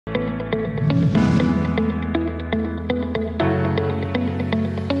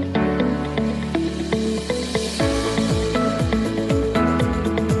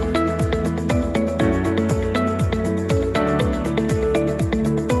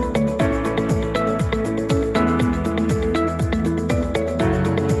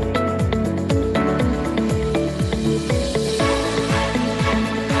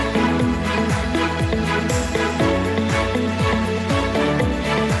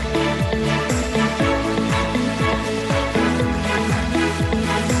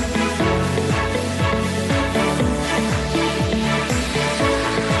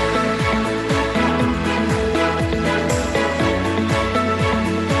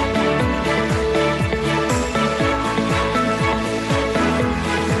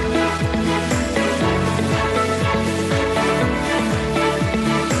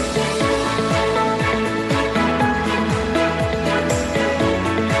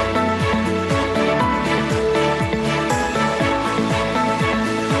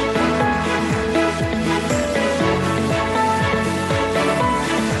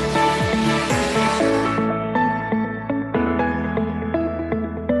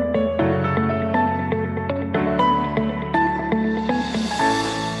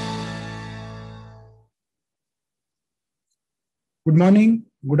Good morning,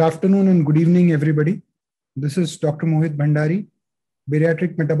 good afternoon, and good evening, everybody. This is Dr. Mohit Bhandari,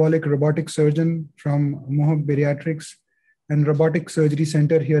 Bariatric Metabolic Robotic Surgeon from Mohit Bariatrics and Robotic Surgery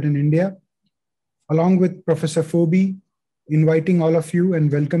Center here in India, along with Professor Fobi, inviting all of you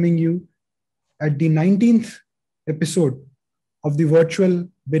and welcoming you at the 19th episode of the Virtual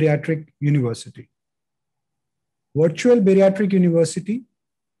Bariatric University. Virtual Bariatric University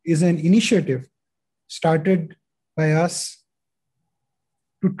is an initiative started by us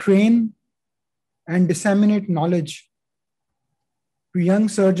to train and disseminate knowledge to young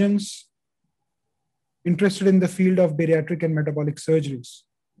surgeons interested in the field of bariatric and metabolic surgeries.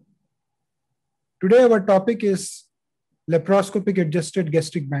 Today, our topic is laparoscopic adjusted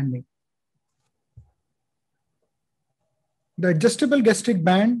gastric banding. The adjustable gastric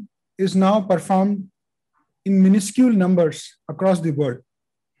band is now performed in minuscule numbers across the world,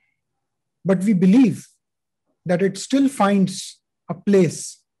 but we believe that it still finds a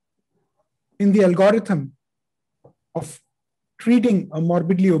place in the algorithm of treating a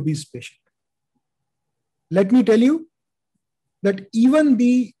morbidly obese patient. Let me tell you that even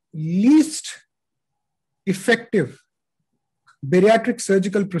the least effective bariatric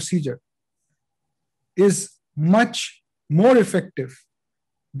surgical procedure is much more effective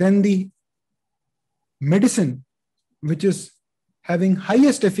than the medicine which is having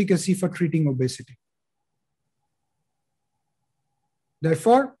highest efficacy for treating obesity.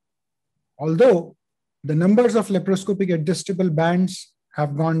 Therefore, although the numbers of laparoscopic adjustable bands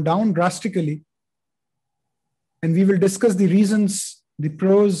have gone down drastically, and we will discuss the reasons, the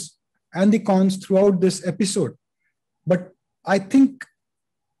pros and the cons throughout this episode, but I think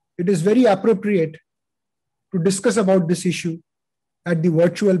it is very appropriate to discuss about this issue at the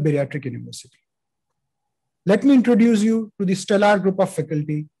Virtual Bariatric University. Let me introduce you to the stellar group of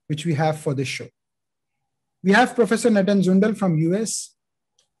faculty which we have for this show. We have Professor Natan Zundel from US.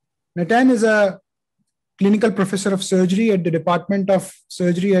 Natan is a clinical professor of surgery at the Department of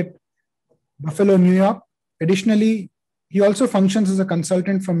Surgery at Buffalo, New York. Additionally, he also functions as a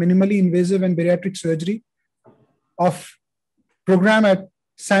consultant for minimally invasive and bariatric surgery of program at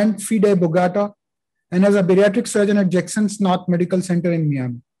San Fede Bogota and as a bariatric surgeon at Jackson's North Medical Center in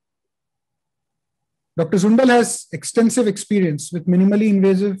Miami. Dr. Zundel has extensive experience with minimally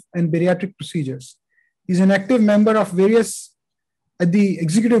invasive and bariatric procedures. He's an active member of at the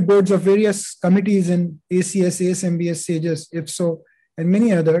executive boards of various committees in ACS, ASMBS, SAGES, IFSO, and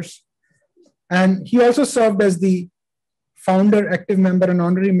many others. And he also served as the founder, active member, and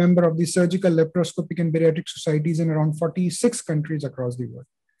honorary member of the surgical, laparoscopic, and bariatric societies in around 46 countries across the world.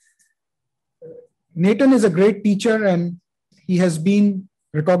 Natan is a great teacher, and he has been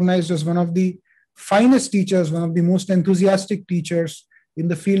recognized as one of the finest teachers, one of the most enthusiastic teachers in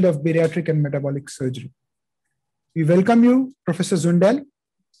the field of bariatric and metabolic surgery. We welcome you, Professor Zundel,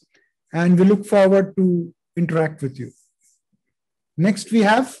 and we look forward to interact with you. Next, we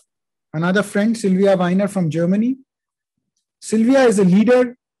have another friend, Sylvia Weiner from Germany. Sylvia is a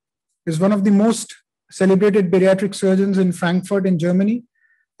leader, is one of the most celebrated bariatric surgeons in Frankfurt in Germany,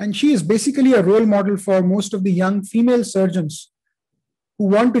 and she is basically a role model for most of the young female surgeons who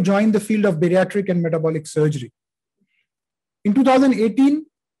want to join the field of bariatric and metabolic surgery. In 2018,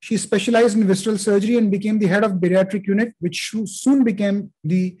 she specialized in visceral surgery and became the head of bariatric unit, which soon became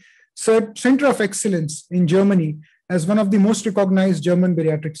the Center of Excellence in Germany as one of the most recognized German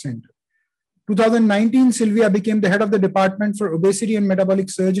bariatric centers. 2019, Sylvia became the head of the Department for Obesity and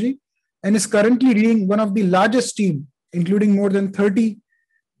Metabolic Surgery and is currently leading one of the largest teams, including more than 30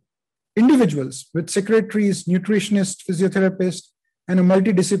 individuals with secretaries, nutritionists, physiotherapists, and a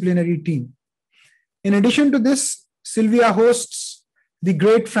multidisciplinary team. In addition to this, Sylvia hosts the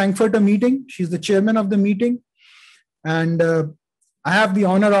Great Frankfurter Meeting. She's the chairman of the meeting. And I have the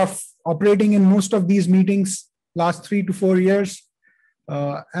honor of operating in most of these meetings last 3 to 4 years.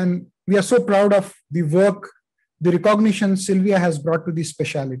 And we are so proud of the work, the recognition Sylvia has brought to this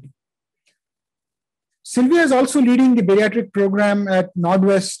specialty. Sylvia is also leading the bariatric program at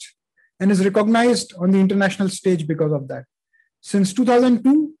Northwest and is recognized on the international stage because of that. Since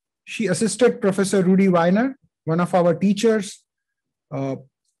 2002, she assisted Professor Rudy Weiner, one of our teachers,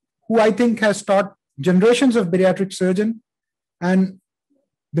 who I think has taught generations of bariatric surgeons. And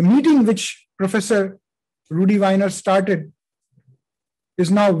the meeting which Professor Rudy Weiner started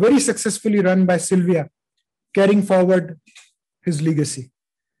is now very successfully run by Sylvia, carrying forward his legacy.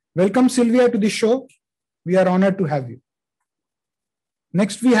 Welcome, Sylvia, to the show. We are honored to have you.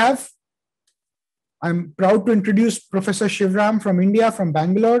 Next, I'm proud to introduce Professor Shivaram from India, from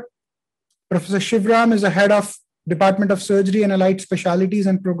Bangalore. Professor Shivaram is the head of Department of Surgery and Allied Specialties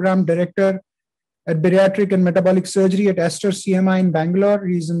and Program Director at Bariatric and Metabolic Surgery at Aster CMI in Bangalore.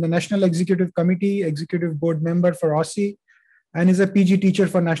 He's in the National Executive Committee, Executive Board Member for AUSSIE, and is a PG teacher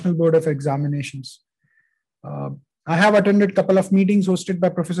for National Board of Examinations. I have attended a couple of meetings hosted by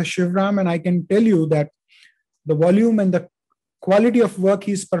Professor Shivaram, and I can tell you that the volume and the quality of work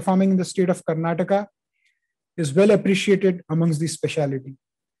he's performing in the state of Karnataka is well appreciated amongst the specialty.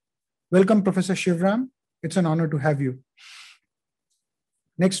 Welcome, Professor Shivaram. It's an honor to have you.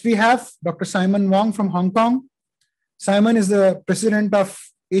 Next, we have Dr. Simon Wong from Hong Kong. Simon is the president of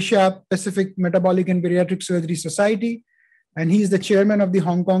Asia Pacific Metabolic and Bariatric Surgery Society, and he is the chairman of the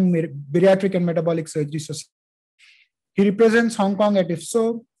Hong Kong Bariatric and Metabolic Surgery Society. He represents Hong Kong at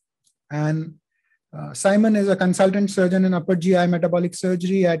IFSO, and Simon is a consultant surgeon in upper GI metabolic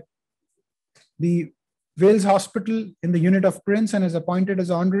surgery at the Wales Hospital in the unit of Prince, and is appointed as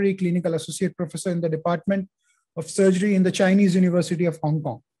honorary clinical associate professor in the Department of Surgery in the Chinese University of Hong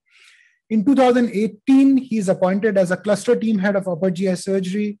Kong. In 2018, he is appointed as a cluster team head of upper GI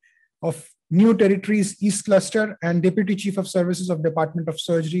surgery of New Territories East Cluster and Deputy Chief of Services of Department of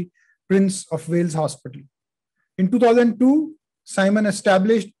Surgery, Prince of Wales Hospital. In 2002, Simon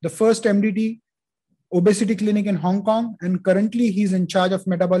established the first MDT obesity clinic in Hong Kong, and currently he's in charge of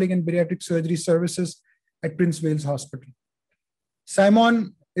metabolic and bariatric surgery services at Prince Wales Hospital.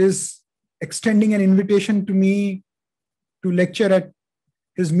 Simon is extending an invitation to me to lecture at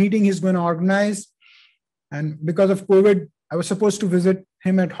his meeting he's going to organize. And because of COVID, I was supposed to visit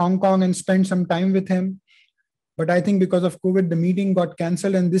him at Hong Kong and spend some time with him. But I think because of COVID, the meeting got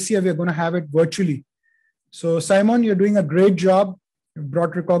canceled, and this year we're going to have it virtually. So Simon, you're doing a great job. You've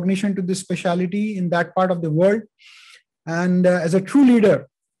brought recognition to this specialty in that part of the world. And as a true leader,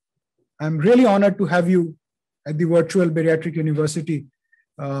 I'm really honored to have you at the Virtual Bariatric University.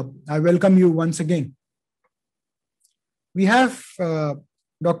 I welcome you once again. We have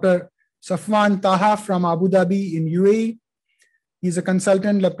Dr. Safwan A Taha from Abu Dhabi in UAE. He's a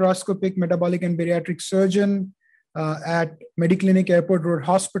consultant laparoscopic metabolic and bariatric surgeon at Mediclinic Airport Road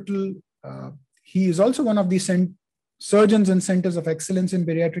Hospital. He is also one of the surgeons and centers of excellence in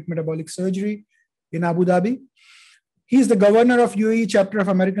bariatric metabolic surgery in Abu Dhabi. He's the governor of UAE chapter of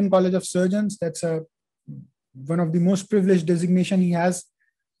American College of Surgeons. That's one of the most privileged designation he has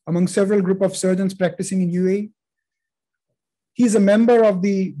among several group of surgeons practicing in UAE. He's a member of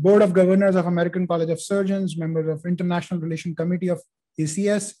the Board of Governors of American College of Surgeons, member of International Relations Committee of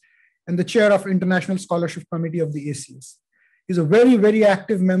ACS, and the chair of International Scholarship Committee of the ACS. He's a very, very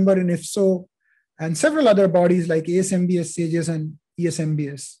active member in IFSO and several other bodies like ASMBS, SAGES, and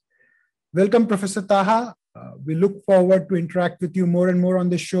ESMBS. Welcome, Professor Taha. We look forward to interact with you more and more on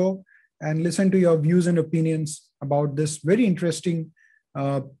this show and listen to your views and opinions about this very interesting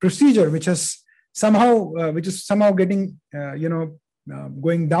procedure, which is somehow getting,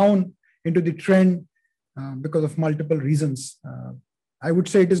 going down into the trend because of multiple reasons. I would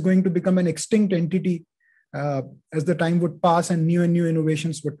say it is going to become an extinct entity as the time would pass and new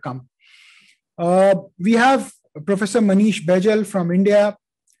innovations would come. We have Professor Manish Baijal from India.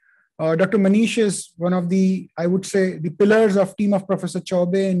 Dr. Manish is one of the, I would say, the pillars of team of Professor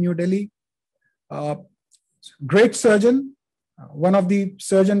Chaubey in New Delhi. Great surgeon, one of the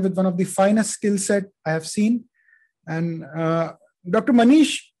surgeon with one of the finest skill set I have seen. And Dr.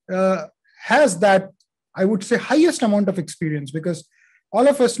 Manish has that, I would say, highest amount of experience, because all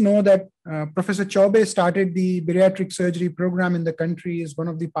of us know that Professor Chaubey started the bariatric surgery program in the country, is one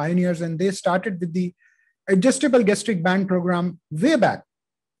of the pioneers, and they started with the adjustable gastric band program way back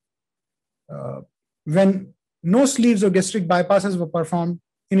when no sleeves or gastric bypasses were performed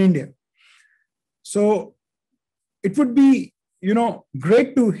in India. So it would be,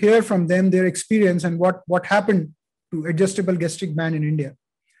 great to hear from them, their experience and what happened to adjustable gastric band in India.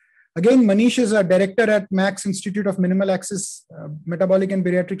 Again, Manish is a director at Max Institute of Minimal Access Metabolic and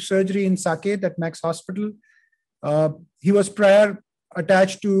Bariatric Surgery in Saket at Max Hospital. He was prior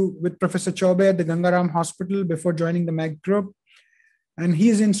attached with Professor Chaubey at the Gangaram Hospital before joining the MAC group. And he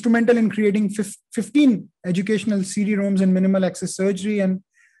is instrumental in creating 15 educational CD-ROMs in minimal access surgery. And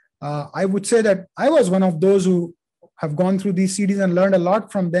I would say that I was one of those who have gone through these CDs and learned a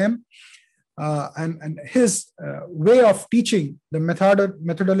lot from them. And his way of teaching, the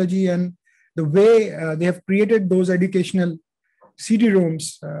methodology and the way they have created those educational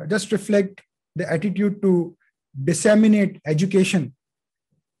CD-ROMs just reflect the attitude to disseminate education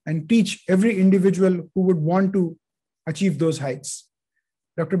and teach every individual who would want to achieve those heights.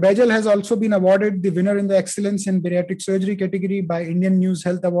 Dr. Baijal has also been awarded the winner in the Excellence in Bariatric Surgery category by Indian News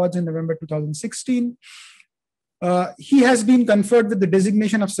Health Awards in November 2016. He has been conferred with the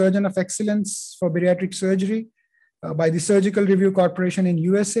designation of Surgeon of Excellence for Bariatric Surgery by the Surgical Review Corporation in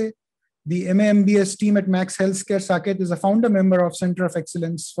USA. the MA-MBS team at Max Healthcare, Saket is a founder member of Center of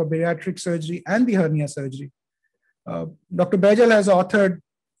Excellence for Bariatric Surgery and the Hernia Surgery. Dr. Baijal has authored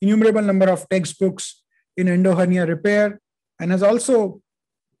innumerable number of textbooks in endohernia repair and has also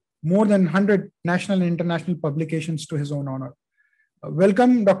more than 100 national and international publications to his own honor.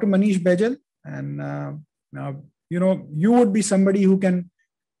 Welcome, Dr. Manish Baijal. And, you would be somebody who can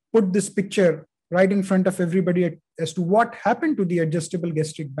put this picture right in front of everybody as to what happened to the adjustable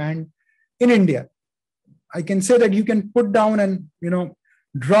gastric band in India. I can say that you can put down and,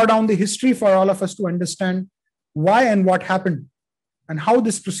 draw down the history for all of us to understand why and what happened and how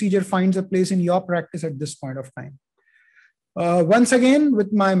this procedure finds a place in your practice at this point of time. Once again,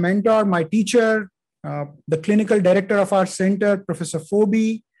 with my mentor, my teacher, the clinical director of our center, Professor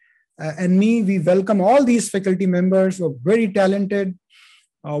Fobi, and me, we welcome all these faculty members who are very talented,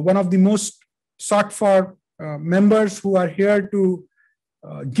 one of the most sought for members who are here to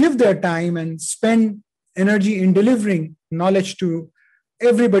give their time and spend energy in delivering knowledge to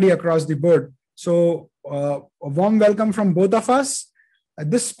everybody across the board. So a warm welcome from both of us. At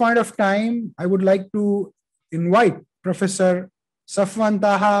this point of time, I would like to invite Professor Safwan A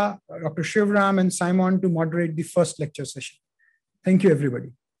Taha, Dr. Shivaram, and Simon to moderate the first lecture session. Thank you,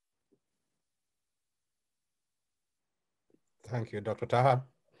 everybody. Thank you, Dr. Taha.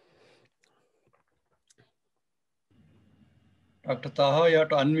 Dr. Taha, you have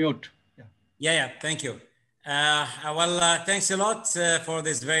to unmute. Yeah, thank you. Thanks a lot for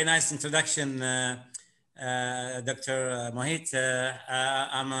this very nice introduction, Dr. Mohit.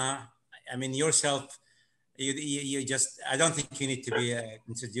 Yourself, you just, I don't think you need to be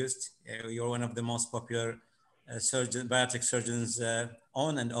introduced. You're one of the most popular bariatric surgeons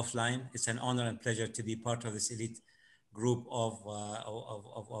on and offline. It's an honor and pleasure to be part of this elite group of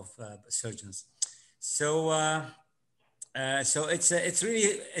surgeons. So it's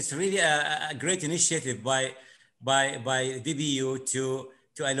really a great initiative by VBU to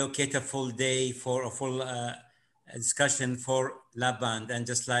allocate a full day for a full discussion for lab band. And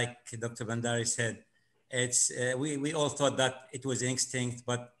just like Dr. Bhandari said, it's we all thought that it was extinct,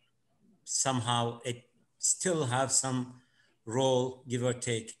 but somehow it still have some role, give or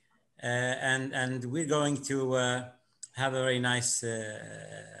take. And we're going to have a very nice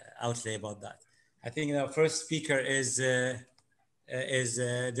outlay about that. I think our first speaker is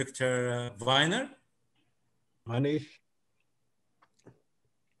Dr. Weiner. Manish.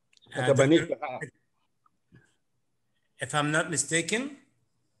 If I'm not mistaken.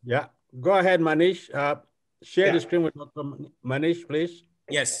 Yeah, go ahead, Manish. Share the screen with Dr. Manish, please.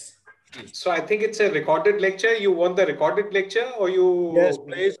 Yes. So I think it's a recorded lecture. You want the recorded lecture or you? Yes,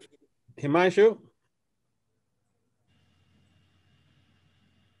 please. Himanshu.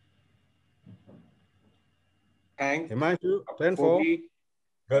 Thank Himanshu,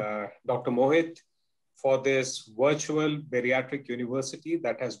 Dr. Mohit for this virtual bariatric university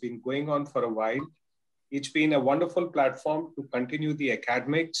that has been going on for a while. It's been a wonderful platform to continue the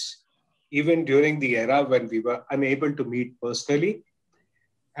academics, even during the era when we were unable to meet personally.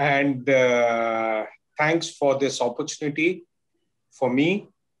 And thanks for this opportunity. For me,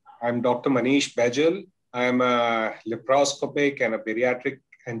 I'm Dr. Manish Baijal. I'm a laparoscopic and a bariatric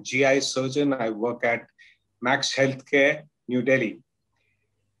and GI surgeon. I work at Max Healthcare, New Delhi.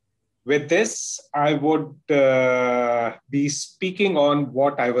 With this, I would be speaking on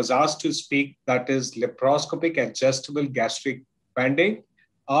what I was asked to speak, that is laparoscopic adjustable gastric banding,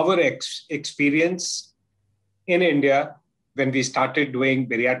 our experience in India when we started doing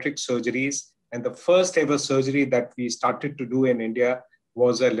bariatric surgeries. And the first ever surgery that we started to do in India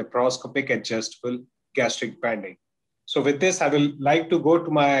was a laparoscopic adjustable gastric banding. So with this, I will like to go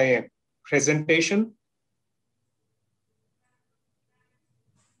to my presentation.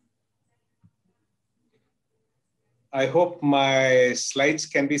 I hope my slides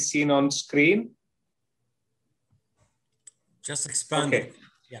can be seen on screen. Just expand. Okay.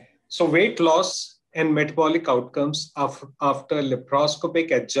 Yeah. So weight loss and metabolic outcomes after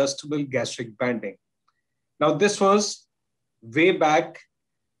laparoscopic adjustable gastric banding. Now, this was way back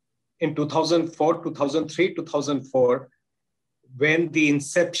in 2004, 2003, 2004, when the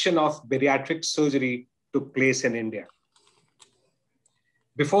inception of bariatric surgery took place in India.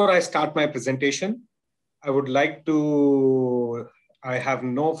 Before I start my presentation, I would like to, I have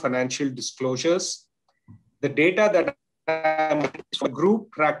no financial disclosures. The data that a group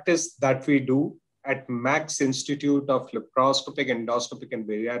practice that we do at Max Institute of Laparoscopic, Endoscopic and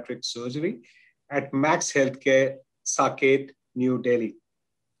Bariatric Surgery at Max Healthcare, Saket, New Delhi.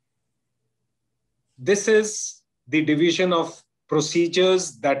 This is the division of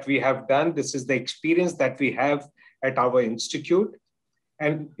procedures that we have done. This is the experience that we have at our institute.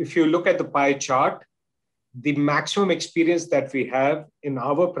 And if you look at the pie chart, the maximum experience that we have in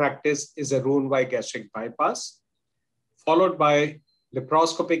our practice is a Roux-en-Y gastric bypass, followed by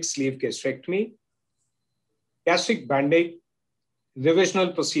laparoscopic sleeve gastrectomy, gastric banding,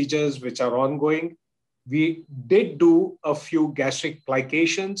 revisional procedures which are ongoing. We did do a few gastric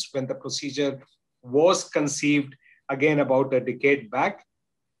plications when the procedure was conceived, again, about a decade back,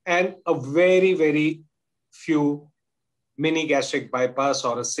 and a very, very few mini gastric bypass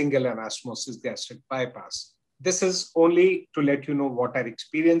or a single anastomosis gastric bypass. This is only to let you know what our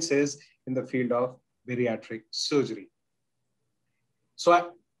experience is in the field of bariatric surgery.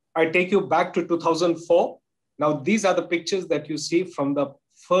 So I take you back to 2004. Now, these are the pictures that you see from the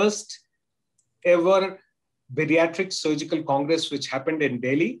first ever bariatric surgical congress, which happened in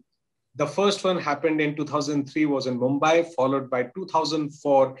Delhi. The first one happened in 2003, was in Mumbai, followed by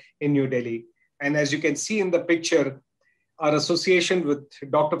 2004 in New Delhi. And as you can see in the picture, our association with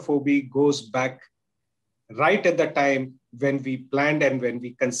Dr. Fobi goes back right at the time when we planned and when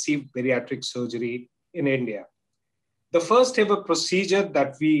we conceived bariatric surgery in India. The first ever procedure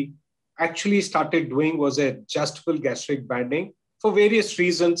that we actually started doing was adjustable gastric banding for various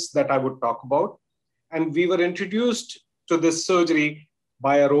reasons that I would talk about. And we were introduced to this surgery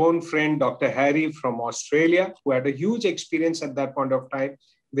by our own friend, Dr. Harry from Australia, who had a huge experience at that point of time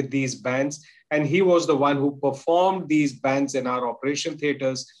with these bands. And he was the one who performed these bands in our operation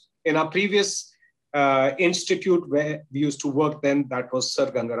theaters. In our previous institute where we used to work then, that was Sir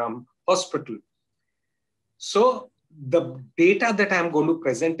Gangaram Hospital. So the data that I'm going to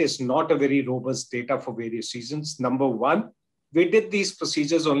present is not a very robust data for various reasons. Number one, we did these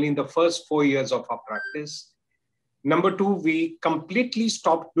procedures only in the first 4 years of our practice. Number two, we completely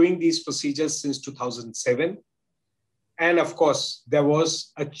stopped doing these procedures since 2007. And of course, there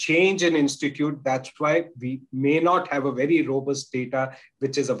was a change in institute. That's why we may not have a very robust data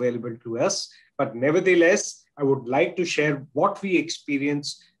which is available to us. But nevertheless, I would like to share what we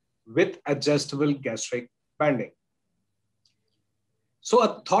experienced with adjustable gastric banding. So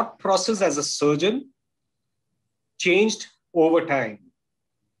a thought process as a surgeon changed over time.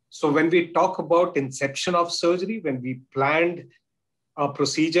 So when we talk about inception of surgery, when we planned our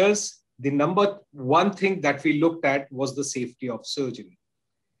procedures, the number one thing that we looked at was the safety of surgery.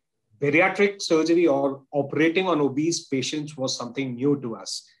 Bariatric surgery or operating on obese patients was something new to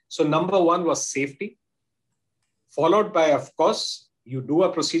us. So number one was safety, followed by, of course, you do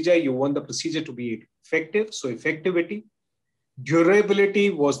a procedure, you want the procedure to be effective. So effectivity.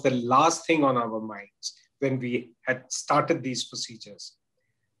 Durability was the last thing on our minds when we had started these procedures.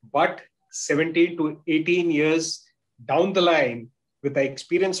 But 17 to 18 years down the line, with the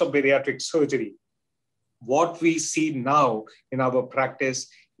experience of bariatric surgery, what we see now in our practice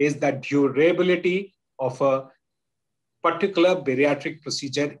is that durability of a particular bariatric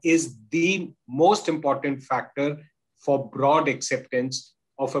procedure is the most important factor for broad acceptance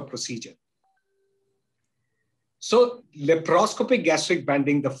of a procedure. So laparoscopic gastric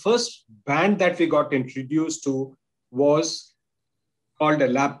banding, the first band that we got introduced to was called a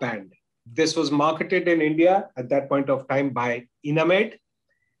lap band. This was marketed in India at that point of time by Inamed.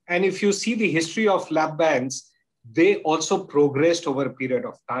 And if you see the history of lap bands, they also progressed over a period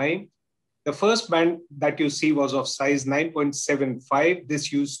of time. The first band that you see was of size 9.75.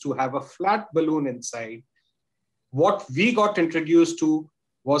 This used to have a flat balloon inside. What we got introduced to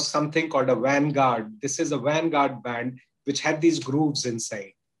was something called a Vanguard. This is a Vanguard band which had these grooves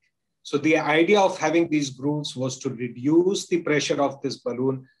inside. So the idea of having these grooves was to reduce the pressure of this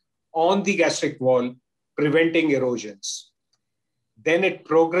balloon on the gastric wall, preventing erosions. Then it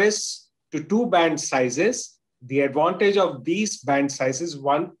progressed to two band sizes. The advantage of these band sizes,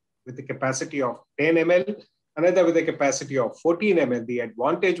 one with the capacity of 10 ml, another with the capacity of 14 ml. The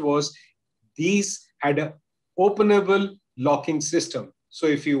advantage was these had an openable locking system. So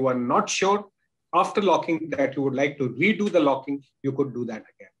if you were not sure after locking that you would like to redo the locking, you could do that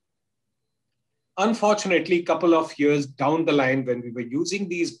again. Unfortunately, a couple of years down the line, when we were using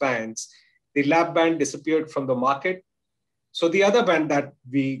these bands, the lap band disappeared from the market. So the other band that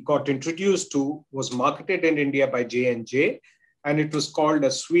we got introduced to was marketed in India by J&J, and it was called a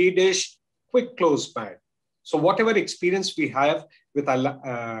Swedish quick close band. So whatever experience we have with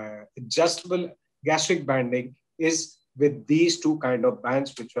adjustable gastric banding is with these two kind of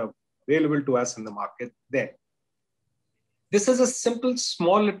bands which are available to us in the market there. This is a simple,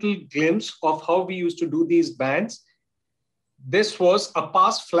 small little glimpse of how we used to do these bands. This was a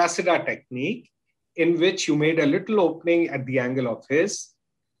pars flaccida technique in which you made a little opening at the angle of his,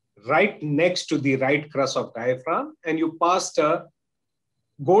 right next to the right crus of diaphragm, and you passed a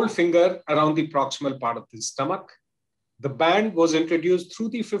gold finger around the proximal part of the stomach. The band was introduced through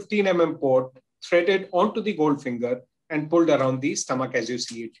the 15 mm port, threaded onto the gold finger and pulled around the stomach as you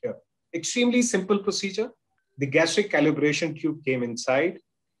see it here. Extremely simple procedure. The gastric calibration tube came inside.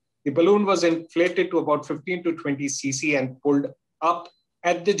 The balloon was inflated to about 15 to 20 cc and pulled up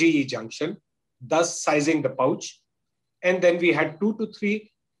at the GE junction, thus sizing the pouch. And then we had 2 to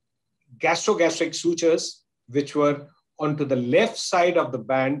 3 gastrogastric sutures, which were onto the left side of the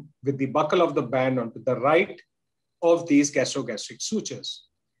band with the buckle of the band onto the right of these gastrogastric sutures.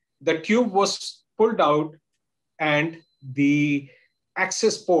 The tube was pulled out and the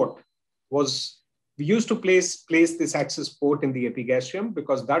access port was, we used to place this access port in the epigastrium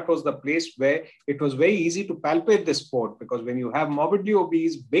because that was the place where it was very easy to palpate this port, because when you have morbidly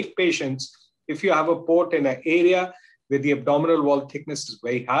obese, big patients, if you have a port in an area where the abdominal wall thickness is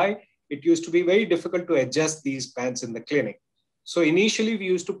very high, it used to be very difficult to adjust these bands in the clinic. So initially we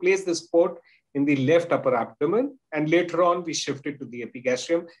used to place this port in the left upper abdomen, and later on we shifted to the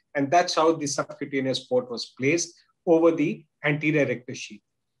epigastrium, and that's how the subcutaneous port was placed over the anterior rectus sheath.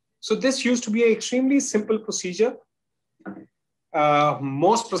 So this used to be an extremely simple procedure.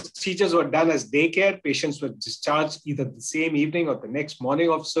 Most procedures were done as daycare. Patients were discharged either the same evening or the next morning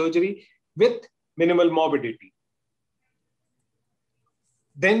of surgery with minimal morbidity.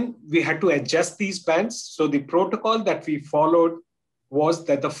 Then we had to adjust these bands. So the protocol that we followed was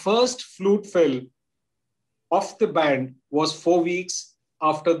that the first fluid fill of the band was 4 weeks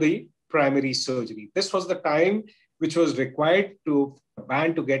after the primary surgery. This was the time which was required to the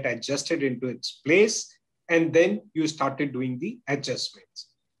band to get adjusted into its place, and then you started doing the adjustments.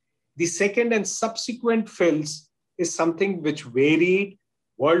 The second and subsequent fills is something which varied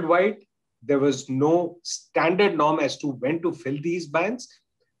worldwide. There was no standard norm as to when to fill these bands,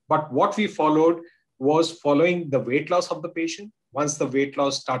 but what we followed was following the weight loss of the patient. Once the weight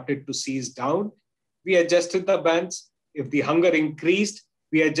loss started to cease down, we adjusted the bands. If the hunger increased,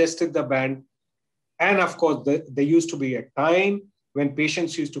 we adjusted the band. And of course, there used to be a time when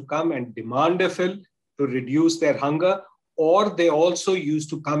patients used to come and demand a fill to reduce their hunger, or they also used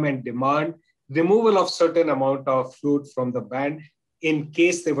to come and demand removal of certain amount of fluid from the band in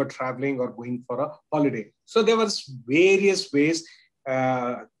case they were traveling or going for a holiday. So there was various ways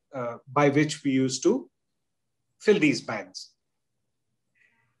by which we used to fill these bands.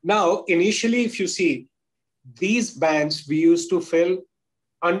 Now, initially, if you see, these bands we used to fill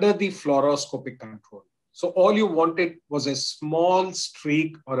under the fluoroscopic control. So all you wanted was a small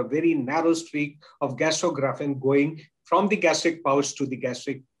streak or a very narrow streak of gastrographin going from the gastric pouch to the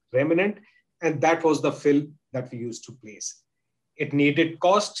gastric remnant, and that was the fill that we used to place. It needed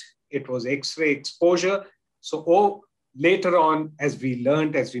cost, it was X-ray exposure. So later on, as we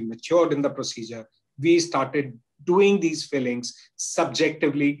learned, as we matured in the procedure, we started doing these fillings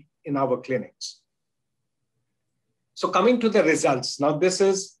subjectively in our clinics. So coming to the results, now this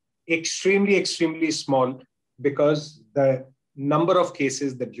is extremely, extremely small because the number of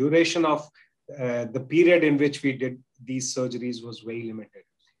cases, the duration of the period in which we did these surgeries was very limited.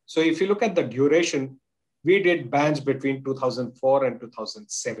 So if you look at the duration, we did bands between 2004 and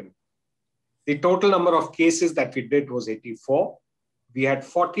 2007. The total number of cases that we did was 84. We had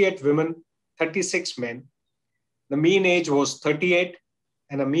 48 women, 36 men. The mean age was 38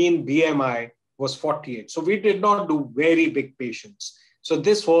 and a mean BMI was 48. So we did not do very big patients. So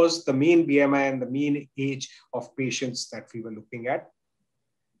this was the mean BMI and the mean age of patients that we were looking at.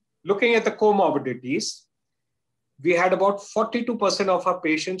 Looking at the comorbidities, we had about 42% of our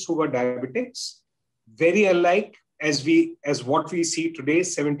patients who were diabetics, very alike as what we see today,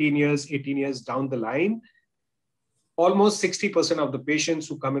 17 years, 18 years down the line. Almost 60% of the patients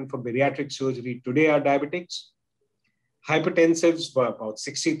who come in for bariatric surgery today are diabetics. Hypertensives were about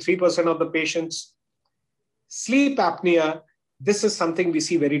 63% of the patients. Sleep apnea, this is something we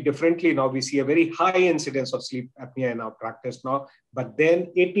see very differently now. We see a very high incidence of sleep apnea in our practice now, but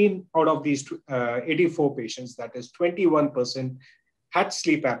then 18 out of these 84 patients, that is 21%, had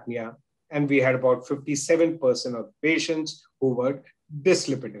sleep apnea, and we had about 57% of patients who were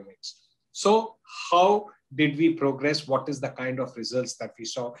dyslipidemics. So how did we progress? What is the kind of results that we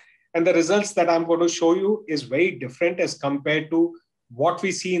saw? And the results that I'm going to show you is very different as compared to what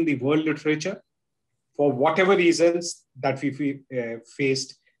we see in the world literature. For whatever reasons that we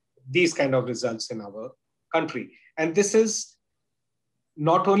faced these kind of results in our country. And this is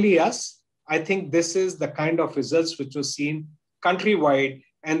not only us, I think this is the kind of results which was seen countrywide,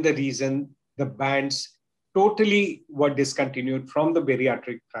 and the reason the bands totally were discontinued from the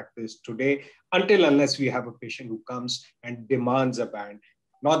bariatric practice today, unless we have a patient who comes and demands a band.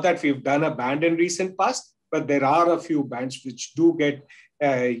 Not that we've done a band in recent past, but there are a few bands which do get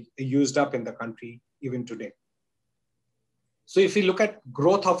used up in the country even today. So if we look at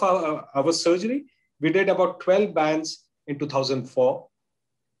growth of our surgery, we did about 12 bands in 2004,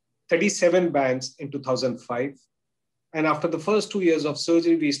 37 bands in 2005. And after the first 2 years of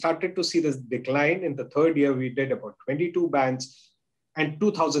surgery, we started to see this decline. In the third year, we did about 22 bands. And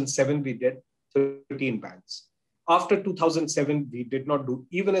 2007, we did 13 bands. After 2007, we did not do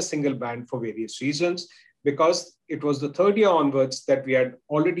even a single band for various reasons, because it was the third year onwards that we had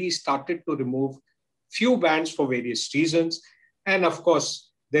already started to remove few bands for various reasons. And of course,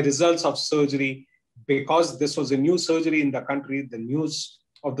 the results of surgery, because this was a new surgery in the country, the news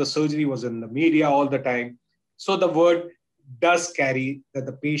of the surgery was in the media all the time. So the word does carry that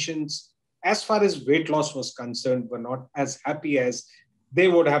the patients, as far as weight loss was concerned, were not as happy as they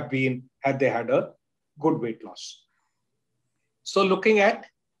would have been had they had a good weight loss. So looking at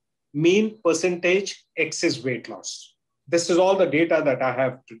mean percentage excess weight loss. This is all the data that I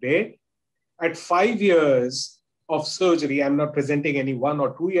have today. At 5 years of surgery, I'm not presenting any 1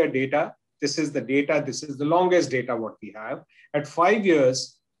 or 2 year data. This is the data. This is the longest data what we have. At 5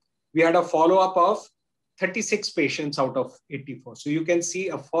 years, we had a follow-up of 36 patients out of 84. So you can see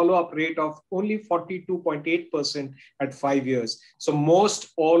a follow-up rate of only 42.8% at 5 years. So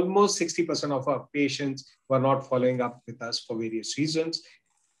almost 60% of our patients were not following up with us for various reasons.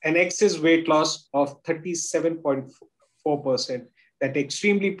 An excess weight loss of 37.4%.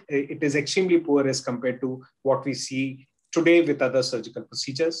 It is extremely poor as compared to what we see today with other surgical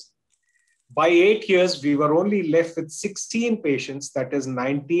procedures. By 8 years, we were only left with 16 patients, that is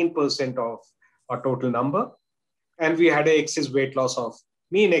 19% of our total number. And we had an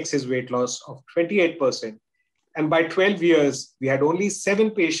mean excess weight loss of 28%. And by 12 years, we had only 7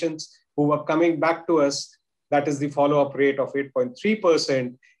 patients who were coming back to us. That is the follow-up rate of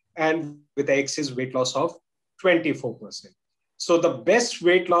 8.3%, and with an excess weight loss of 24%. So the best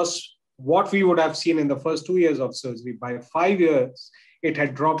weight loss, what we would have seen in the first 2 years of surgery, by 5 years, it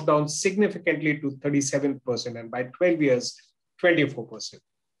had dropped down significantly to 37%, and by 12 years, 24%.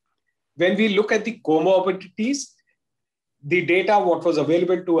 When we look at the comorbidities, the data, what was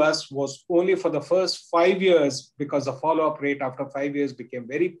available to us was only for the first 5 years, because the follow-up rate after 5 years became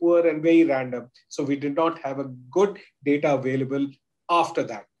very poor and very random. So we did not have a good data available after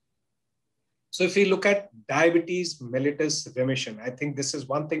that. So if we look at diabetes mellitus remission, I think this is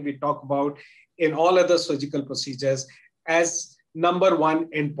one thing we talk about in all other surgical procedures as number one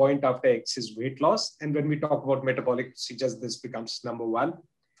endpoint after excess weight loss. And when we talk about metabolic procedures, this becomes number one.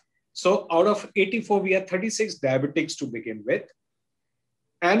 So out of 84, we had 36 diabetics to begin with.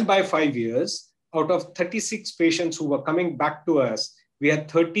 And by 5 years, out of 36 patients who were coming back to us, we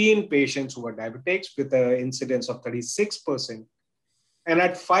had 13 patients who were diabetics with an incidence of 36%. And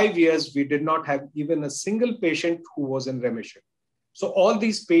at 5 years, we did not have even a single patient who was in remission. So all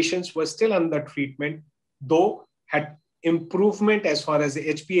these patients were still under treatment, though had improvement as far as the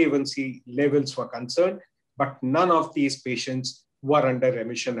HbA1c levels were concerned, but none of these patients were under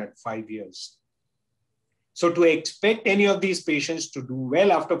remission at 5 years. So to expect any of these patients to do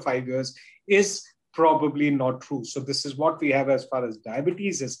well after 5 years is probably not true. So this is what we have as far as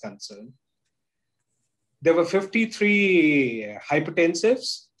diabetes is concerned. There were 53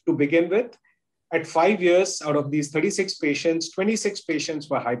 hypertensives to begin with. At 5 years, out of these 36 patients, 26 patients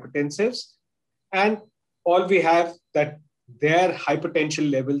were hypertensives. And all we have that their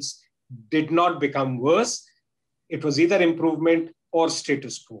hypertension levels did not become worse. It was either improvement or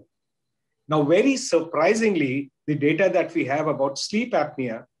status quo. Now, very surprisingly, the data that we have about sleep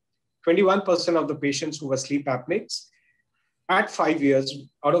apnea, 21% of the patients who were sleep apneics, at 5 years,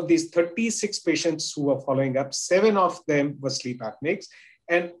 out of these 36 patients who were following up, 7 of them were sleep apneics,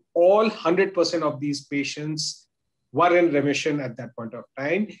 and all 100% of these patients were in remission at that point of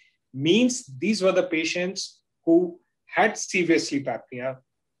time. Means these were the patients who had severe sleep apnea,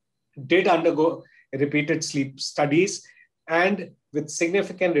 did undergo repeated sleep studies, and with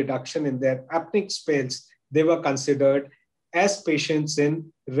significant reduction in their apneic spells, they were considered as patients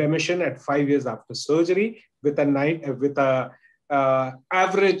in remission at 5 years after surgery with a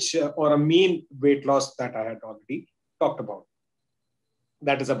average or a mean weight loss that I had already talked about.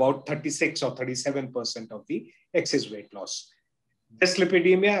 That is about 36 or 37% of the excess weight loss.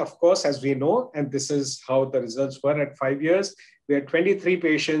 Dyslipidemia, of course, as we know, and this is how the results were at 5 years. We had 23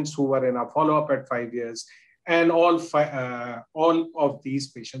 patients who were in our follow-up at 5 years, and all of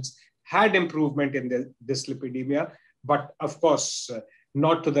these patients had improvement in the dyslipidemia, but of course,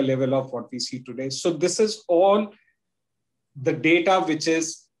 not to the level of what we see today. So this is all the data which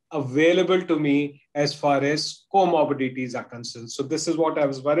is available to me as far as comorbidities are concerned. So this is what I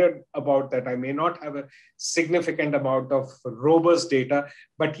was worried about, that I may not have a significant amount of robust data,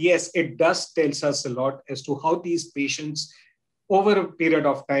 but yes, it does tell us a lot as to how these patients over a period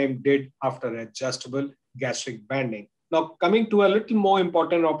of time did after adjustable gastric banding. Now, coming to a little more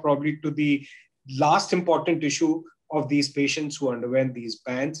important, or probably to the last important issue of these patients who underwent these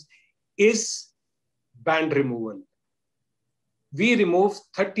bands, is band removal. We removed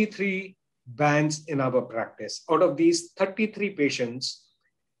 33 bands in our practice. Out of these 33 patients,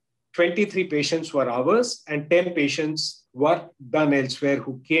 23 patients were ours and 10 patients were done elsewhere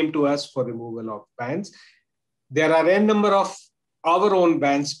who came to us for removal of bands. There are a number of our own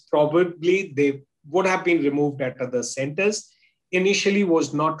bands, probably they would have been removed at other centers. Initially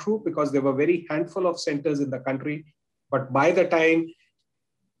was not true because there were very handful of centers in the country. But by the time,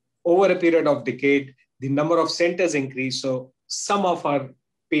 over a period of decade, the number of centers increased. So some of our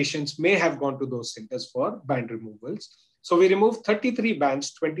patients may have gone to those centers for band removals. So we removed 33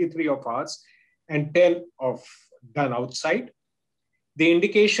 bands, 23 of ours and 10 of done outside. The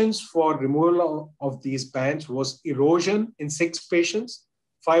indications for removal of these bands was erosion in 6 patients,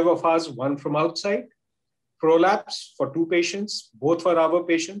 5 of ours, 1 from outside, prolapse for 2 patients, both were our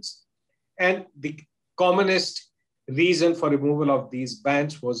patients. And the commonest reason for removal of these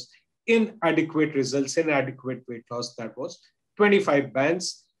bands was inadequate results, inadequate weight loss. That was 25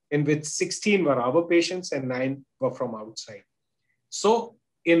 bands, in which 16 were our patients and 9 were from outside. So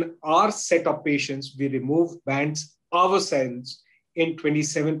in our set of patients, we removed bands ourselves in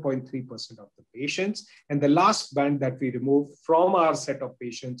 27.3% of the patients. And the last band that we removed from our set of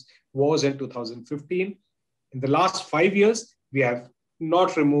patients was in 2015. In the last 5 years, we have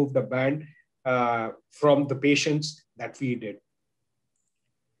not removed a band from the patients that we did.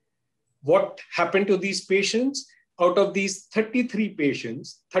 What happened to these patients? Out of these 33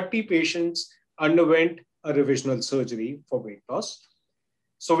 patients, 30 patients underwent a revisional surgery for weight loss.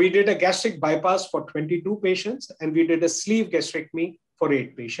 So we did a gastric bypass for 22 patients and we did a sleeve gastrectomy for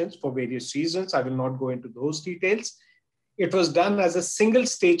 8 patients for various reasons. I will not go into those details. It was done as a single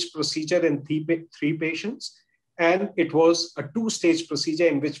stage procedure in 3 patients. And it was a 2-stage procedure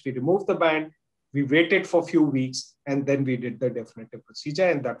in which we removed the band, we waited for a few weeks, and then we did the definitive procedure,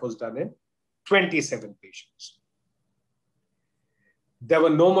 and that was done in 27 patients. There were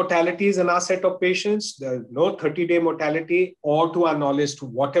no mortalities in our set of patients. There was no 30-day mortality, or to our knowledge, to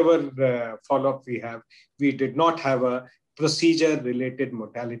whatever follow-up we have, we did not have a procedure-related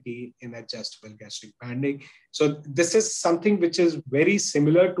mortality in adjustable gastric banding. So this is something which is very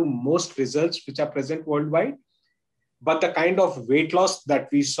similar to most results which are present worldwide. But the kind of weight loss that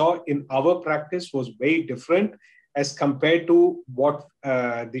we saw in our practice was very different as compared to what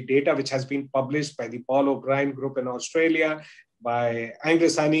the data which has been published by the Paul O'Brien group in Australia, by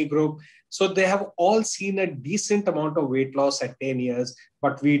Angrisani group. So they have all seen a decent amount of weight loss at 10 years,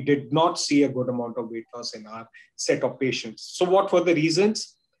 but we did not see a good amount of weight loss in our set of patients. So what were the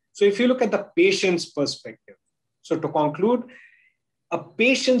reasons? So if you look at the patient's perspective, so to conclude, a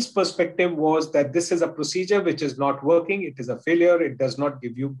patient's perspective was that this is a procedure which is not working. It is a failure. It does not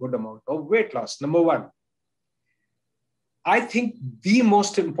give you good amount of weight loss. Number one. I think the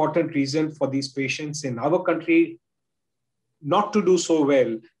most important reason for these patients in our country not to do so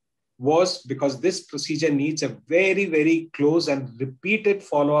well was because this procedure needs a very, very close and repeated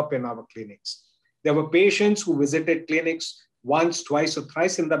follow-up in our clinics. There were patients who visited clinics once, twice, or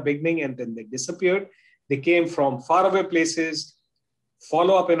thrice in the beginning, and then they disappeared. They came from faraway places.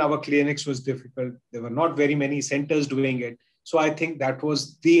 Follow-up in our clinics was difficult. There were not very many centers doing it. So I think that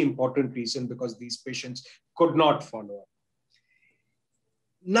was the important reason, because these patients could not follow up.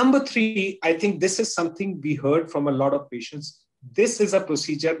 Number 3, I think this is something we heard from a lot of patients. This is a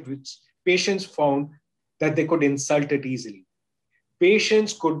procedure which patients found that they could insult it easily.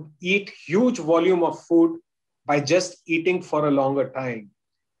 Patients could eat huge volume of food by just eating for a longer time.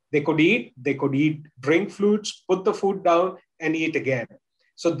 They could eat, drink fluids, put the food down and eat again.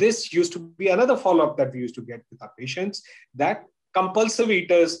 So this used to be another follow-up that we used to get with our patients, that compulsive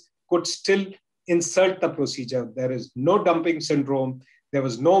eaters could still insult the procedure. There is no dumping syndrome. There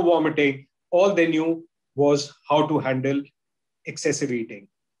was no vomiting. All they knew was how to handle excessive eating.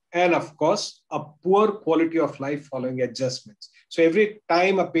 And of course, a poor quality of life following adjustments. So every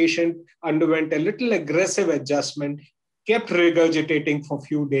time a patient underwent a little aggressive adjustment, kept regurgitating for a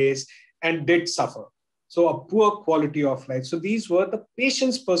few days and did suffer. So a poor quality of life. So these were the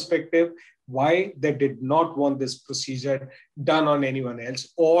patient's perspective, why they did not want this procedure done on anyone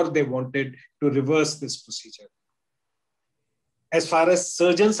else, or they wanted to reverse this procedure. As far as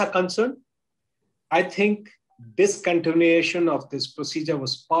surgeons are concerned, I think discontinuation of this procedure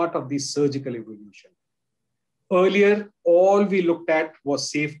was part of the surgical evolution. Earlier, all we looked at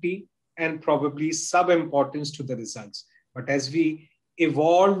was safety and probably sub-importance to the results. But as we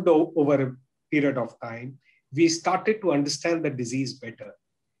evolved over a period of time, we started to understand the disease better.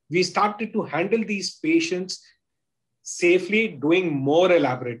 We started to handle these patients safely, doing more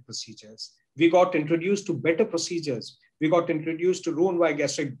elaborate procedures. We got introduced to better procedures. We got introduced to Roux-en-Y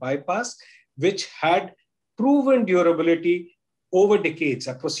gastric bypass, which had proven durability over decades,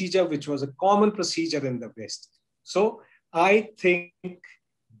 a procedure which was a common procedure in the West. So I think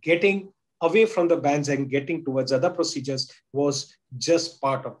getting away from the bands and getting towards other procedures was just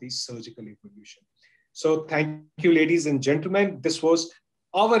part of the surgical evolution. So thank you, ladies and gentlemen. This was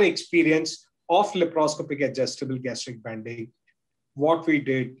our experience of laparoscopic adjustable gastric banding, what we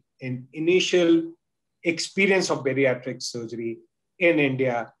did in initial experience of bariatric surgery in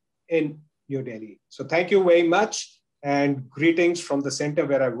India, in New Delhi. So thank you very much, and greetings from the center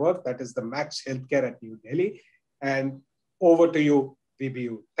where I work, that is the Max Healthcare at New Delhi. And over to you,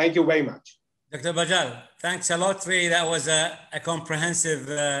 Vbu. Thank you very much. Dr. Baijal, thanks a lot. Really, that was a comprehensive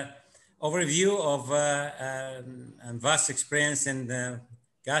overview of vast experience in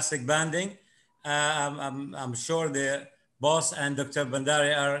gastric banding. I'm sure the boss and Dr.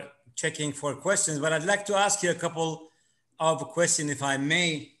 Bhandari are checking for questions, but I'd like to ask you a couple of questions, if I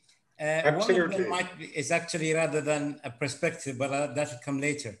may. Absolutely. One of them is actually rather than a perspective, but that should come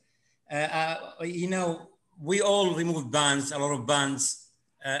later. You know, we all removed bands, a lot of bands,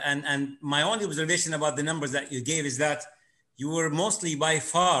 and my only observation about the numbers that you gave is that you were mostly by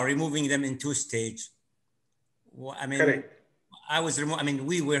far removing them in 2-stage. I mean, correct.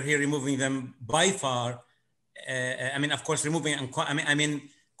 We were here removing them by far. I mean, of course, removing, I mean,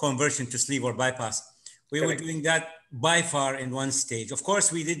 conversion to sleeve or bypass. We correct. Were doing that by far in 1 stage. Of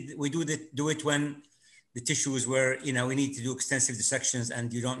course, we do it when the tissues were, you know, we need to do extensive dissections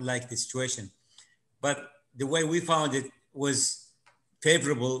and you don't like the situation. But the way we found it was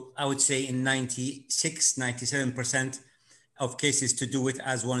favorable, I would say in 96, 97% of cases to do it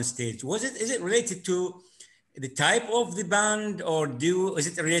as 1 stage. Is it related to the type of the band, or is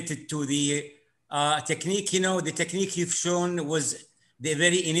it related to the technique? You know, the technique you've shown was the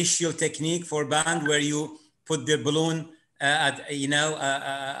very initial technique for band where you put the balloon at the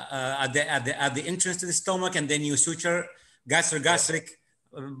entrance to the stomach, and then you suture gastric.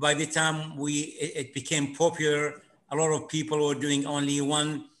 By the time it became popular, a lot of people were doing only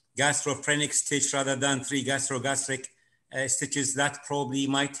 1 gastrophrenic stitch rather than 3 gastrogastric stitches. That probably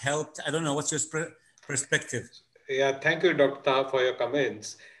might help. I don't know. What's your perspective? Yeah, thank you, Dr. Taha, for your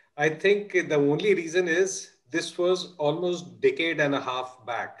comments. I think the only reason is this was almost decade and a half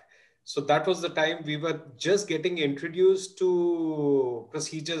back. So that was the time we were just getting introduced to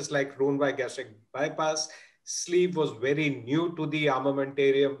procedures like Roux-en-Y gastric bypass. Sleeve was very new to the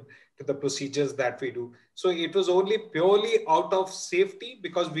armamentarium, to the procedures that we do. So it was only purely out of safety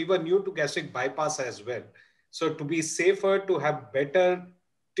because we were new to gastric bypass as well. So to be safer, to have better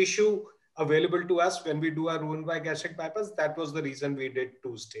tissue available to us when we do our Roux-en-Y gastric bypass, that was the reason we did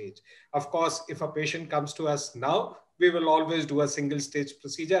 2-stage. Of course, if a patient comes to us now, we will always do a single-stage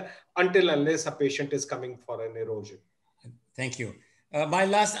procedure unless a patient is coming for an erosion. Thank you. My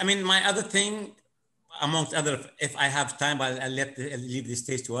other thing, amongst other, if I have time, I'll leave the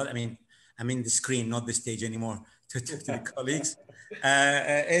stage to other. I mean the screen, not the stage anymore, to the colleagues,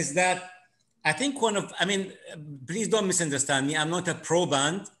 is that I think please don't misunderstand me. I'm not a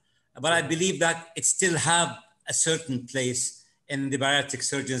pro-band, but I believe that it still have a certain place in the bariatric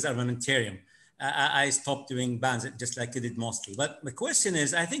surgeon's armamentarium. I stopped doing bands just like I did mostly. But the question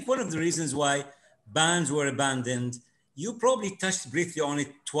is, I think one of the reasons why bands were abandoned, you probably touched briefly on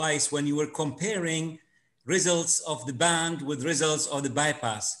it twice when you were comparing results of the band with results of the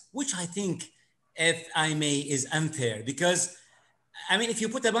bypass, which I think, if I may, is unfair. Because, if you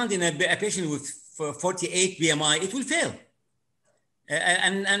put a band in a patient with 48 BMI, it will fail.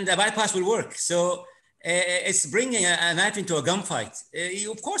 And the bypass will work. So it's bringing a knife into a gunfight.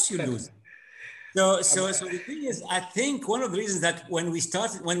 Of course you lose. So the thing is, I think one of the reasons that when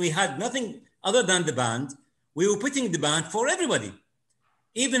we had nothing other than the band, we were putting the band for everybody,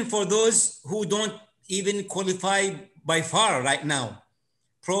 even for those who don't even qualify by far right now.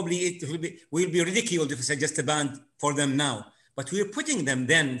 Probably will be ridiculous if we suggest a band for them now, but we were putting them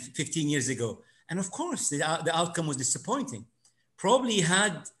then 15 years ago. And of course, the outcome was disappointing. Probably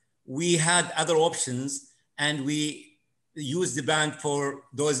we had other options and we used the band for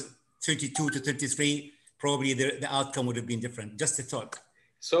those 32 to 33, probably the outcome would have been different. Just a thought.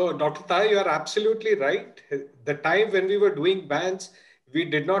 So Dr. Taha, you are absolutely right. The time when we were doing bands, we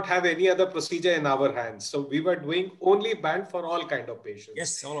did not have any other procedure in our hands. So we were doing only band for all kind of patients.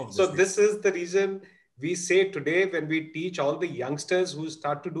 Yes, all of them. So this is the reason we say today when we teach all the youngsters who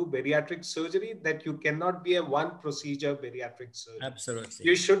start to do bariatric surgery that you cannot be a 1 procedure bariatric surgeon. Absolutely.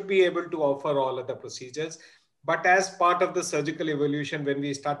 You should be able to offer all other procedures. But as part of the surgical evolution, when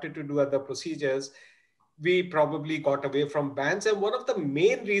we started to do other procedures, we probably got away from bands. And one of the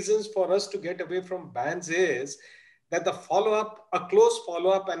main reasons for us to get away from bands is that the follow-up, a close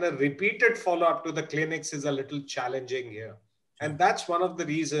follow-up and a repeated follow-up to the clinics is a little challenging here. And that's one of the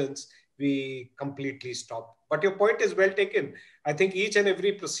reasons we completely stopped. But your point is well taken. I think each and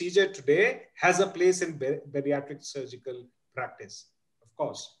every procedure today has a place in bariatric surgical practice, of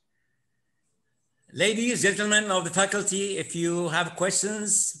course. Ladies, gentlemen of the faculty, if you have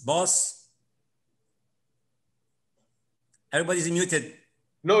questions, boss. Everybody's muted.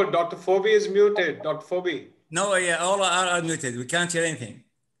 No, Dr. Fobi is muted. Dr. Fobi. No, yeah, all are muted. We can't hear anything.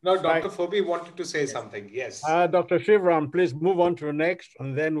 No, Dr. Fobi wanted to say something. Yes. Dr. Shivaram, please move on to the next,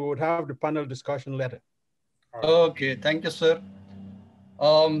 and then we would have the panel discussion later. Okay, thank you, sir.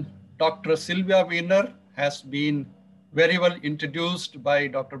 Dr. Sylvia Weiner has been very well introduced by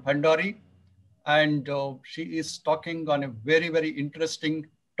Dr. Bhandari, and she is talking on a very, very interesting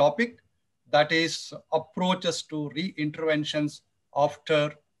topic, that is approaches to re-interventions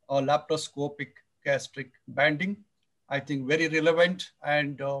after laparoscopic gastric banding. I think very relevant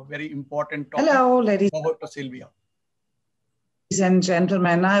and very important topic. Hello, ladies. Over to Sylvia. Ladies and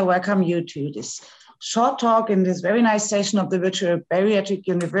gentlemen, I welcome you to this short talk in this very nice session of the Virtual Bariatric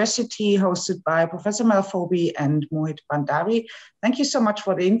University hosted by Professor Fobi and Mohit Bhandari. Thank you so much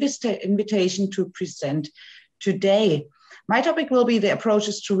for the invitation to present today. My topic will be the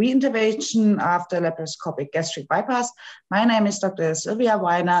approaches to reintervention after laparoscopic gastric bypass. My name is Dr. Sylvia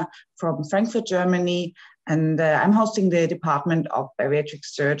Weiner from Frankfurt, Germany, and I'm hosting the Department of Bariatric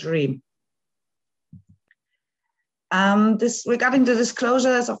Surgery. Regarding the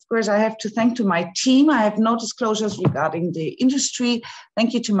disclosures, of course, I have to thank to my team. I have no disclosures regarding the industry.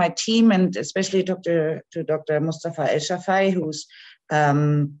 Thank you to my team, and especially to Dr. Mustafa El-Shafai, who's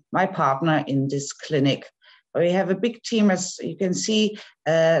my partner in this clinic. We have a big team, as you can see,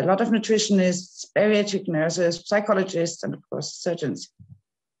 a lot of nutritionists, bariatric nurses, psychologists, and of course, surgeons.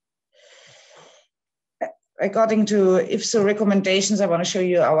 According to IFSO recommendations, I want to show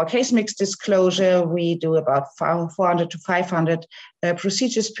you our case mix disclosure. We do about 400 to 500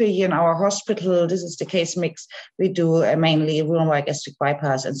 procedures per year in our hospital. This is the case mix. We do mainly Roux-en-Y gastric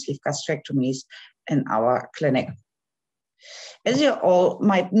bypass and sleeve gastrectomies in our clinic. As you all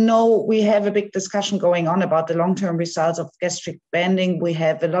might know, we have a big discussion going on about the long-term results of gastric banding. We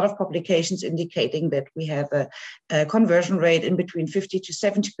have a lot of publications indicating that we have a conversion rate in between 50 to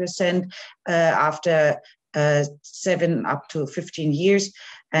 70% after 7 up to 15 years.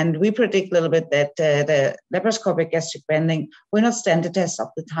 And we predict a little bit that the laparoscopic gastric banding will not stand the test of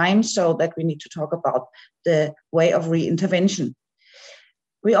the time, so that we need to talk about the way of re-intervention.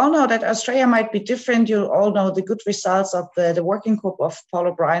 We all know that Australia might be different. You all know the good results of the working group of Paul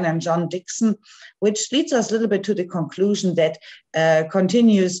O'Brien and John Dixon, which leads us a little bit to the conclusion that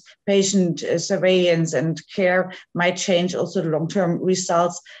continuous patient surveillance and care might change also the long-term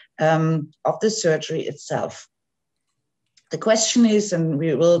results of the surgery itself. The question is, and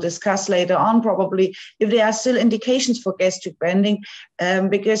we will discuss later on probably, if there are still indications for gastric banding,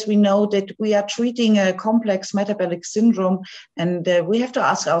 because we know that we are treating a complex metabolic syndrome, and we have to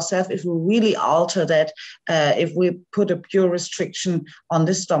ask ourselves if we really alter that, if we put a pure restriction on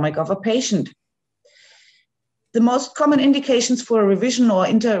the stomach of a patient. The most common indications for a revision or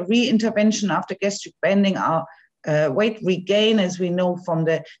re-intervention after gastric banding are weight regain, as we know from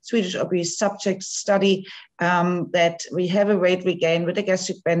the Swedish obese subject study, that we have a weight regain with the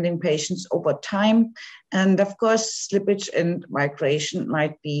gastric banding patients over time. And of course, slippage and migration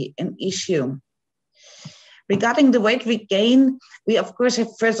might be an issue. Regarding the weight regain, we of course have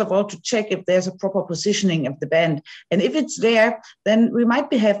first of all to check if there's a proper positioning of the band. And if it's there, then we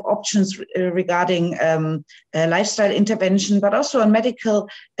might have options regarding lifestyle intervention, but also a medical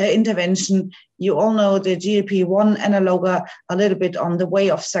intervention. You all know the GLP-1 analog are a little bit on the way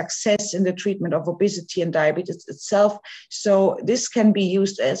of success in the treatment of obesity and diabetes itself. So this can be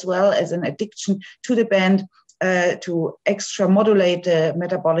used as well as an addiction to the band to extra modulate the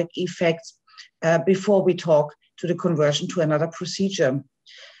metabolic effects before we talk to the conversion to another procedure.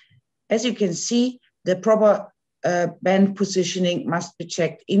 As you can see, the proper band positioning must be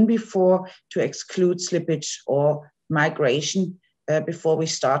checked in before to exclude slippage or migration before we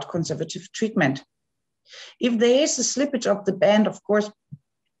start conservative treatment. If there is a slippage of the band, of course,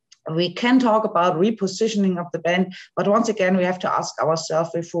 we can talk about repositioning of the band, but once again, we have to ask ourselves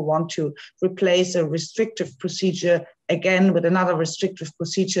if we want to replace a restrictive procedure again with another restrictive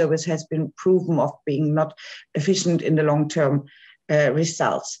procedure which has been proven of being not efficient in the long-term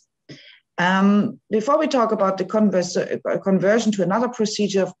results. Before we talk about the conversion to another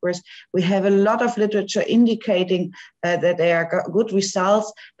procedure, of course, we have a lot of literature indicating that there are good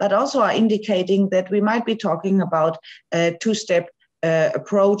results, but also are indicating that we might be talking about a two-step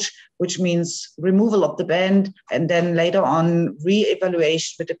approach, which means removal of the band and then later on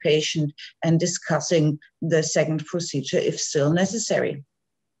re-evaluation with the patient and discussing the second procedure if still necessary.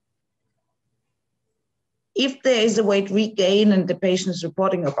 If there is a weight regain and the patient is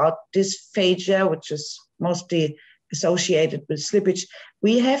reporting about dysphagia, which is mostly associated with slippage,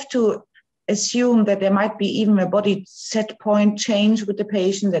 we have to assume that there might be even a body set point change with the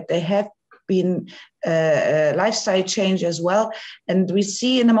patient, that they have been a lifestyle change as well. And we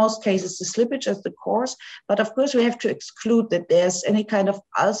see in the most cases the slippage as the cause, but of course we have to exclude that there's any kind of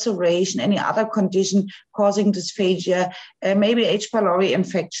ulceration, any other condition causing dysphagia, maybe H. pylori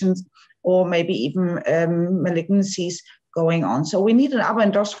infections, or maybe even malignancies going on. So we need an upper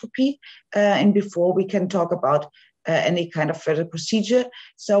endoscopy and before we can talk about any kind of further procedure.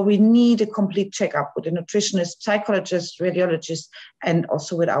 So we need a complete checkup with a nutritionist, psychologist, radiologist, and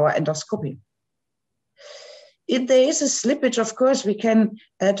also with our endoscopy. If there is a slippage, of course, we can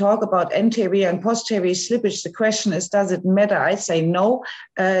talk about anterior and posterior slippage. The question is, does it matter? I say no.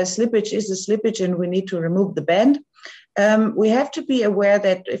 Slippage is a slippage and we need to remove the band. We have to be aware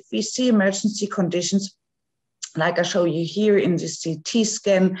that if we see emergency conditions, like I show you here in this CT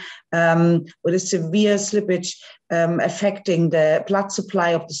scan, with a severe slippage affecting the blood supply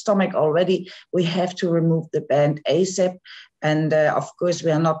of the stomach already, we have to remove the band ASAP. And of course,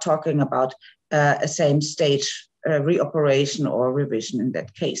 we are not talking about a same stage reoperation or revision in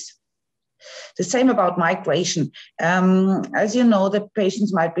that case. The same about migration. As you know, the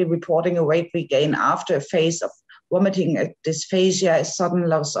patients might be reporting a weight regain after a phase of vomiting, dysphagia, a sudden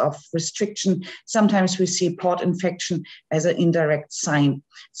loss of restriction. Sometimes we see port infection as an indirect sign.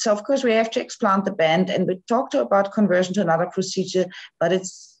 So of course we have to explant the band, and we talked about conversion to another procedure, but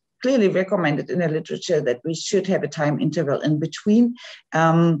it's clearly recommended in the literature that we should have a time interval in between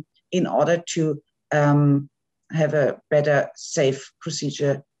in order to have a better, safe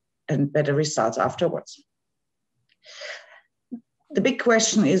procedure and better results afterwards. The big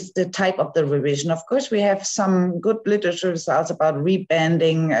question is the type of the revision. Of course, we have some good literature results about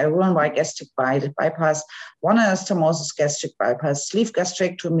rebanding, Roux-en-Y gastric bypass, one anastomosis gastric bypass, sleeve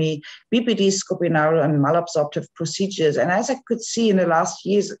gastrectomy, BPD, scopinaro, and malabsorptive procedures. And as I could see in the last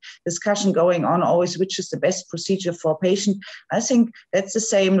year's discussion going on, always which is the best procedure for a patient, I think that's the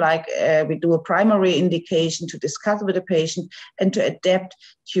same like we do a primary indication to discuss with the patient and to adapt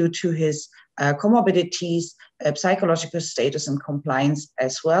due to his comorbidities, psychological status and compliance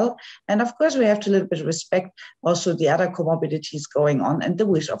as well. And of course, we have to a little bit respect also the other comorbidities going on and the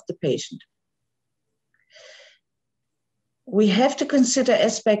wish of the patient. We have to consider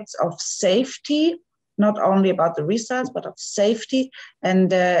aspects of safety, not only about the results, but of safety.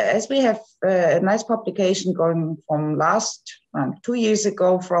 And as we have a nice publication going from 2 years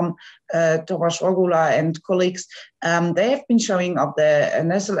ago from Thomas Rogula and colleagues, they have been showing of the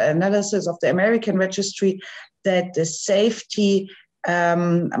analysis of the American registry that the safety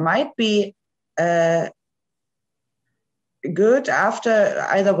might be good after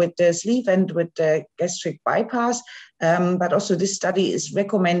either with the sleeve and with the gastric bypass, but also this study is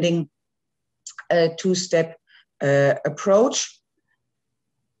recommending a two-step approach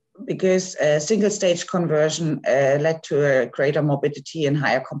because a single-stage conversion led to a greater morbidity and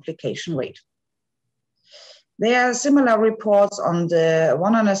higher complication rate. There are similar reports on the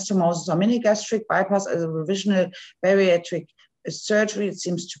one anastomosis or mini gastric bypass as a revisional bariatric surgery. It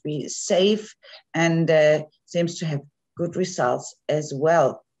seems to be safe and seems to have good results as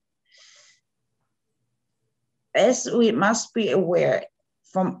well. As we must be aware,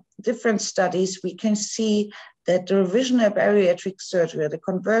 from different studies, we can see that the revisional bariatric surgery or the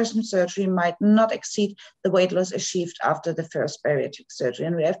conversion surgery might not exceed the weight loss achieved after the first bariatric surgery.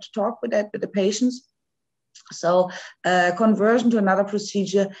 And we have to talk with that with the patients. So conversion to another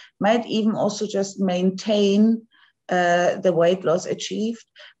procedure might even also just maintain the weight loss achieved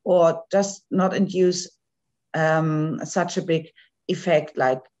or just not induce such a big effect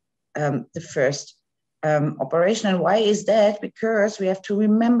like the first operation. And why is that? Because we have to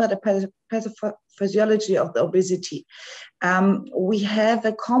remember the pathophysiology of the obesity. We have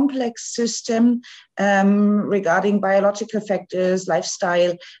a complex system regarding biological factors,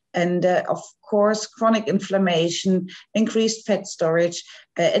 lifestyle, and of course, chronic inflammation, increased fat storage,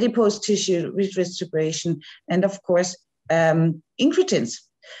 adipose tissue redistribution, and of course, incretins.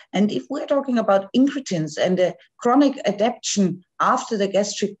 And if we're talking about incretins and a chronic adaptation after the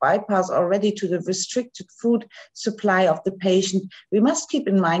gastric bypass already to the restricted food supply of the patient, we must keep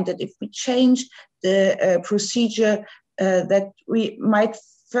in mind that if we change the procedure, that we might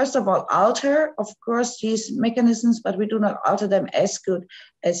first of all alter, of course, these mechanisms, but we do not alter them as good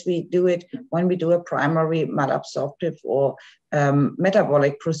as we do it when we do a primary malabsorptive or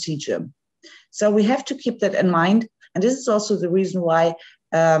metabolic procedure. So we have to keep that in mind. And this is also the reason why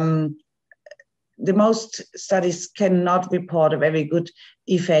the most studies cannot report a very good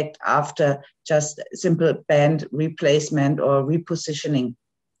effect after just simple band replacement or repositioning.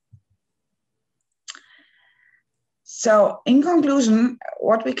 So in conclusion,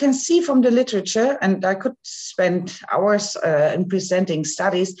 what we can see from the literature, and I could spend hours in presenting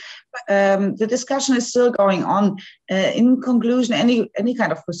studies, the discussion is still going on. In conclusion, any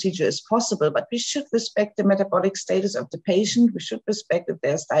kind of procedure is possible, but we should respect the metabolic status of the patient. We should respect if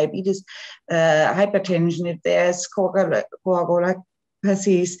there's diabetes, hypertension, if there's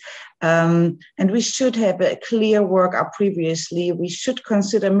coagulopathies, and we should have a clear workup previously. We should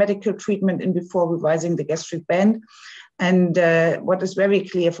consider medical treatment in before revising the gastric band. And what is very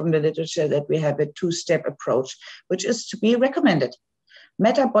clear from the literature that we have a two-step approach, which is to be recommended.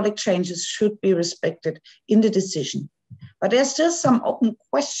 Metabolic changes should be respected in the decision. But there's still some open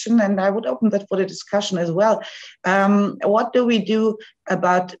question, and I would open that for the discussion as well. What do we do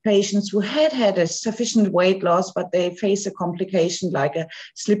about patients who had a sufficient weight loss, but they face a complication like a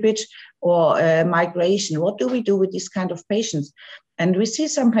slippage or a migration? What do we do with these kind of patients? And we see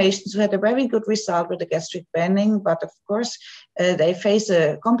some patients who had a very good result with the gastric banding, but of course, they face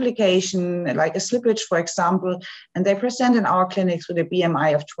a complication like a slippage, for example, and they present in our clinics with a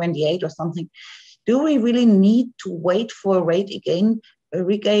BMI of 28 or something. Do we really need to wait for a weight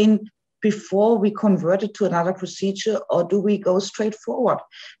regain before we convert it to another procedure, or do we go straight forward?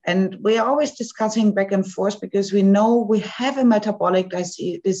 And we are always discussing back and forth because we know we have a metabolic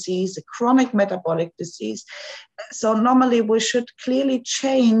disease, a chronic metabolic disease. So normally we should clearly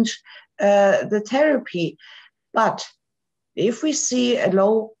change the therapy. But if we see a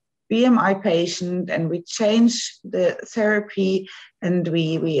low BMI patient and we change the therapy and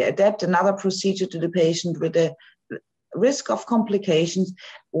we adapt another procedure to the patient with a risk of complications,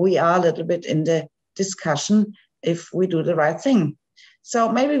 we are a little bit in the discussion if we do the right thing. So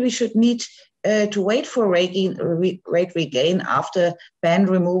maybe we should need to wait for weight regain after band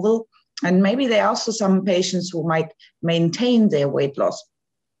removal. And maybe there are also some patients who might maintain their weight loss,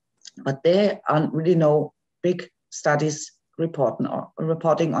 but there are really no big studies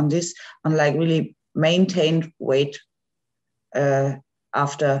reporting on this, unlike really maintained weight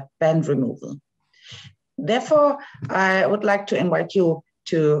after band removal. Therefore, I would like to invite you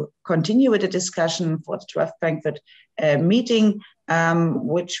to continue with the discussion for the 12th Frankfurt meeting,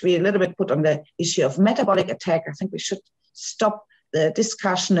 which we a little bit put on the issue of metabolic attack. I think we should stop the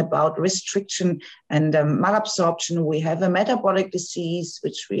discussion about restriction and malabsorption. We have a metabolic disease,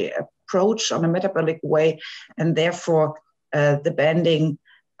 which we approach on a metabolic way, and therefore the banding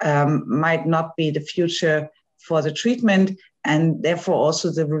might not be the future for the treatment, and therefore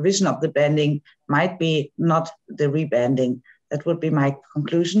also the revision of the banding might be not the rebanding. That would be my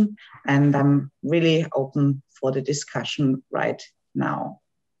conclusion, and I'm really open for the discussion right now.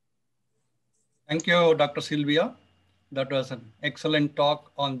 Thank you, Dr. Sylvia. That was an excellent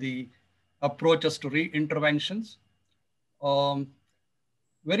talk on the approaches to re-interventions.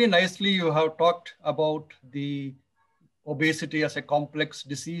 Very nicely, you have talked about the obesity as a complex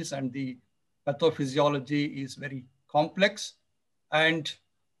disease, and the pathophysiology is very complex. And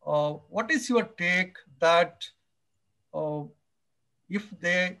what is your take that if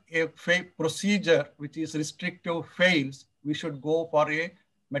a procedure which is restrictive fails, we should go for a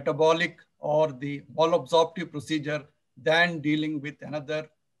metabolic or the malabsorptive procedure than dealing with another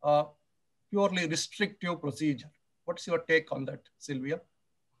purely restrictive procedure? What's your take on that, Sylvia?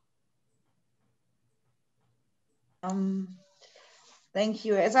 Thank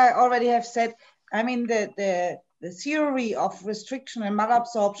you. As I already have said, I mean, the theory of restriction and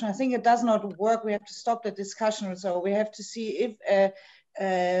malabsorption, I think it does not work. We have to stop the discussion. So we have to see if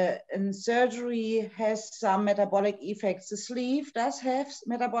a surgery has some metabolic effects. The sleeve does have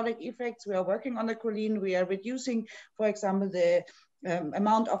metabolic effects. We are working on the choline. We are reducing, for example, the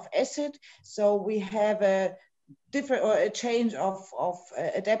amount of acid. So we have a different or a change of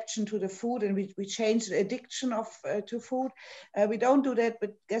adaptation to the food, and we change the addiction to food. We don't do that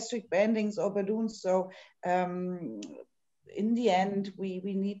with gastric bandings or balloons. So in the end, we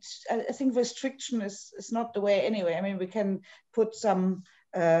need, I think restriction is not the way anyway. I mean, we can put some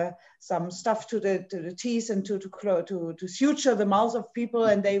stuff to the teeth and to suture the mouth of people,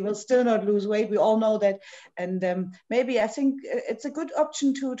 and they will still not lose weight. We all know that. And maybe I think it's a good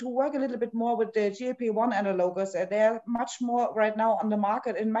option to work a little bit more with the GLP-1 analogs. They're much more right now on the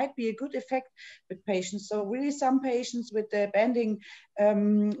market and might be a good effect with patients. So really some patients with the banding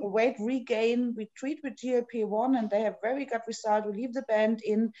weight regain, we treat with GLP-1 and they have very good result. We leave the band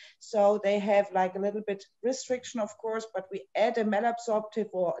in, so they have like a little bit restriction, of course, but we add a malabsorptive,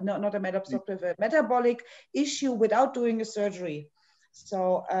 or no, not a malabsorptive, a metabolic issue without doing a surgery.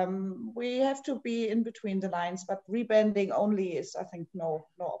 So we have to be in between the lines, but rebanding only is, I think, no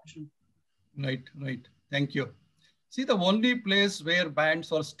option. Right, right. Thank you. See, the only place where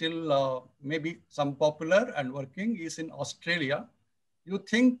bands are still maybe some popular and working is in Australia. You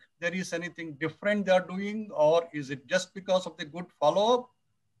think there is anything different they are doing, or is it just because of the good follow-up?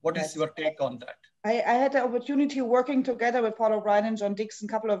 What is your take on that? I had the opportunity working together with Paul O'Brien and John Dixon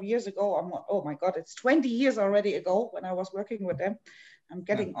a couple of years ago. Oh my God, it's 20 years already ago when I was working with them. I'm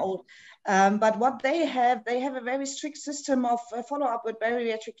getting old. But what they have a very strict system of follow-up with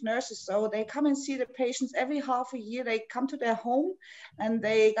bariatric nurses. So they come and see the patients every half a year. They come to their home and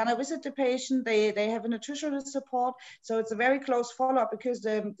they gonna visit the patient. They have a nutritional support. So it's a very close follow-up because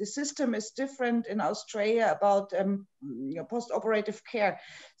the system is different in Australia about post-operative care.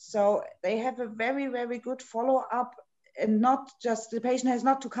 So they have a very, very good follow-up, and not just, the patient has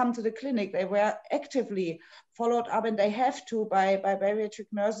not to come to the clinic. They were actively followed up, and they have to by bariatric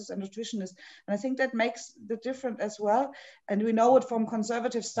nurses and nutritionists. And I think that makes the difference as well. And we know it from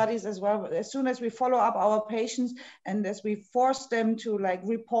conservative studies as well. As soon as we follow up our patients and as we force them to like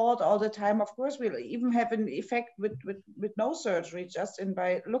report all the time, of course, we'll even have an effect with no surgery, just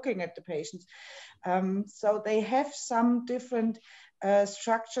by looking at the patients. So they have some different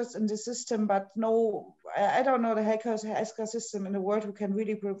structures in the system, but no, I don't know the healthcare system in the world who can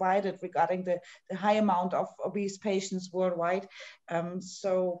really provide it regarding the high amount of obese patients worldwide.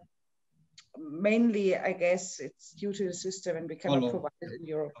 So mainly, I guess it's due to the system, and we cannot provide it in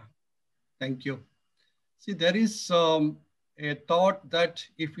Europe. Thank you. See, there is a thought that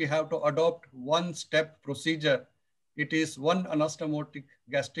if we have to adopt one-step procedure, it is one anastomotic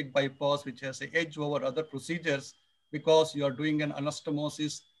gastric bypass, which has an edge over other procedures, because you are doing an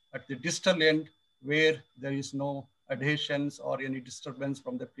anastomosis at the distal end where there is no adhesions or any disturbance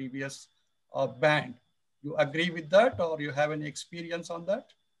from the previous band. You agree with that, or you have any experience on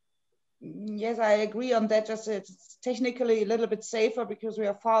that? Yes, I agree on that. Just it's technically a little bit safer because we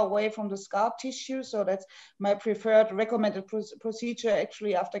are far away from the scar tissue. So that's my preferred recommended procedure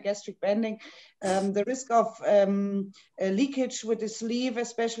actually after gastric banding. The risk of leakage with the sleeve,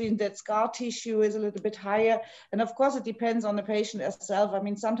 especially in that scar tissue, is a little bit higher. And of course, it depends on the patient itself. I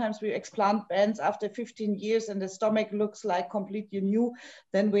mean, sometimes we explant bands after 15 years and the stomach looks like completely new.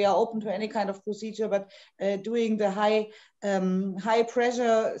 Then we are open to any kind of procedure, but doing the high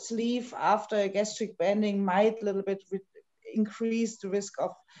pressure sleeve after gastric banding might a little bit increase the risk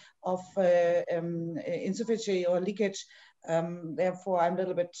of insufficiency or leakage. Therefore, I'm a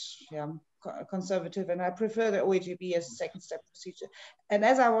little bit conservative, and I prefer the OAGB as a second step procedure. And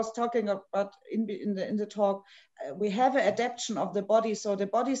as I was talking about in the talk, we have an adaptation of the body. So the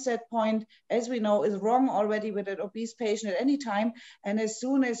body set point, as we know, is wrong already with an obese patient at any time. And as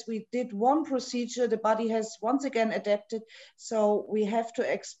soon as we did one procedure, the body has once again adapted. So we have to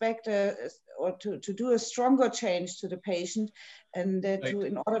expect to do a stronger change to the patient, and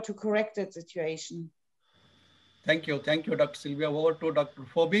in order to correct that situation. Thank you, Dr. Sylvia. Over to Dr.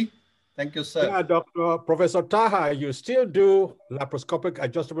 Fobi. Thank you, sir. Yeah, Professor Taha, you still do laparoscopic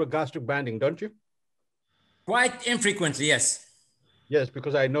adjustable gastric banding, don't you? Quite infrequently, yes. Yes,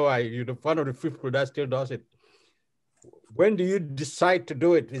 because I know you're one of the few people that still does it. When do you decide to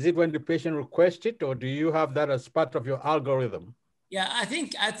do it? Is it when the patient requests it, or do you have that as part of your algorithm? Yeah, I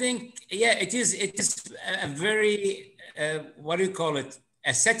think, yeah, it is a very, what do you call it?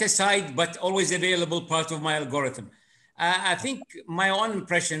 A set aside, but always available part of my algorithm. I think my own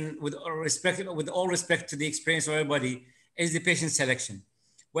impression, with all respect to the experience of everybody, is the patient selection.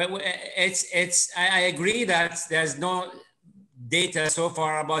 Well, I agree that there's no data so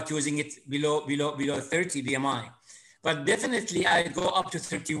far about using it below 30 BMI, but definitely I go up to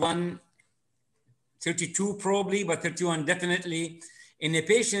 31, 32 probably, but 31 definitely, in a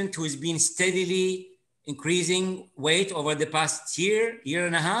patient who's been steadily increasing weight over the past year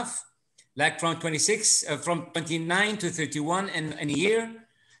and a half, like from 29 to 31 in a year.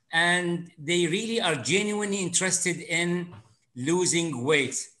 And they really are genuinely interested in losing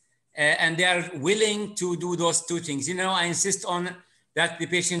weight. And they are willing to do those two things. You know, I insist on that the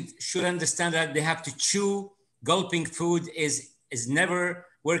patient should understand that they have to chew. Gulping food is never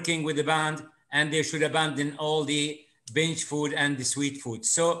working with the band, and they should abandon all the binge food and the sweet food.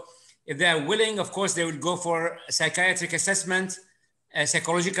 So if they are willing, of course, they will go for a psychiatric assessment, a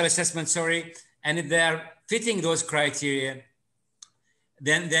psychological assessment, sorry. And if they are fitting those criteria,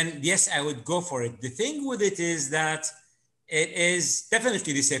 then yes, I would go for it. The thing with it is that it is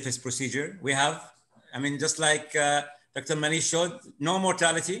definitely the safest procedure we have. I mean, just like Dr. Manish showed, no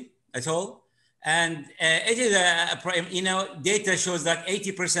mortality at all. And it is data shows that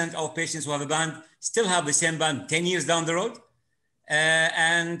 80% of patients who have a band still have the same band 10 years down the road.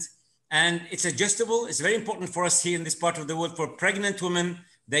 And it's adjustable. It's very important for us here in this part of the world. For pregnant women,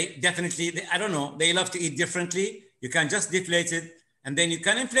 they definitely, I don't know, they love to eat differently. You can just deflate it and then you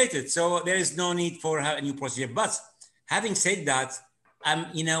can inflate it. So there is no need for a new procedure. But having said that,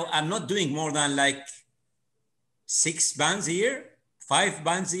 I'm not doing more than like 6 bands a year, 5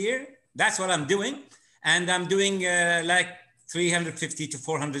 bands a year. That's what I'm doing. And I'm doing like 350 to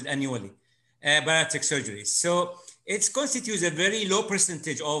 400 annually, bariatric surgeries. So it constitutes a very low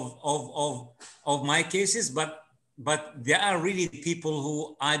percentage of my cases, but there are really people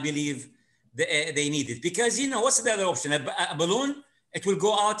who I believe they need it. Because, what's the other option? A balloon, it will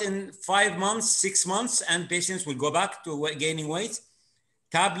go out in 5 months, 6 months, and patients will go back to gaining weight.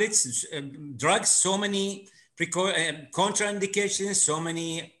 Tablets, drugs, so many contraindications, so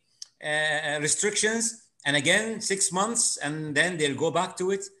many restrictions, and again 6 months, and then they'll go back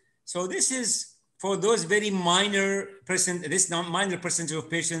to it. So this is for those very minor percentage of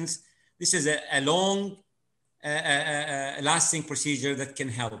patients. This is a long lasting procedure that can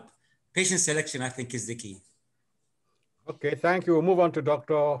help. Patient selection, I think, is the key. Okay, thank you. We'll move on to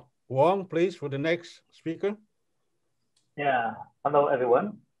Dr. Wong, please, for the next speaker. Yeah, hello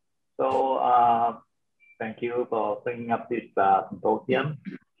everyone. So thank you for bringing up this symposium.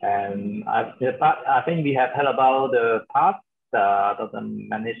 And I think we have heard about the past, Dr.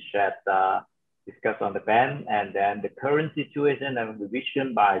 Manish had discussed on the band, and then the current situation and the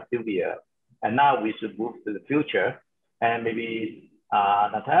vision by Sylvia. And now we should move to the future. And maybe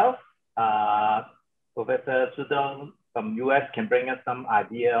Natan, Professor Zundel from US can bring us some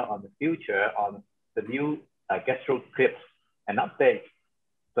idea on the future on the new Gastro-Clip and update.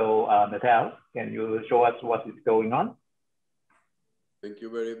 So Natan, can you show us what is going on? Thank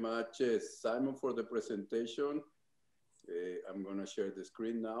you very much, Simon, for the presentation. I'm going to share the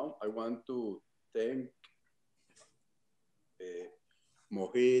screen now. I want to thank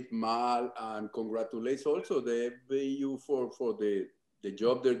Mohit, Mal, and congratulate also the Vbu for the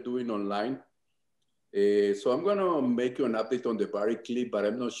job they're doing online. So I'm going to make you an update on the Bariatric, but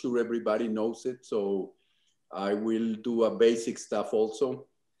I'm not sure everybody knows it. So I will do a basic stuff also.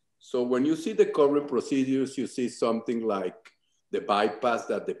 So when you see the current procedures, you see something like the bypass,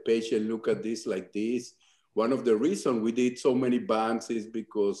 that the patient look at this like this. One of the reasons we did so many bands is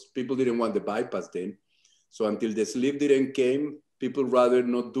because people didn't want the bypass then. So until the sleeve didn't came, people rather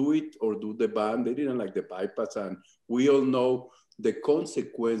not do it or do the band. They didn't like the bypass. And we all know the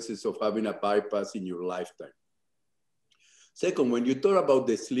consequences of having a bypass in your lifetime. Second, when you talk about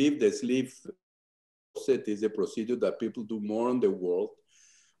the sleeve set is a procedure that people do more in the world,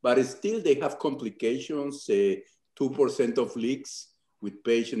 but still they have complications, 2% of leaks, with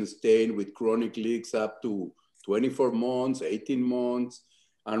patients staying with chronic leaks up to 24 months, 18 months.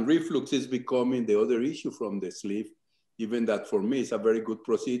 And reflux is becoming the other issue from the sleeve, even that for me is a very good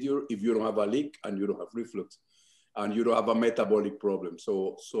procedure if you don't have a leak and you don't have reflux and you don't have a metabolic problem.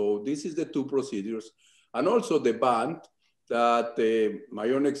 So this is the 2 procedures. And also the band that my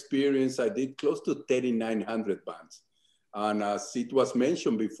own experience, I did close to 3,900 bands. And as it was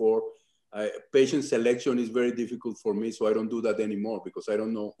mentioned before, patient selection is very difficult for me, so I don't do that anymore because I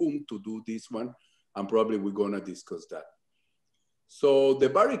don't know whom to do this one, and probably we're gonna discuss that. So the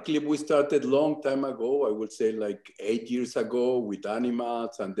Bariatric we started long time ago, I would say like 8 years ago with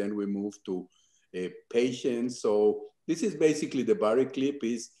animals, and then we moved to patients. So this is basically the Bariatric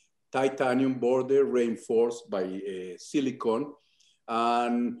is titanium border reinforced by silicone,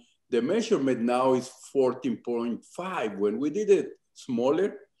 and the measurement now is 14.5. When we did it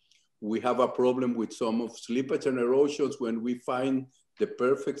smaller, we have a problem with some of slippage and erosions. When we find the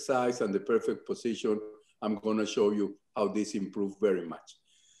perfect size and the perfect position, I'm gonna show you how this improved very much.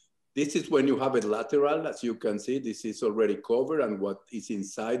 This is when you have it lateral. As you can see, this is already covered and what is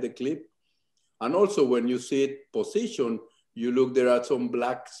inside the clip. And also when you see it positioned, you look, there are some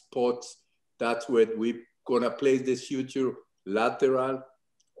black spots. That's where we're gonna place the suture lateral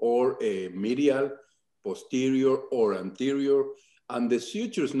or medial, posterior or anterior. And the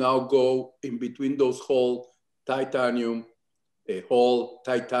sutures now go in between those whole titanium,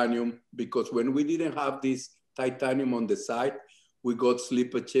 because when we didn't have this titanium on the side, we got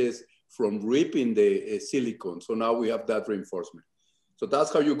slippages from ripping the silicone. So now we have that reinforcement. So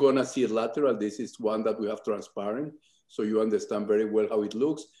that's how you're gonna see it lateral. This is one that we have transparent, so you understand very well how it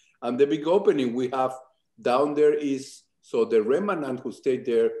looks. And the big opening we have down there is, so the remnant who stayed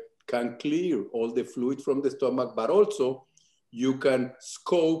there can clear all the fluid from the stomach, but also you can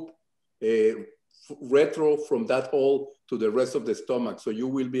scope retro from that hole to the rest of the stomach. So you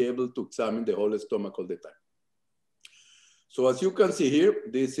will be able to examine the whole stomach all the time. So as you can see here,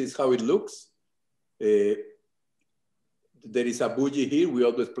 this is how it looks. There is a bougie here. We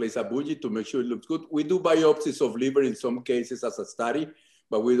always place a bougie to make sure it looks good. We do biopsies of liver in some cases as a study,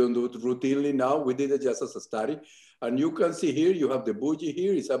 but we don't do it routinely now. We did it just as a study. And you can see here, you have the bougie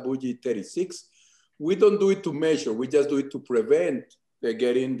here. It's a bougie 36. We don't do it to measure. We just do it to prevent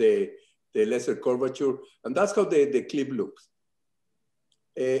getting the lesser curvature. And that's how the clip looks.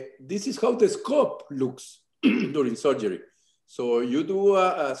 This is how the scope looks during surgery. So you do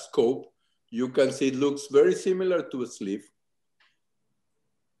a scope. You can see it looks very similar to a sleeve.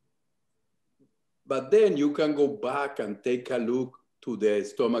 But then you can go back and take a look to the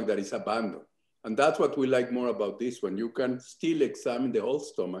stomach that is abandoned. And that's what we like more about this one. You can still examine the whole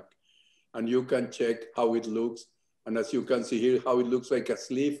stomach and you can check how it looks. And as you can see here, how it looks like a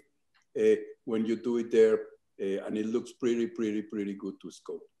sleeve when you do it there. And it looks pretty good to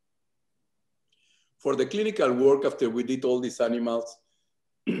scope. For the clinical work, after we did all these animals,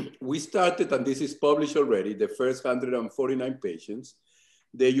 we started, and this is published already, the first 149 patients.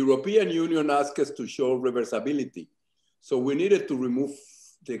 The European Union asked us to show reversibility. So we needed to remove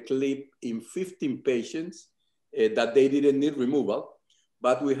the clip in 15 patients that they didn't need removal.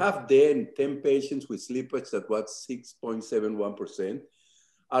 But we have then 10 patients with slippage that was 6.71%.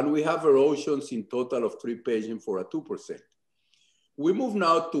 And we have erosions in total of 3 patients for a 2%. We move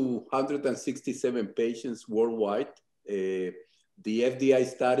now to 167 patients worldwide. The FDI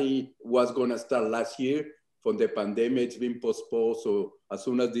study was gonna start last year. From the pandemic, it's been postponed. So as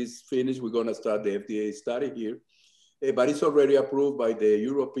soon as this finishes, we're gonna start the FDA study here. But it's already approved by the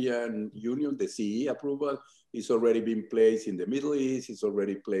European Union, the CE approval. It's already been placed in the Middle East. It's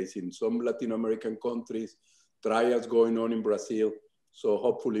already placed in some Latin American countries. Trials going on in Brazil. So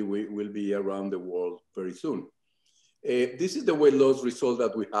hopefully we will be around the world very soon. This is the weight loss result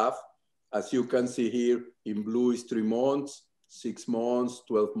that we have. As you can see here, in blue is 3 months, 6 months,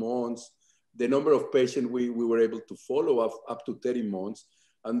 12 months. The number of patients we were able to follow up to 30 months.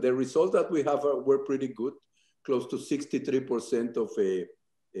 And the results that we have were pretty good, close to 63% of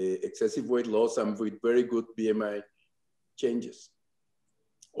excessive weight loss and with very good BMI changes.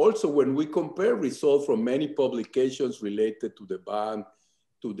 Also, when we compare results from many publications related to the band,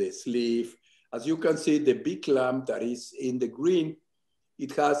 to the sleeve, as you can see, the big clamp that is in the green,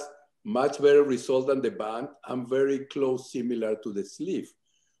 it has much better result than the band and very close, similar to the sleeve,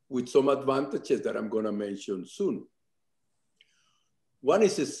 with some advantages that I'm gonna mention soon. One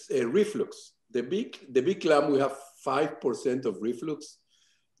is reflux. The big clamp, we have 5% of reflux.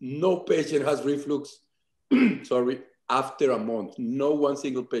 No patient has reflux, sorry, after a month. No one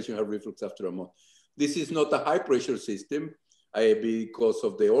single patient has reflux after a month. This is not a high pressure system. Because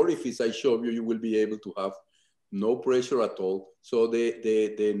of the orifice I showed you, you will be able to have no pressure at all. So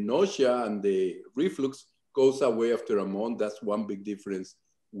the nausea and the reflux goes away after a month. That's one big difference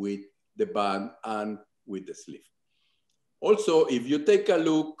with the band and with the sleeve. Also, if you take a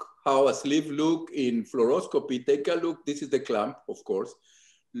look how a sleeve look in fluoroscopy, take a look, this is the clamp, of course.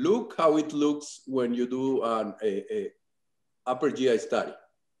 Look how it looks when you do an upper GI study.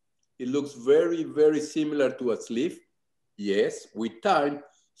 It looks very similar to a sleeve. Yes, with time,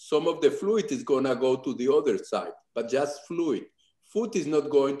 some of the fluid is gonna go to the other side, but just fluid. Food is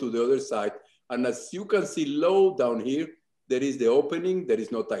not going to the other side. And as you can see low down here, there is the opening, there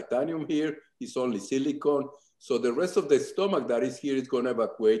is no titanium here, it's only silicone. So the rest of the stomach that is here is gonna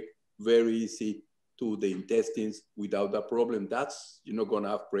evacuate very easy to the intestines without a problem. That's, you're not gonna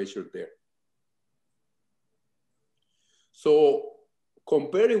have pressure there. So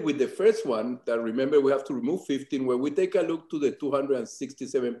comparing with the first one, that remember we have to remove 15, when we take a look to the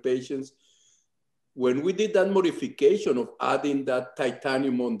 267 patients, when we did that modification of adding that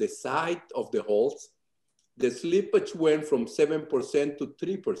titanium on the side of the holes, the slippage went from 7% to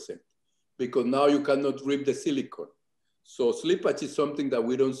 3%, because now you cannot rip the silicone. So slippage is something that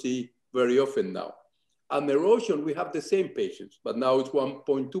we don't see very often now. And erosion, we have the same patients, but now it's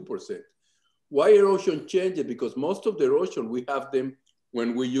 1.2%. Why erosion changes? Because most of the erosion, we have them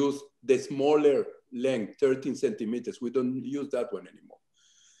when we use the smaller length, 13 centimeters. We don't use that one anymore.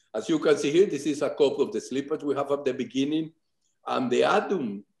 As you can see here, this is a couple of the slippage we have at the beginning, and the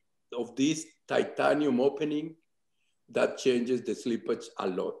atom of this titanium opening that changes the slippage a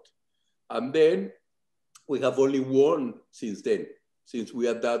lot. And then we have only one since then. Since we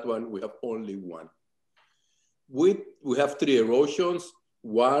had that one, we have only one. We have 3 erosions.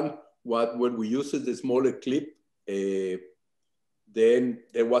 One, when we used the smaller clip, then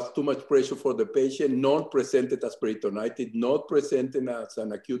there was too much pressure for the patient, not presented as peritonitis, not presented as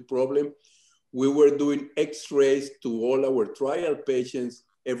an acute problem. We were doing x-rays to all our trial patients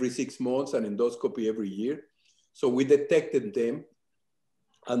every 6 months and endoscopy every year. So we detected them,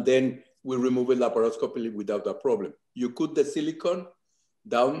 and then we removed it laparoscopically without a problem. You cut the silicone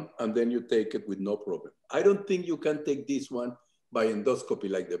down, and then you take it with no problem. I don't think you can take this one by endoscopy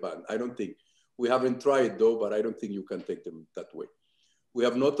like the band. I don't think. We haven't tried though, but I don't think you can take them that way. We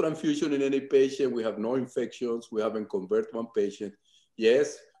have no transfusion in any patient. We have no infections. We haven't converted one patient.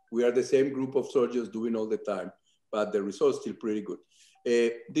 Yes, we are the same group of surgeons doing all the time, but the results still pretty good.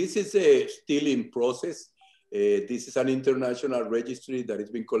 This is still in process. This is an international registry that is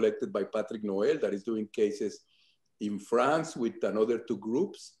being collected by Patrick Noel that is doing cases in France with another 2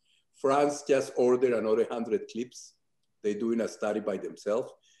 groups. France just ordered another 100 clips. They're doing a study by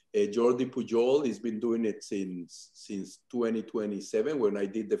themselves. Jordi Pujol has been doing it since 2027 when I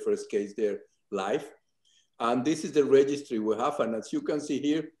did the first case there live. And this is the registry we have. And as you can see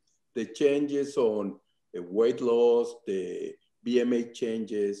here, the changes on the weight loss, the BMI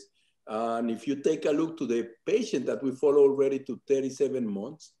changes. And if you take a look to the patient that we follow already to 37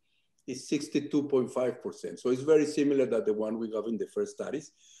 months, it's 62.5%. So it's very similar to the one we have in the first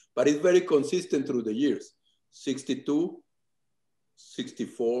studies, but it's very consistent through the years. 62,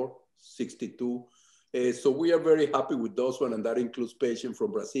 64, 62. So we are very happy with those one, and that includes patients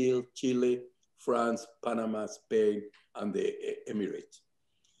from Brazil, Chile, France, Panama, Spain, and the Emirates.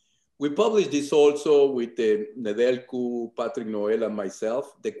 We published this also with Nedelku, Patrick Noel, and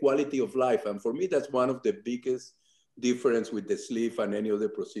myself, the quality of life. And for me, that's one of the biggest difference with the sleeve and any other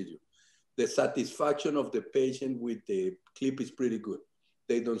procedure. The satisfaction of the patient with the clip is pretty good.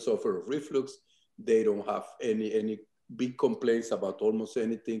 They don't suffer of reflux. They don't have any big complaints about almost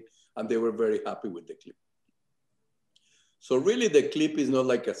anything. And they were very happy with the clip. So really the clip is not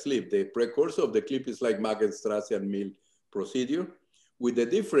like a sleeve. The precursor of the clip is like Magenstrasse and Mill procedure, with the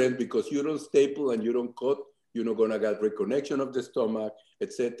difference because you don't staple and you don't cut, you're not gonna get reconnection of the stomach,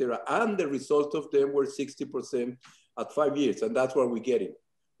 etc. And the result of them were 60% at 5 years. And that's what we're getting,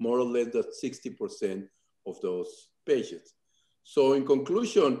 more or less that 60% of those patients. So in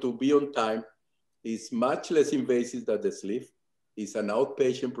conclusion, to be on time is much less invasive than the sleeve. It's an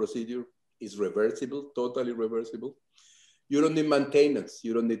outpatient procedure. It's reversible, totally reversible. You don't need maintenance.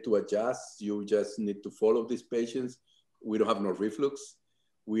 You don't need to adjust. You just need to follow these patients. We don't have no reflux.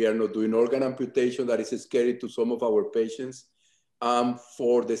 We are not doing organ amputation that is scary to some of our patients.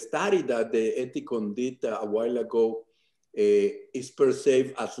 For the study that the Ethicon did a while ago, is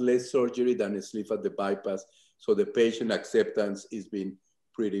perceived as less surgery than a sleeve at the bypass. So the patient acceptance has been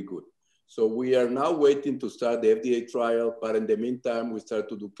pretty good. So we are now waiting to start the FDA trial, but in the meantime, we start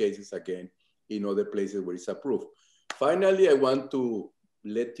to do cases again in other places where it's approved. Finally, I want to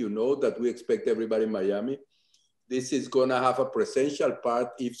let you know that we expect everybody in Miami. This is gonna have a presential part,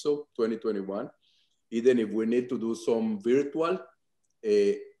 if so, 2021. Even if we need to do some virtual,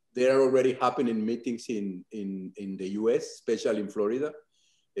 there are already happening meetings in the US, especially in Florida.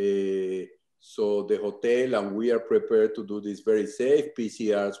 So the hotel and we are prepared to do this very safe.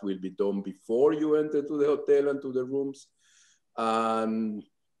 PCRs will be done before you enter to the hotel and to the rooms. And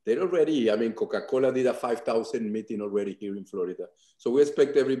they're already, I mean, Coca-Cola did a 5,000 meeting already here in Florida. So we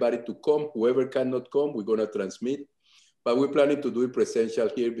expect everybody to come. Whoever cannot come, we're gonna transmit. But we're planning to do it presential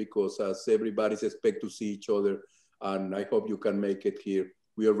here because as everybody's expect to see each other, and I hope you can make it here.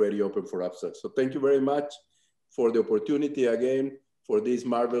 We're already open for abstracts. So thank you very much for the opportunity again, for this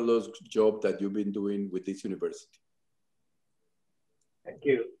marvelous job that you've been doing with this university. Thank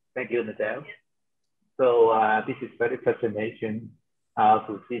you, Natan. So this is very fascinating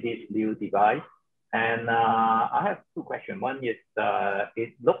to see this new device. And I have 2 questions. One is,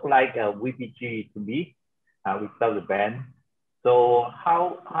 it looked like a VBG to me without the band. So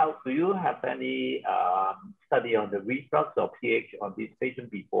how do you have any study on the reflux or pH on this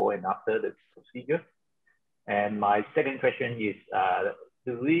patient before and after the procedure? And my second question is,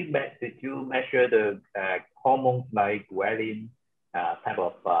 did you measure the hormones like ghrelin type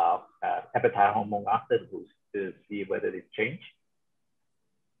of appetite hormone after the boost to see whether it changed?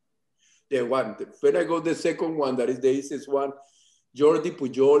 Yeah, when I go the second one, that is the easiest one, Jordi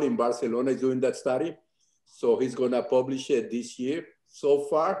Pujol in Barcelona is doing that study. So he's gonna publish it this year. So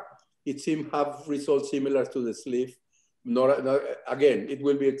far, it seems to have results similar to the sleeve. Again, it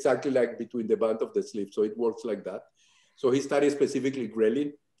will be exactly like between the band of the sleeve. So it works like that. So he studied specifically ghrelin.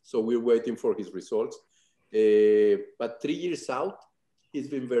 So we're waiting for his results. But 3 years out, he's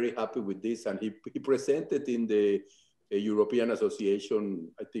been very happy with this. And he presented in the European Association,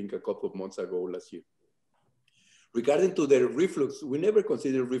 I think a couple of months ago last year. Regarding to the reflux, we never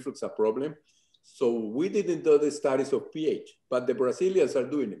considered reflux a problem. So we didn't do the studies of pH, but the Brazilians are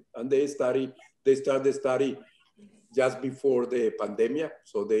doing it. And they started the study just before the pandemic.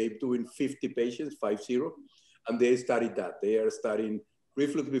 So they're doing 50 patients, 50, and they studied that. They are studying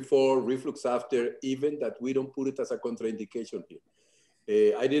reflux before, reflux after, even that we don't put it as a contraindication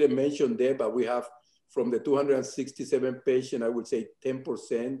here. I didn't mention there, but we have from the 267 patients, I would say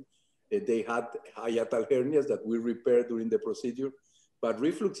 10%, they had hiatal hernias that we repaired during the procedure. But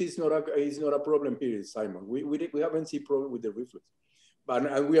reflux is not a problem here, Simon. We haven't seen problem with the reflux.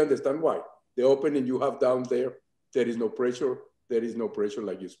 And we understand why. The opening you have down there, there is no pressure. There is no pressure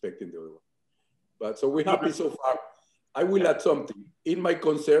like you expect in the other one. But so we're happy so far. I will add something. In my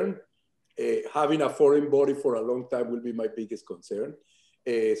concern, having a foreign body for a long time will be my biggest concern.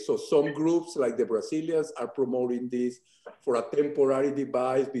 So some groups like the Brazilians are promoting this for a temporary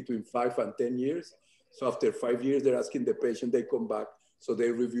device between 5 and 10 years. So after 5 years, they're asking the patient, they come back. So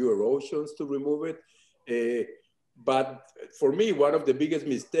they review erosions to remove it. But for me, one of the biggest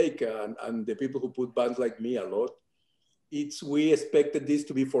mistakes, and the people who put bands like me a lot, it's we expected this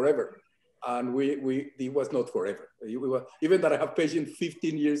to be forever. And it was not forever. Even that I have patients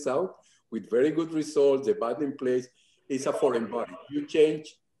 15 years out with very good results, the band in place, it's a foreign body. You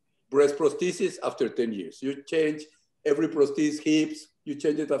change breast prosthesis after 10 years. You change every prosthesis, hips, you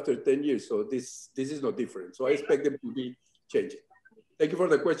change it after 10 years. So this is not different. So I expect them to be changing. Thank you for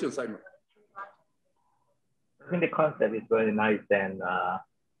the question, Simon. I think the concept is very nice. And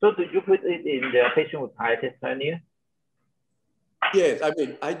so do you put it in the patient with hiatus hernia? Yes, I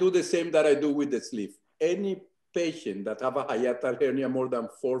mean, I do the same that I do with the sleeve. Any patient that have a hiatal hernia more than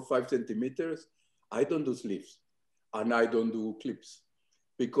 4 or 5 centimeters, I don't do sleeves and I don't do clips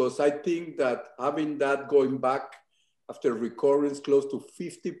because I think that having that going back after recurrence close to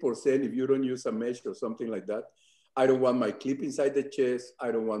 50% if you don't use a mesh or something like that, I don't want my clip inside the chest.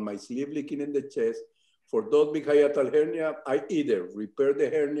 I don't want my sleeve leaking in the chest. For those big hiatal hernia, I either repair the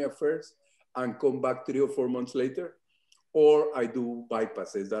hernia first and come back 3 or 4 months later, or I do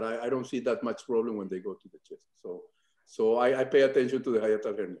bypasses that I don't see that much problem when they go to the chest. So I pay attention to the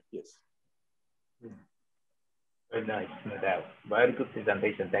hiatal hernia, yes. Very nice, no doubt. Very good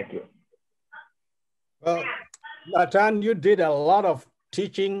presentation, thank you. Well, Natan, you did a lot of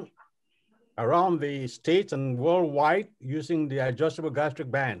teaching around the States and worldwide using the adjustable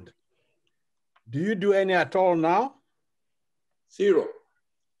gastric band. Do you do any at all now? Zero,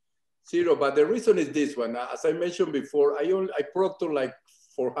 but the reason is this one. As I mentioned before, I proctor like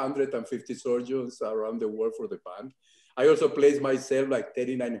 450 surgeons around the world for the band. I also place myself like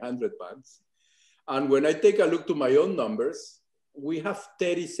 3,900 bands. And when I take a look to my own numbers, we have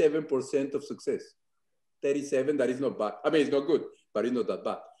 37% of success. 37, that is not bad. I mean, it's not good, but it's not that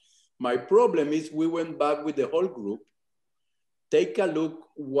bad. My problem is we went back with the whole group, take a look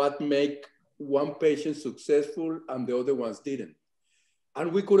what make one patient successful and the other ones didn't.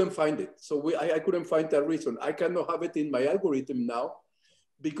 And we couldn't find it. So I couldn't find a reason. I cannot have it in my algorithm now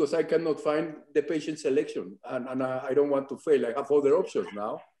because I cannot find the patient selection. And I don't want to fail. I have other options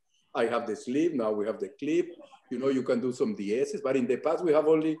now. I have the sleeve, now we have the clip. You know, you can do some DSs, but in the past we have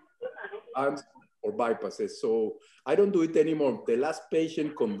only bands or bypasses. So I don't do it anymore. The last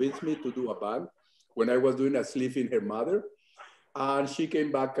patient convinced me to do a band when I was doing a sleeve in her mother. And she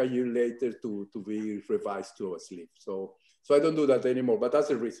came back a year later to be revised to a sleeve. So I don't do that anymore, but that's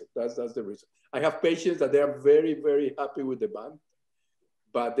the reason. That's the reason. I have patients that they are very, very happy with the band,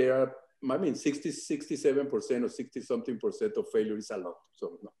 but they are, I mean, 67% or 60-something% of failure is a lot,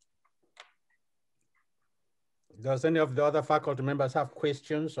 so no. Does any of the other faculty members have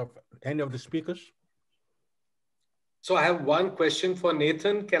questions of any of the speakers? So I have one question for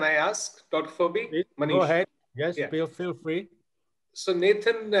Nathan. Can I ask, Dr. Fobi? Manish. Go ahead. Yes, yeah. Feel free. So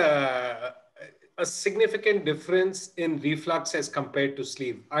Nathan, a significant difference in reflux as compared to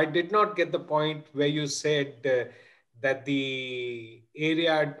sleeve. I did not get the point where you said that the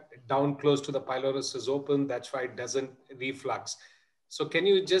area down close to the pylorus is open, that's why it doesn't reflux. So can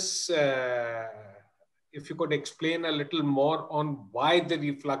you just, if you could explain a little more on why the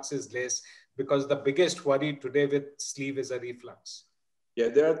reflux is less, because the biggest worry today with sleeve is a reflux. Yeah,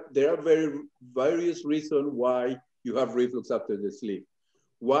 there are various reasons why you have reflux after the sleeve.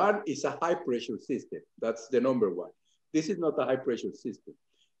 One is a high pressure system. That's the number one. This is not a high pressure system.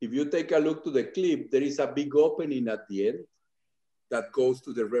 If you take a look to the clip, there is a big opening at the end that goes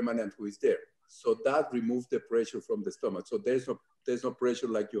to the remnant who is there. So that removes the pressure from the stomach. So there's no pressure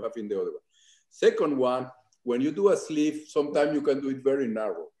like you have in the other one. Second one, when you do a sleeve, sometimes you can do it very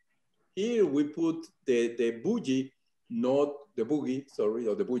narrow. Here we put the bougie, not the boogie, sorry,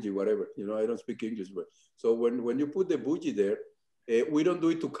 or the bougie, whatever. You know, I don't speak English, but so when you put the bougie there, we don't do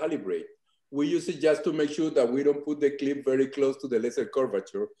it to calibrate. We use it just to make sure that we don't put the clip very close to the laser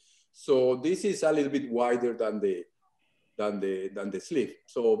curvature. So this is a little bit wider than the sleeve.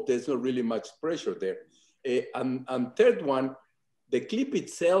 So there's not really much pressure there. And third one, the clip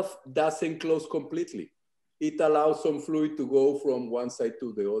itself doesn't close completely. It allows some fluid to go from one side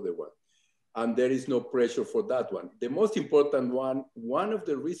to the other one. And there is no pressure for that one. The most important one of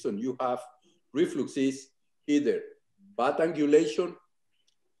the reasons you have reflux is either bad angulation,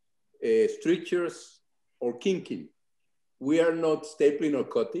 strictures, or kinking. We are not stapling or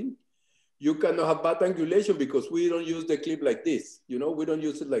cutting. You cannot have bad angulation because we don't use the clip like this. You know, we don't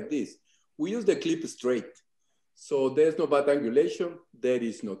use it like this. We use the clip straight. So there's no bad angulation, there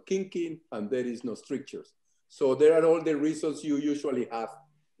is no kinking, and there is no strictures. So there are all the reasons you usually have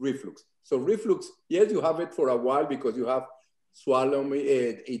reflux. So reflux, yes, you have it for a while because you have swallowing,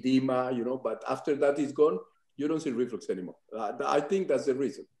 edema, you know, but after that is gone, you don't see reflux anymore. I think that's the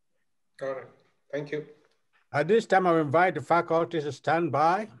reason. All right, thank you. At this time, I invite the faculty to stand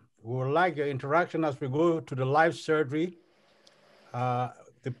by. We would like your interaction as we go to the live surgery.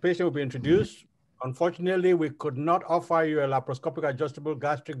 The patient will be introduced. Unfortunately, we could not offer you a laparoscopic adjustable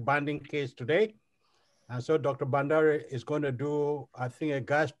gastric banding case today. And so Dr. Bhandari is going to do, I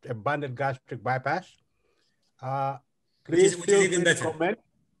think, a banded gastric bypass. Please feel free to comment,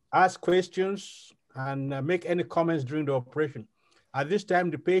 ask questions, and make any comments during the operation. At this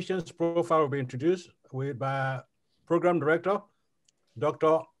time, the patient's profile will be introduced by Program Director,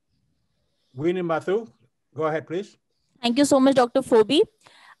 Dr. Winnie Matthew. Go ahead, please. Thank you so much, Dr. Fobi.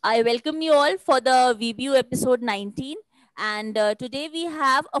 I welcome you all for the Vbu episode 19. And today we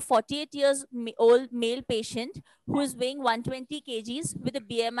have a 48 years old male patient who is weighing 120 kgs with a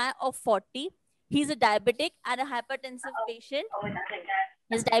BMI of 40. He's a diabetic and a hypertensive patient.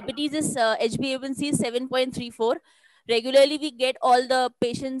 His diabetes is HbA1c 7.34. Regularly, we get all the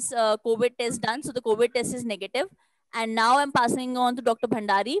patients' COVID tests done. So the COVID test is negative. And now I'm passing on to Dr.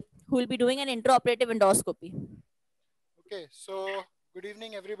 Bhandari, who will be doing an intraoperative endoscopy. Okay, so good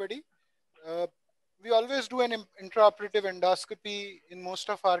evening, everybody. We always do an intraoperative endoscopy in most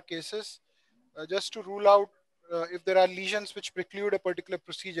of our cases, just to rule out if there are lesions which preclude a particular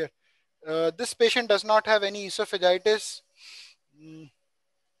procedure. This patient does not have any esophagitis.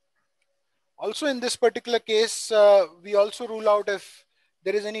 Also in this particular case, we also rule out if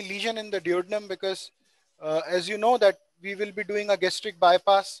there is any lesion in the duodenum because as you know that we will be doing a gastric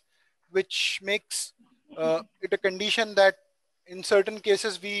bypass, which makes it a condition that in certain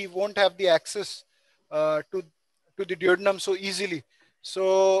cases we won't have the access to the duodenum so easily.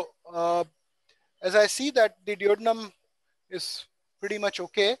 So as I see that the duodenum is pretty much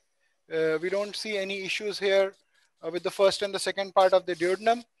okay. We don't see any issues here with the first and the second part of the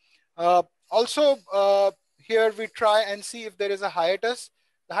duodenum. Also, here we try and see if there is a hiatus.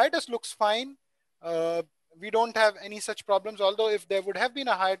 The hiatus looks fine. We don't have any such problems, although if there would have been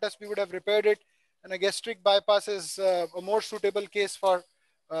a hiatus, we would have repaired it. And a gastric bypass is a more suitable case for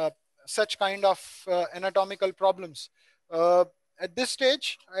such kind of anatomical problems. At this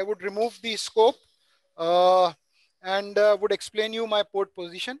stage, I would remove the scope and would explain you my port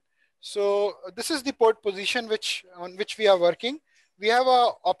position. So this is the port position on which we are working. We have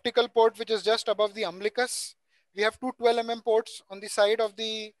a optical port which is just above the umbilicus. We have two 12 mm ports on the side of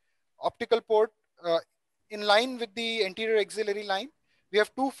the optical port in line with the anterior axillary line. We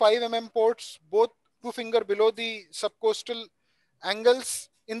have two 5 mm ports, both 2 finger below the subcostal angles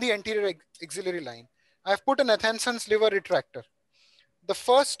in the anterior axillary line. I have put a Nathanson's liver retractor. The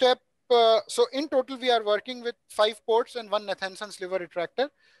first step, so in total we are working with 5 ports and 1 Nathanson's liver retractor.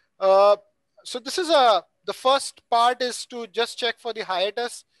 So this is the first part is to just check for the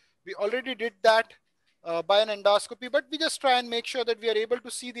hiatus. We already did that by an endoscopy, but we just try and make sure that we are able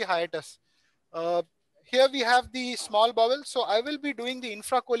to see the hiatus. Here we have the small bowel. So I will be doing the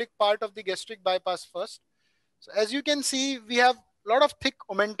infracolic part of the gastric bypass first. So as you can see, we have a lot of thick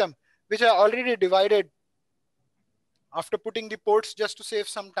omentum, which I already divided after putting the ports just to save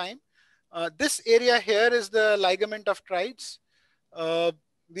some time. This area here is the ligament of Trides.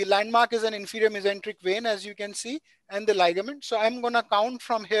 The landmark is an inferior mesenteric vein, as you can see, and the ligament. So I'm going to count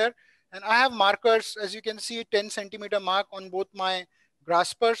from here. And I have markers, as you can see, 10 centimeter mark on both my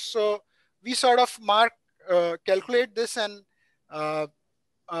graspers. So we sort of calculate this and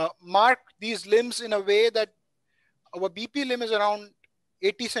mark these limbs in a way that our BP limb is around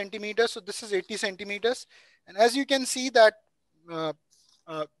 80 centimeters. So this is 80 centimeters. And as you can see that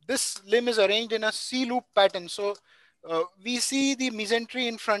this limb is arranged in a C-loop pattern. So we see the mesentery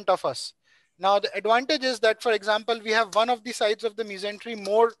in front of us. Now the advantage is that, for example, we have one of the sides of the mesentery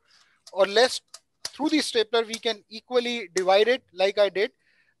more or less through the stapler, we can equally divide it like I did.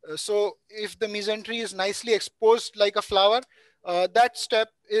 So if the mesentery is nicely exposed like a flower, that step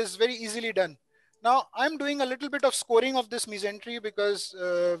is very easily done. Now I'm doing a little bit of scoring of this mesentery because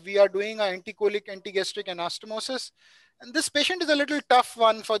we are doing an anticolic, antigastric anastomosis. And this patient is a little tough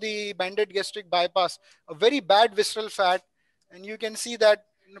one for the banded gastric bypass, a very bad visceral fat. And you can see that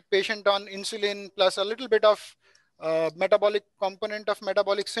patient on insulin plus a little bit of metabolic component of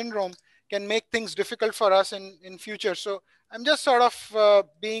metabolic syndrome can make things difficult for us in future. So I'm just sort of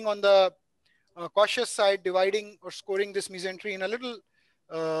being on the cautious side, dividing or scoring this mesentery in a little.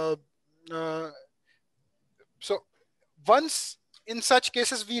 So once in such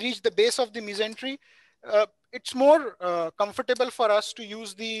cases we reach the base of the mesentery, it's more comfortable for us to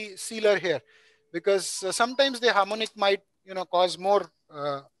use the sealer here, because sometimes the harmonic might cause more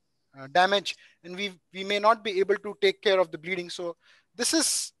damage, and we may not be able to take care of the bleeding. So this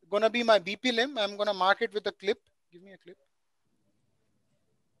is going to be my BP limb. I'm going to mark it with a clip. Give me a clip.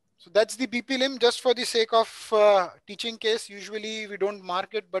 So that's the BP limb. Just for the sake of teaching case, usually we don't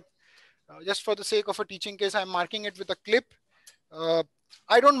mark it, but just for the sake of a teaching case, I'm marking it with a clip.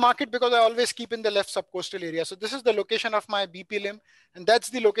 I don't mark it because I always keep in the left subcostal area. So this is the location of my BP limb, and that's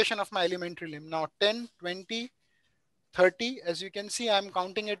the location of my elementary limb. Now 10, 20, 30, as you can see, I'm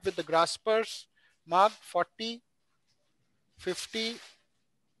counting it with the graspers, mark 40, 50,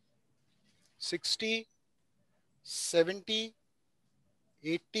 60, 70,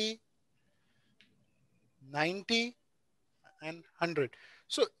 80, 90, and 100.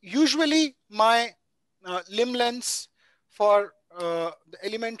 So usually my limb lengths for the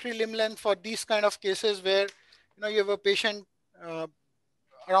elementary limb length for these kind of cases where you have a patient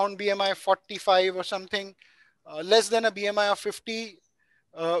around BMI 45 or something, less than a BMI of 50,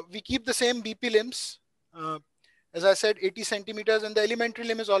 we keep the same BP limbs. As I said, 80 centimeters, and the elementary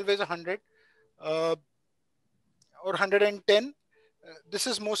limb is always 100 or 110. This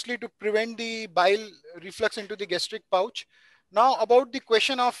is mostly to prevent the bile reflux into the gastric pouch. Now about the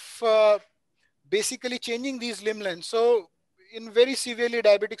question of basically changing these limb lengths. So in very severely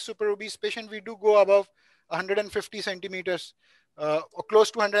diabetic super obese patient, we do go above 150 centimeters or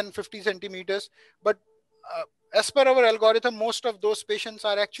close to 150 centimeters. But as per our algorithm, most of those patients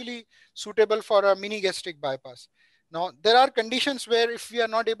are actually suitable for a mini gastric bypass. Now, there are conditions where if we are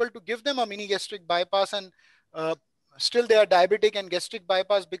not able to give them a mini gastric bypass and still they are diabetic and gastric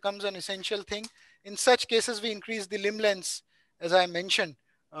bypass becomes an essential thing, in such cases, we increase the limb lengths, as I mentioned,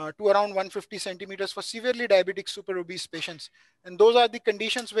 to around 150 centimeters for severely diabetic super obese patients. And those are the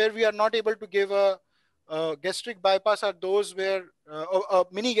conditions where we are not able to give a gastric bypass, are those where, a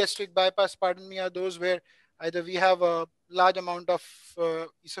mini gastric bypass, pardon me, are those where either we have a large amount of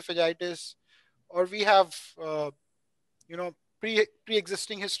esophagitis, or we have,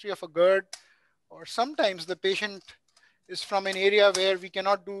 pre-existing history of a GERD, or sometimes the patient is from an area where we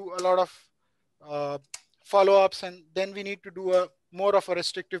cannot do a lot of follow-ups, and then we need to do more of a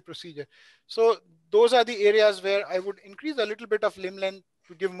restrictive procedure. So those are the areas where I would increase a little bit of limb length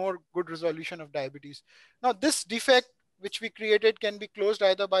to give more good resolution of diabetes. Now this defect which we created can be closed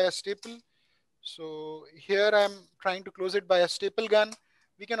either by a staple. So here I'm trying to close it by a staple gun.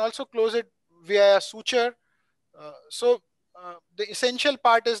 We can also close it via a suture. The essential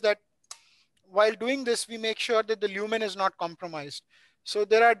part is that while doing this, we make sure that the lumen is not compromised. So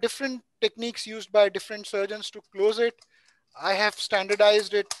there are different techniques used by different surgeons to close it. I have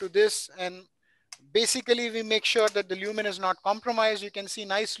standardized it to this, and basically we make sure that the lumen is not compromised. You can see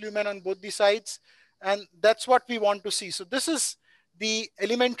nice lumen on both the sides, and that's what we want to see. So this is the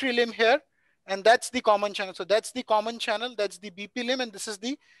elementary limb here, and that's the common channel. So that's the common channel, that's the BP limb, and this is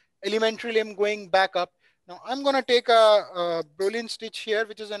the elementary limb going back up. Now I'm going to take a Brolin stitch here,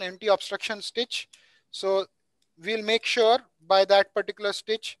 which is an anti-obstruction stitch. So we'll make sure by that particular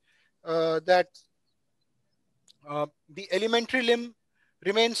stitch that the elementary limb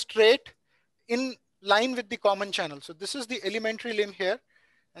remains straight in line with the common channel. So this is the elementary limb here,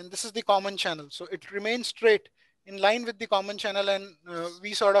 and this is the common channel. So it remains straight in line with the common channel, and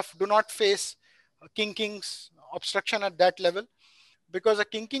we sort of do not face kinkings, obstruction at that level, because a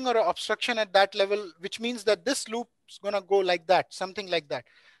kinking or an obstruction at that level, which means that this loop is going to go like that, something like that.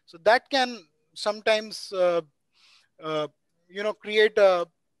 So that can sometimes, create a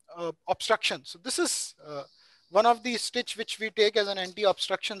obstruction. So this is one of the stitch which we take as an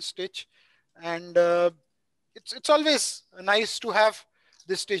anti-obstruction stitch. And it's always nice to have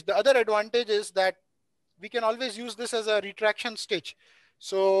this stitch. The other advantage is that we can always use this as a retraction stitch.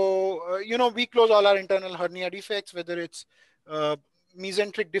 So, you know, we close all our internal hernia defects, whether it's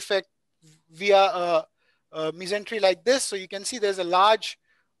mesenteric defect via mesentery like this. So you can see there's a large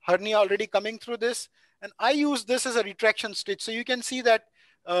hernia already coming through this. And I use this as a retraction stitch. So you can see that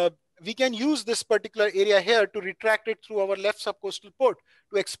we can use this particular area here to retract it through our left subcostal port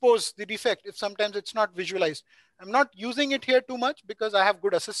to expose the defect if sometimes it's not visualized. I'm not using it here too much because I have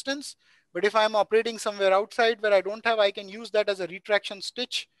good assistance. But if I'm operating somewhere outside where I don't have, I can use that as a retraction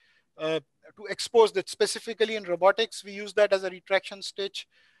stitch to expose that. Specifically in robotics, we use that as a retraction stitch.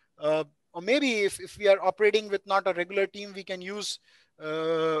 Or maybe if we are operating with not a regular team, we can use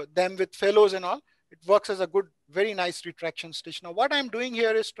them with fellows and all. It works as a good, very nice retraction stitch. Now, what I'm doing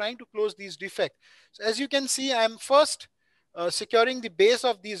here is trying to close these defects. So as you can see, I'm first securing the base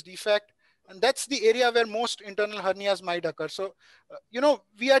of these defects. And that's the area where most internal hernias might occur. So, you know,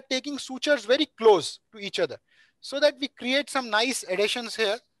 we are taking sutures very close to each other so that we create some nice adhesions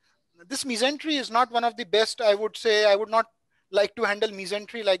here. This mesentery is not one of the best, I would say. I would not like to handle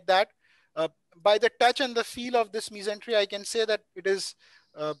mesentery like that. By the touch and the feel of this mesentery, I can say that it is,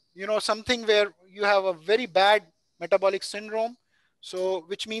 you know, something where you have a very bad metabolic syndrome. So,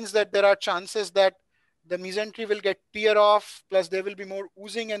 which means that there are chances that the mesentery will get tear off, plus there will be more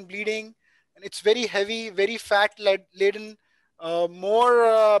oozing and bleeding. And it's very heavy, very fat laden,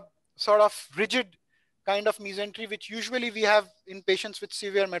 more sort of rigid kind of mesentery, which usually we have in patients with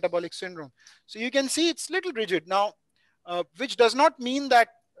severe metabolic syndrome. So you can see it's little rigid now, which does not mean that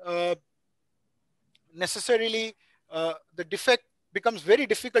necessarily the defect becomes very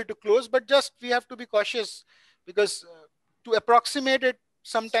difficult to close, but just we have to be cautious because to approximate it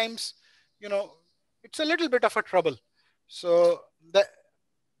sometimes, you know, it's a little bit of a trouble. So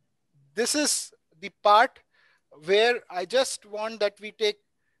this is the part where I just want that we take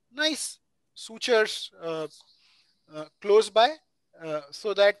nice sutures close by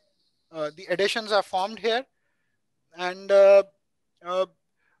so that the adhesions are formed here. And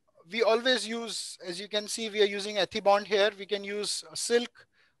we always use, as you can see, we are using ethibond here. We can use a silk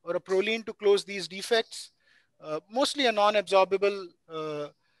or a proline to close these defects. Mostly a non-absorbable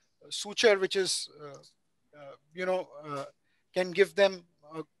suture, which is, you know, can give them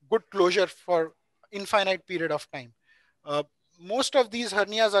a good closure for infinite period of time. Most of these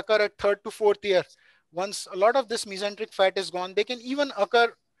hernias occur at 3rd to 4th year. Once a lot of this mesenteric fat is gone, they can even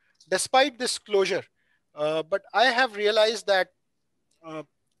occur despite this closure. But I have realized that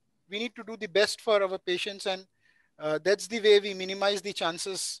we need to do the best for our patients, and that's the way we minimize the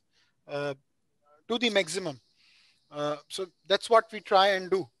chances to the maximum. So that's what we try and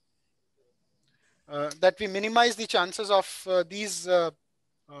do, that we minimize the chances of these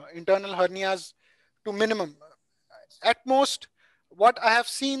internal hernias to minimum. At most, what I have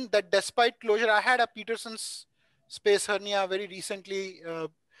seen that despite closure, I had a Peterson's space hernia very recently,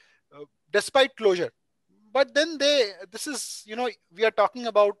 despite closure. But then this is, you know, we are talking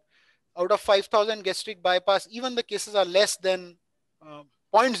about out of 5,000 gastric bypass, even the cases are less than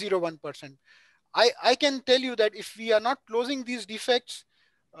 0.01%. I can tell you that if we are not closing these defects,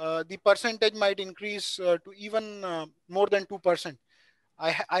 the percentage might increase to even more than 2%.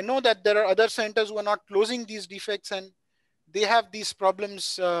 I know that there are other centers who are not closing these defects and they have these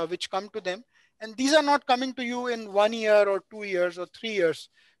problems which come to them. And these are not coming to you in 1 year or 2 years or 3 years.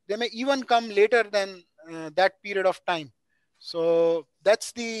 They may even come later than that period of time. So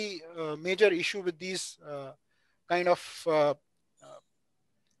that's the major issue with these kind of,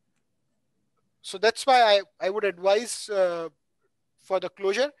 so that's why I would advise for the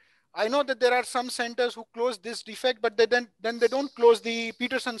closure. I know that there are some centers who close this defect, but then they don't close the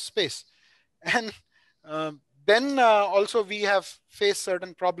Peterson space. And then also we have faced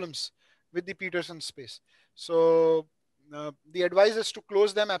certain problems with the Peterson space. So the advice is to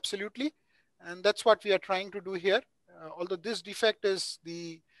close them absolutely. And that's what we are trying to do here. Although this defect is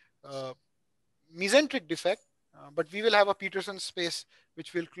the mesenteric defect, but we will have a Peterson space,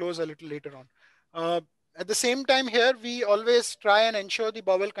 which we'll close a little later on. At the same time here, we always try and ensure the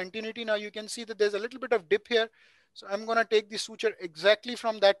bowel continuity. Now you can see that there's a little bit of dip here. So I'm going to take the suture exactly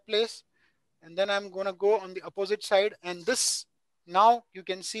from that place. And then I'm going to go on the opposite side. And this, now you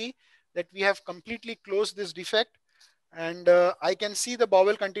can see that we have completely closed this defect. And I can see the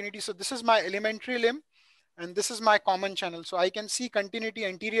bowel continuity. So this is my elementary limb. And this is my common channel. So I can see continuity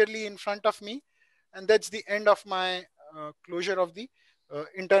anteriorly in front of me. And that's the end of my closure of the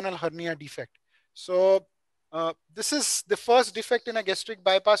internal hernia defect. So this is the first defect in a gastric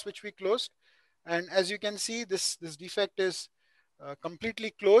bypass which we closed. And as you can see, this defect is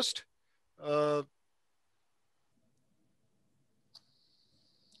completely closed.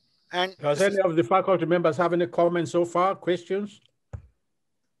 And does any of the faculty members have any comments so far, questions?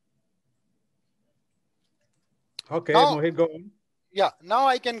 Okay, now, Mohit, go on. Yeah, now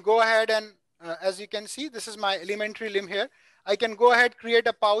I can go ahead and as you can see, this is my alimentary limb here. I can go ahead, create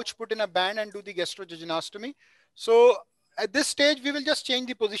a pouch, put in a band and do the gastrojejunostomy. So at this stage, we will just change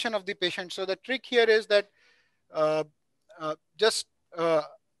the position of the patient. So the trick here is that just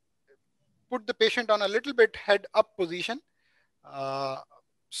put the patient on a little bit head up position.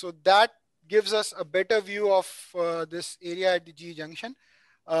 So that gives us a better view of this area at the G junction.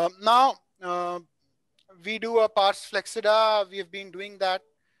 Now, we do a pars flexida. We have been doing that.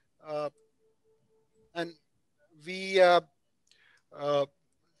 And we, Dr.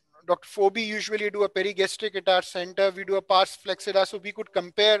 Fobi usually do a perigastric at our center. We do a pars flexida, so we could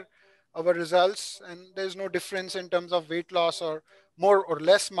compare our results, and there's no difference in terms of weight loss or more or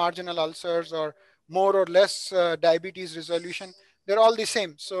less marginal ulcers or more or less diabetes resolution. They're all the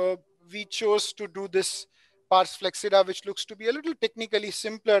same. So we chose to do this pars flexida, which looks to be a little technically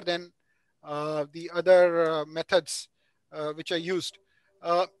simpler than the other methods which are used.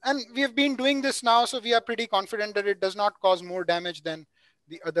 And we have been doing this now, so we are pretty confident that it does not cause more damage than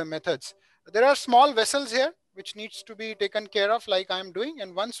the other methods. There are small vessels here which needs to be taken care of like I'm doing.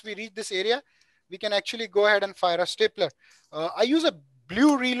 And once we reach this area, we can actually go ahead and fire a stapler. I use a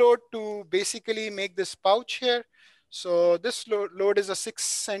blue reload to basically make this pouch here. So this load is a 6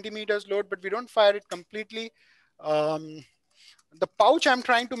 centimeters load, but we don't fire it completely. The pouch I'm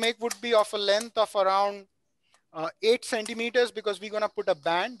trying to make would be of a length of around 8 centimeters because we're going to put a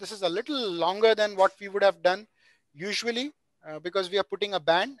band. This is a little longer than what we would have done usually because we are putting a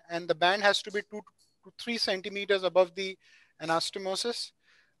band, and the band has to be 2 to 3 centimeters above the anastomosis.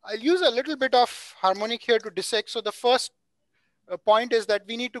 I'll use a little bit of harmonic here to dissect. So the first point is that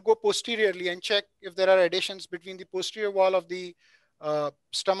we need to go posteriorly and check if there are adhesions between the posterior wall of the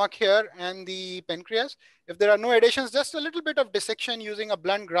stomach here and the pancreas. If there are no adhesions, just a little bit of dissection using a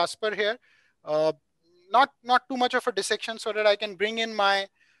blunt grasper here. Not too much of a dissection so that I can bring in my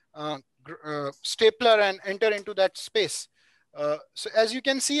stapler and enter into that space. So as you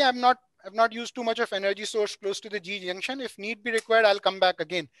can see, I've not used too much of energy source close to the G junction. If need be required, I'll come back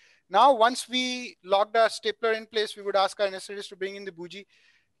again. Now, once we locked our stapler in place, we would ask our anesthetist to bring in the bougie.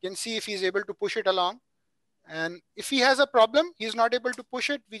 You can see if he's able to push it along. And if he has a problem, he's not able to push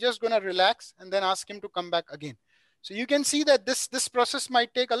it, we're just going to relax and then ask him to come back again. So you can see that this process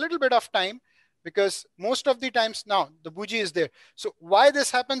might take a little bit of time because most of the times now the bougie is there. So why this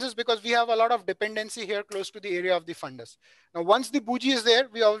happens is because we have a lot of dependency here close to the area of the fundus. Now, once the bougie is there,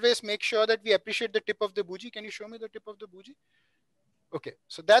 we always make sure that we appreciate the tip of the bougie. Can you show me the tip of the bougie? Okay,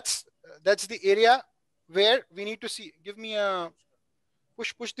 so that's the area where we need to see. Give me a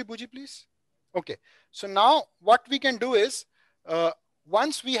push the bougie, please. Okay, so now what we can do is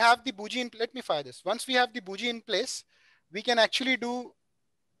once we have the bougie in, let me fire this. Once we have the bougie in place, we can actually do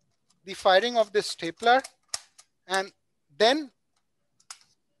the firing of this stapler, and then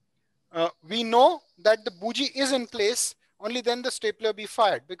we know that the bougie is in place, only then the stapler be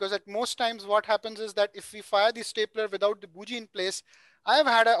fired, because at most times what happens is that if we fire the stapler without the bougie in place, I have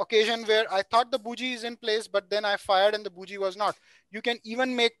had an occasion where I thought the bougie is in place, but then I fired and the bougie was not. You can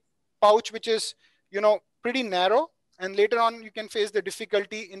even make pouch which is, pretty narrow, and later on you can face the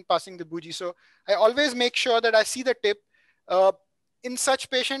difficulty in passing the bougie. So I always make sure that I see the tip. In such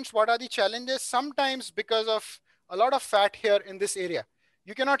patients, what are the challenges? Sometimes because of a lot of fat here in this area,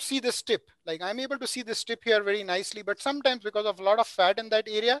 you cannot see this tip. Like I'm able to see this tip here very nicely, but sometimes because of a lot of fat in that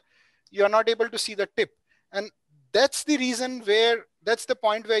area, you are not able to see the tip. And that's the reason where, that's the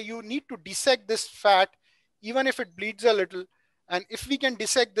point where you need to dissect this fat, even if it bleeds a little. And if we can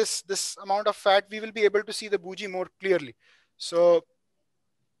dissect this amount of fat, we will be able to see the bougie more clearly. So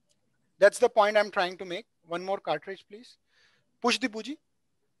that's the point I'm trying to make. One more cartridge, please. Push the bougie.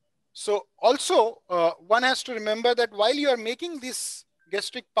 So also one has to remember that while you are making this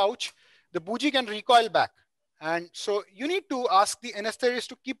gastric pouch, the bougie can recoil back. And so you need to ask the anesthetist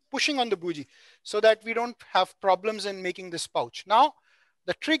to keep pushing on the bougie so that we don't have problems in making this pouch. Now,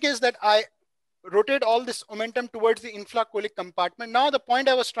 the trick is that I rotate all this omentum towards the infracolic compartment. Now, the point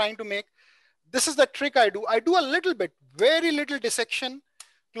I was trying to make, this is the trick I do. I do a little bit, very little dissection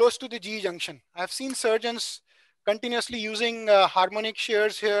close to the G junction. I've seen surgeons continuously using harmonic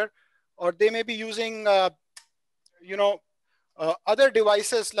shears here, or they may be using, other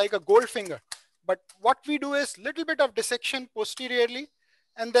devices like a gold finger. But what we do is little bit of dissection posteriorly.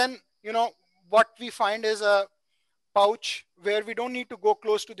 And then, what we find is a pouch where we don't need to go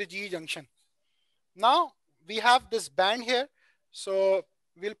close to the G junction. Now we have this band here. So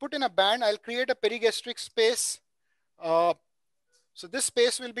we'll put in a band. I'll create a perigastric space. So this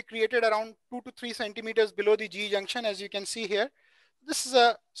space will be created around 2 to 3 centimeters below the GE junction, as you can see here. This is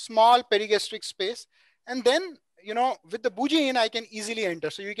a small perigastric space. And then, you know, with the bougie in, I can easily enter.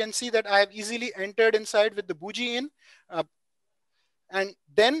 So you can see that I have easily entered inside with the bougie in. And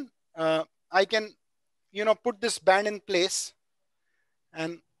then I can, you know, put this band in place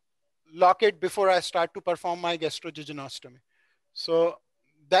and lock it before I start to perform my gastrojejunostomy. So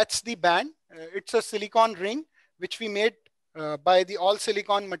that's the band. It's a silicone ring, which we made by the all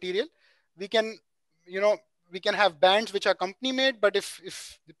silicone material. We can, you know, we can have bands which are company made, but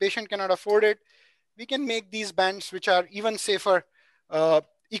if the patient cannot afford it, we can make these bands which are even safer,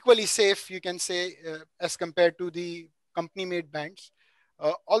 equally safe, you can say, as compared to the company made bands.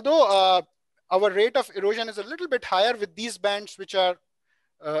 Although our rate of erosion is a little bit higher with these bands, which are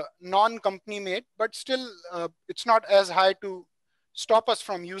non-company made, but still it's not as high to stop us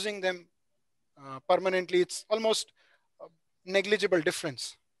from using them permanently. It's almost a negligible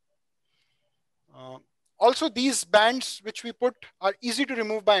difference. Also, these bands which we put are easy to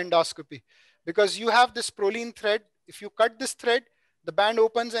remove by endoscopy because you have this proline thread. If you cut this thread, the band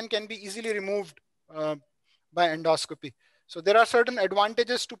opens and can be easily removed by endoscopy. So there are certain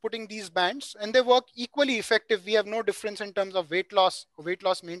advantages to putting these bands, and they work equally effective. We have no difference in terms of weight loss or weight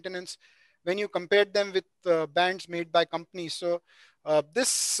loss maintenance when you compare them with bands made by companies. So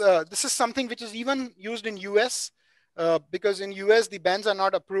this is something which is even used in US because in US the bands are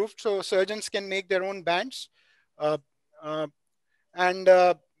not approved, so surgeons can make their own bands and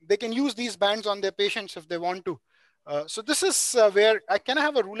they can use these bands on their patients if they want to. So this is where I can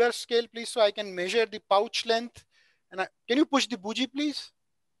have a ruler scale, please, so I can measure the pouch length. And can you push the bougie, please?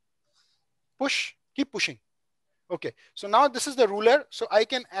 Push, keep pushing. Okay, so now this is the ruler. So I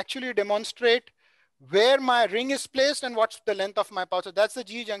can actually demonstrate where my ring is placed and what's the length of my pouch. So that's the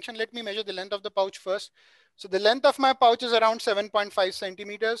GE junction. Let me measure the length of the pouch first. So the length of my pouch is around 7.5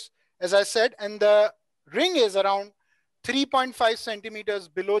 centimeters, as I said, and the ring is around 3.5 centimeters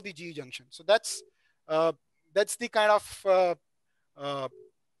below the GE junction. So that's the kind of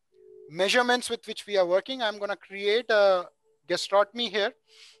measurements with which we are working. I'm going to create a gastrotomy here.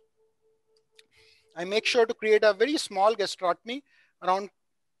 I make sure to create a very small gastrotomy around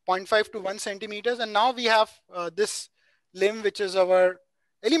 0.5 to 1 centimeters. And now we have this limb, which is our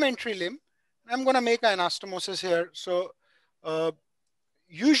elementary limb. I'm going to make an anastomosis here. So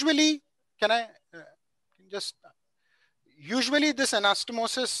usually, usually this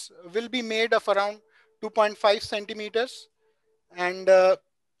anastomosis will be made of around 2.5 centimeters. And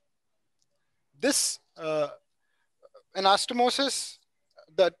this anastomosis,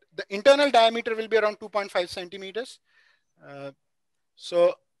 the internal diameter will be around 2.5 centimeters.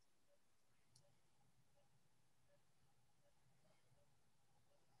 So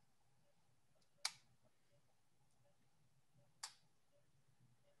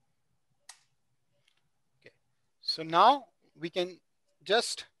now we can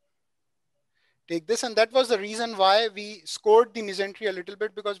just take this, and that was the reason why we scored the mesentery a little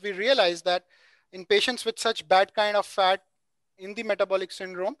bit, because we realized that in patients with such bad kind of fat in the metabolic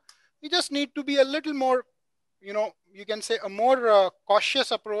syndrome, we just need to be a little more, you know, you can say a more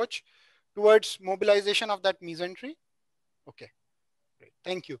cautious approach towards mobilization of that mesentery. Okay, great,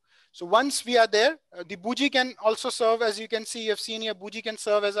 thank you. So once we are there, the bougie can also serve, as you can see, you've seen here, bougie can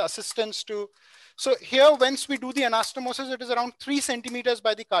serve as assistance to. So here, once we do the anastomosis, it is around 3 centimeters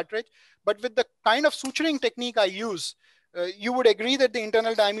by the cartridge. But with the kind of suturing technique I use, you would agree that the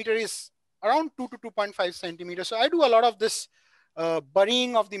internal diameter is around 2 to 2.5 centimeters. So I do a lot of this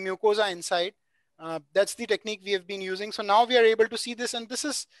burying of the mucosa inside. That's the technique we have been using. So now we are able to see this, and this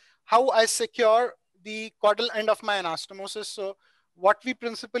is how I secure the caudal end of my anastomosis. So what we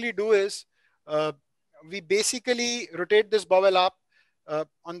principally do is we basically rotate this bowel up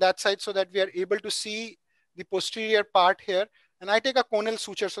on that side so that we are able to see the posterior part here. And I take a conal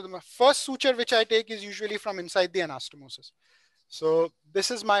suture. So the first suture which I take is usually from inside the anastomosis. So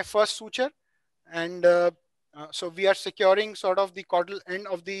this is my first suture. And so we are securing sort of the caudal end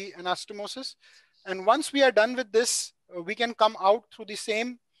of the anastomosis. And once we are done with this, we can come out through the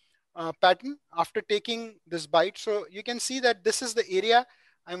same pattern after taking this bite. So you can see that this is the area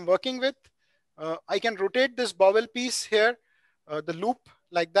I'm working with. I can rotate this bowel piece here, the loop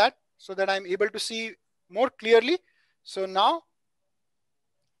like that, so that I'm able to see more clearly. So now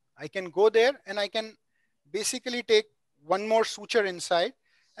I can go there and I can basically take one more suture inside.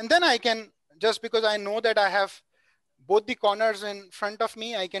 And then I can, just because I know that I have both the corners in front of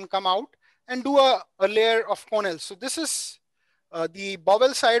me, I can come out and do a layer of conals. So this is the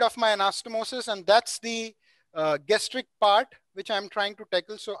bowel side of my anastomosis, and that's the gastric part which I'm trying to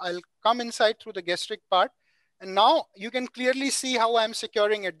tackle. So I'll come inside through the gastric part, And now you can clearly see how I'm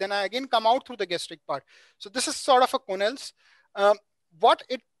securing it. Then I again come out through the gastric part. So this is sort of a Connell's. What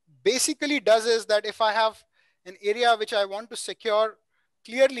it basically does is that if I have an area which I want to secure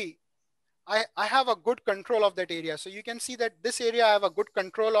clearly, I have a good control of that area. So you can see that this area I have a good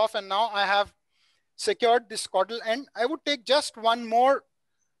control of, and now I have secured this caudal end. I would take just one more,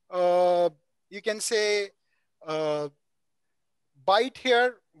 you can say, bite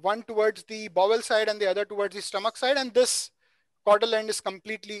here, one towards the bowel side and the other towards the stomach side, and this caudal end is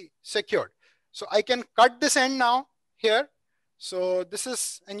completely secured. So I can cut this end now here. So this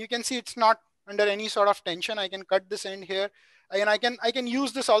is, and you can see it's not under any sort of tension. I can cut this end here, and I can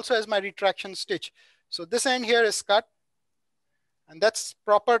use this also as my retraction stitch. So this end here is cut, and that's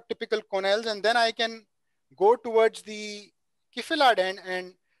proper typical Connell's. And then I can go towards the Kifilard end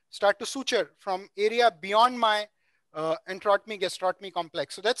and start to suture from area beyond my enterotomy gastrotomy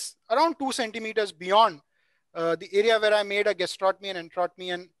complex. So that's around 2 centimeters beyond the area where I made a gastrotomy and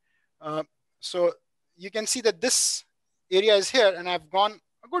enterotomy. And so you can see that this area is here, and I've gone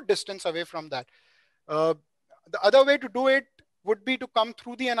a good distance away from that. The other way to do it would be to come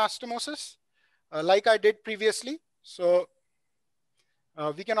through the anastomosis like I did previously. So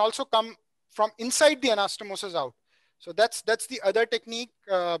we can also come from inside the anastomosis out. So that's the other technique.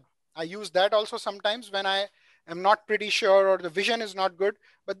 I use that also sometimes when I am not pretty sure or the vision is not good.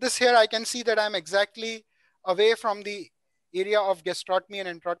 But this here, I can see that I'm exactly away from the area of gastrotomy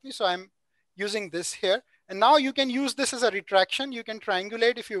and enterotomy. So I'm using this here. And now you can use this as a retraction. You can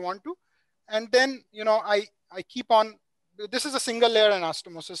triangulate if you want to. And then, you know, I keep on, this is a single layer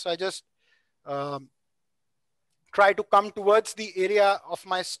anastomosis. So I just try to come towards the area of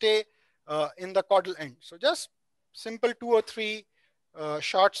my stay in the caudal end. So just simple 2 or 3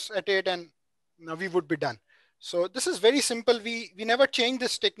 shots at it, and we would be done. So this is very simple. We never changed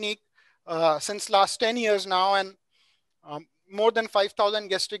this technique since last 10 years now, and more than 5,000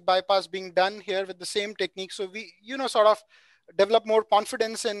 gastric bypass being done here with the same technique. So we, you know, sort of develop more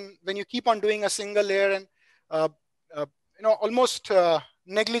confidence in when you keep on doing a single layer, and you know, almost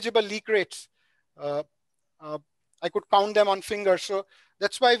negligible leak rates. I could count them on fingers. So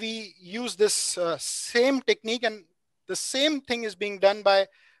that's why we use this same technique, and the same thing is being done by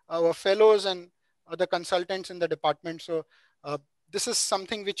our fellows and other consultants in the department. So this is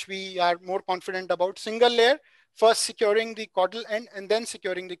something which we are more confident about. Single layer, first securing the caudal end and then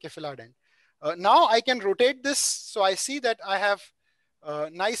securing the Kifilard end. Now I can rotate this. So I see that I have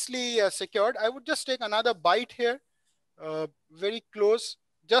nicely secured. I would just take another bite here, very close,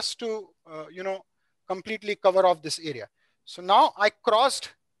 just to, you know, completely cover off this area. So now I crossed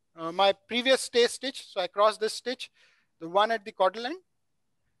my previous stay stitch. So I crossed this stitch, the one at the caudal end,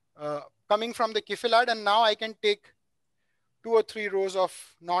 coming from the Kifilard, and now I can take 2 or 3 rows of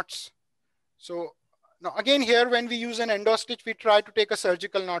knots. So now again here, when we use an endo stitch, we try to take a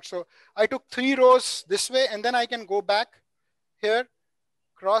surgical knot. So I took 3 rows this way, and then I can go back here,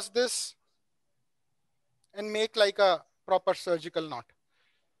 cross this, and make like a proper surgical knot.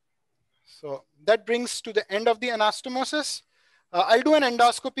 So that brings to the end of the anastomosis. I'll do an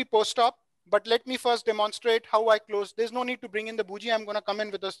endoscopy post-op, but let me first demonstrate how I close. There's no need to bring in the bougie. I'm going to come in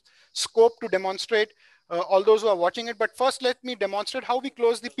with a scope to demonstrate all those who are watching it. But first, let me demonstrate how we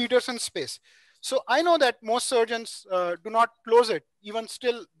close the Peterson space. So I know that most surgeons do not close it. Even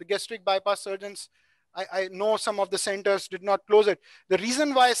still, the gastric bypass surgeons, I know some of the centers did not close it. The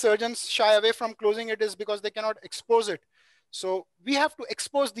reason why surgeons shy away from closing it is because they cannot expose it. So we have to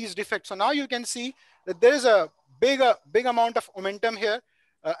expose these defects. So now you can see that there is a big amount of omentum here,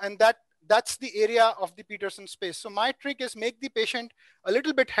 and that's the area of the Peterson space. So my trick is make the patient a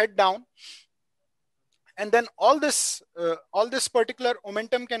little bit head down, and then all this particular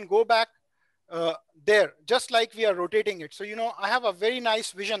omentum can go back there, just like we are rotating it. So, you know, I have a very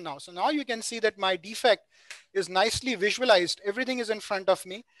nice vision now. So now you can see that my defect is nicely visualized. Everything is in front of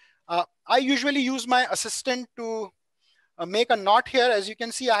me. I usually use my assistant to make a knot here. As you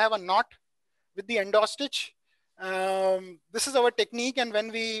can see, I have a knot with the endo stitch. This is our technique, and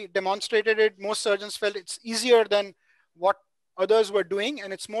when we demonstrated it, most surgeons felt it's easier than what others were doing,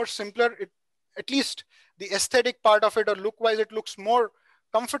 and it's more simpler. At least the aesthetic part of it, or look-wise, it looks more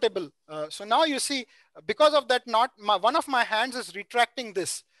comfortable. So now you see, because of that knot, one of my hands is retracting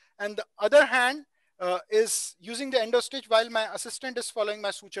this, and the other hand is using the endo stitch while my assistant is following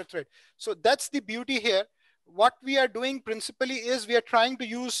my suture thread. So that's the beauty here. What we are doing principally is we are trying to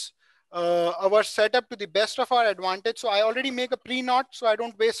use our setup to the best of our advantage. So I already make a pre-knot, so I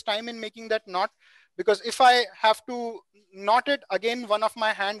don't waste time in making that knot, because if I have to knot it again, one of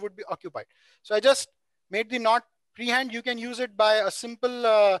my hand would be occupied. So I just made the knot pre-hand. You can use it by a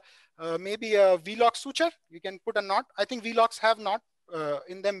simple maybe a V-lock suture. You can put a knot. I think V-locks have knot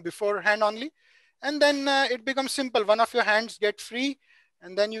in them beforehand only. And then it becomes simple. One of your hands get free,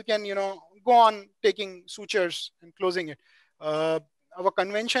 and then you can, go on taking sutures and closing it. Our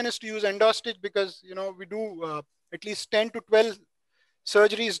convention is to use endostitch because, we do at least 10 to 12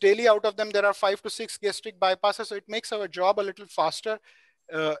 surgeries daily. Out of them, there are 5 to 6 gastric bypasses. So it makes our job a little faster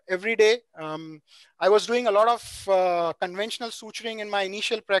every day. I was doing a lot of conventional suturing in my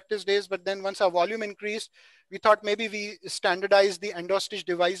initial practice days, but then once our volume increased, we thought maybe we standardize the endostitch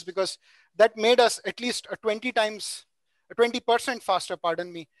device, because that made us at least a 20% faster,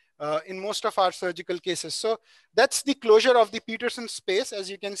 pardon me, in most of our surgical cases. So that's the closure of the Peterson space. As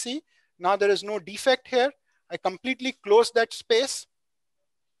you can see, now there is no defect here. I completely closed that space.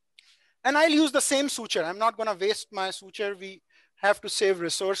 And I'll use the same suture. I'm not going to waste my suture. We have to save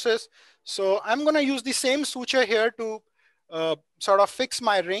resources. So I'm going to use the same suture here to sort of fix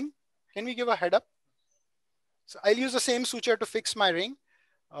my ring. Can we give a head up? So I'll use the same suture to fix my ring.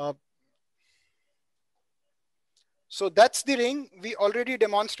 So that's the ring. We already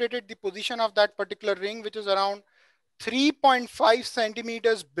demonstrated the position of that particular ring, which is around 3.5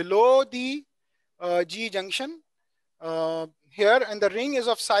 centimeters below the G junction here. And the ring is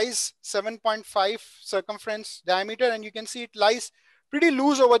of size 7.5 circumference diameter. And you can see it lies pretty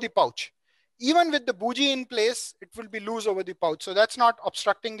loose over the pouch. Even with the bougie in place, it will be loose over the pouch. So that's not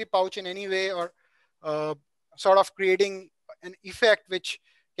obstructing the pouch in any way or sort of creating an effect which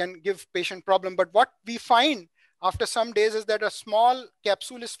can give patient problem. But what we find after some days is that a small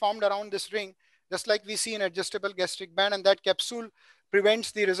capsule is formed around this ring, just like we see in adjustable gastric band, and that capsule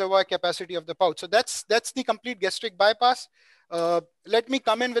prevents the reservoir capacity of the pouch. So that's the complete gastric bypass. Let me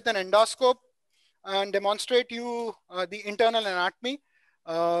come in with an endoscope and demonstrate you the internal anatomy.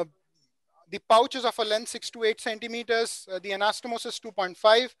 The pouch is of a length 6 to 8 centimeters. The anastomosis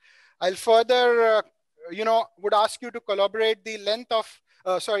 2.5. I'll further, would ask you to collaborate the length of,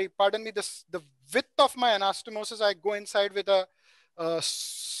 the width of my anastomosis. I go inside with a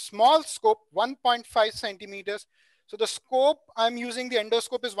small scope, 1.5 centimeters. So the scope I'm using, the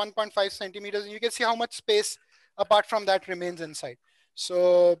endoscope, is 1.5 centimeters. And you can see how much space apart from that remains inside.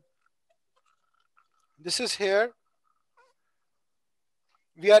 So this is here.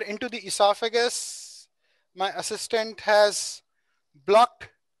 We are into the esophagus. My assistant has blocked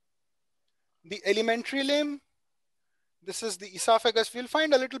the alimentary limb. This is the esophagus. We'll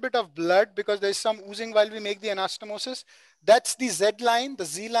find a little bit of blood because there's some oozing while we make the anastomosis. That's the Z line, the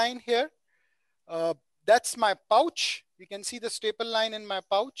Z line here. That's my pouch. You can see the staple line in my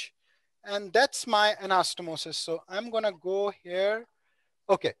pouch. And that's my anastomosis. So I'm going to go here.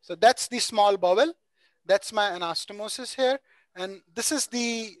 Okay, so that's the small bowel. That's my anastomosis here. And this is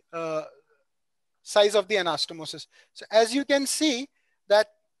the size of the anastomosis. So as you can see that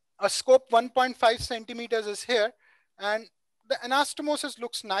a scope 1.5 centimeters is here, and the anastomosis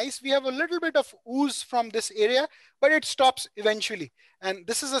looks nice. We have a little bit of ooze from this area, but it stops eventually. And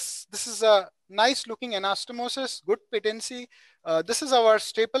this is a nice looking anastomosis, good patency. This is our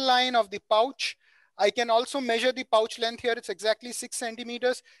staple line of the pouch. I can also measure the pouch length here. It's exactly 6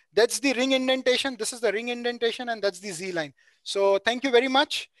 centimeters. That's the ring indentation. This is the ring indentation, and that's the Z line. So thank you very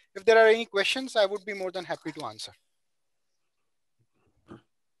much. If there are any questions, I would be more than happy to answer.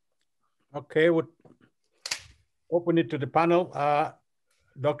 Okay, we'll open it to the panel.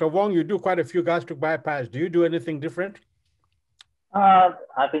 Dr. Wong, you do quite a few gastric bypass. Do you do anything different?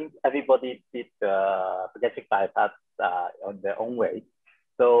 I think everybody did gastric bypass on their own way.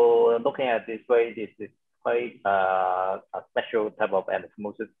 So looking at this way, this is quite a special type of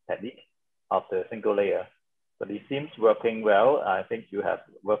anastomosis technique of the single layer. But it seems working well. I think you have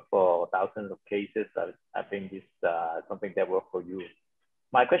worked for thousands of cases. I think this is something that works for you.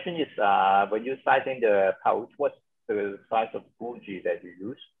 My question is, when you're sizing the pouch, what's the size of bougie that you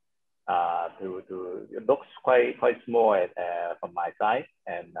use? It looks quite small from my side,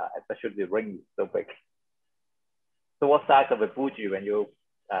 and especially the ring is so big. So what size of a bougie when you're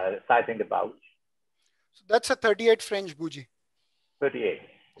sizing the pouch? So that's a 38 French bougie. 38.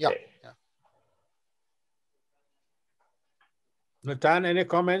 Yeah. Okay. Yeah. Natan, any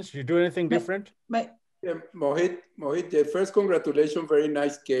comments? You do anything different? Yeah, Mohit, first, congratulations, very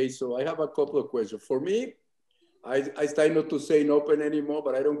nice case. So I have a couple of questions. For me, I start not to say open anymore,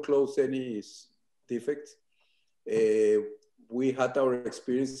 but I don't close any defects. We had our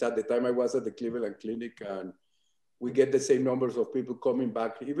experience at the time I was at the Cleveland Clinic, and we get the same numbers of people coming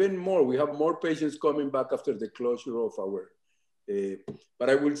back. Even more, we have more patients coming back after the closure of our, but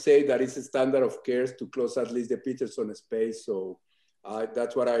I will say that it's a standard of care to close at least the Peterson space. So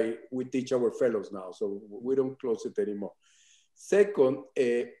that's what we teach our fellows now. So we don't close it anymore. Second,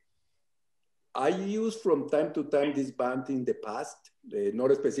 I use from time to time this band in the past,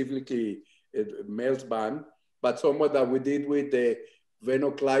 not specifically Mel's band, but somewhat that we did with the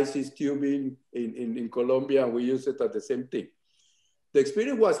venoclysis tubing in Colombia, and we used it at the same thing. The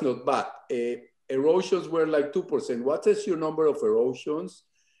experience was not bad. Erosions were like 2%. What is your number of erosions?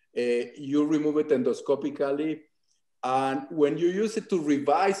 You remove it endoscopically. And when you use it to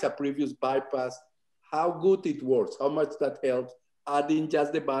revise a previous bypass, how good it works, how much that helps, adding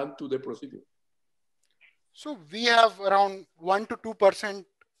just the band to the procedure. So we have around 1 to 2%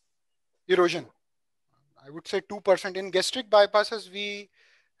 erosion. I would say 2%. In gastric bypasses, we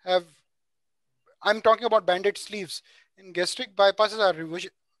have, I'm talking about banded sleeves. In gastric bypasses, our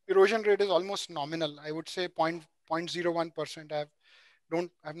erosion rate is almost nominal. I would say 0.01%.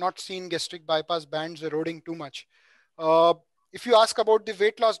 I've not seen gastric bypass bands eroding too much. If you ask about the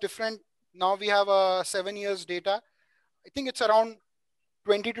weight loss different, now we have 7 years data. I think it's around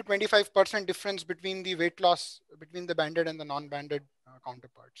 20 to 25% difference between the weight loss between the banded and the non-banded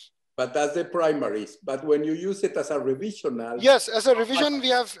counterparts. But that's the primaries. But when you use it as a revisional. Yes, as a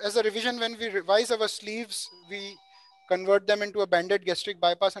revision, when we revise our sleeves, we convert them into a banded gastric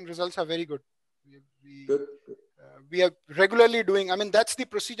bypass and results are very good. We are regularly doing, I mean, that's the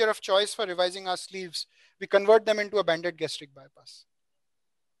procedure of choice for revising our sleeves. We convert them into a banded gastric bypass.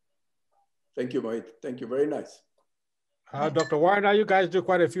 Thank you, Mohit. Thank you. Very nice. Dr. Weiner, you guys do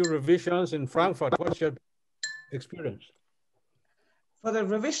quite a few revisions in Frankfurt. What's your experience? For the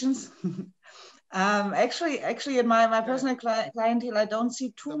revisions, actually, in my personal clientele, I don't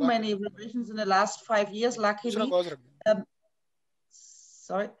see too many revisions in the last 5 years, luckily.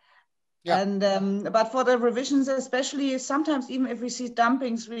 Sorry. Yeah. And but for the revisions, especially sometimes even if we see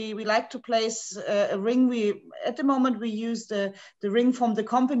dumpings, we like to place a ring. At the moment we use the ring from the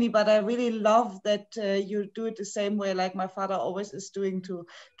company, but I really love that you do it the same way like my father always is doing to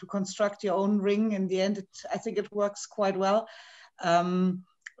construct your own ring. In the end, I think it works quite well.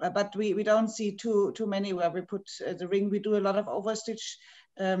 But we don't see too many where we put the ring. We do a lot of overstitch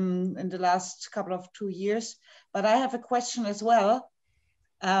in the last couple of 2 years. But I have a question as well.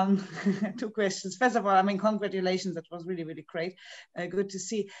 2 questions. First of all, I mean, congratulations. That was really, really great. Good to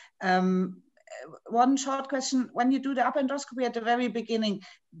see. One short question. When you do the upper endoscopy at the very beginning,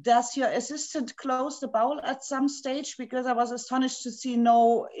 does your assistant close the bowel at some stage? Because I was astonished to see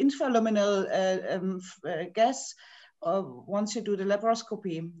no infraluminal gas once you do the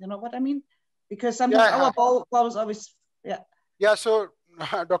laparoscopy. You know what I mean? Because sometimes our bowels always, Yeah, so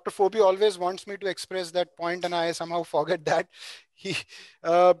Dr. Fobi always wants me to express that point and I somehow forget that.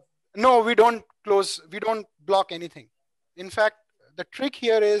 No, we don't close, we don't block anything. In fact, the trick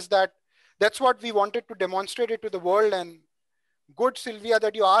here is that's what we wanted to demonstrate it to the world. And good, Sylvia,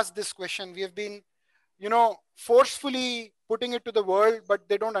 that you asked this question. We have been, forcefully putting it to the world, but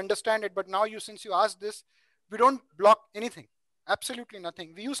they don't understand it. But now since you asked this, we don't block anything, absolutely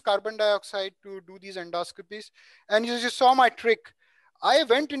nothing. We use carbon dioxide to do these endoscopies. And you just saw my trick. I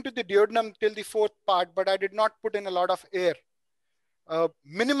went into the duodenum till the 4th part, but I did not put in a lot of air.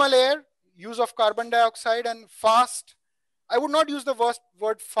 Minimal air, use of carbon dioxide, and fast. I would not use the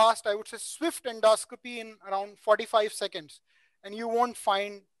word fast. I would say swift endoscopy in around 45 seconds. And you won't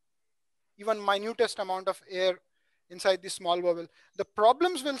find even minutest amount of air inside the small bowel. The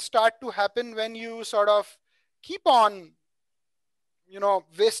problems will start to happen when you sort of keep on,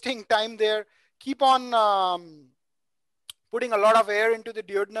 wasting time there, keep on putting a lot of air into the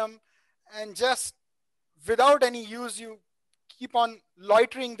duodenum, and just without any use, you keep on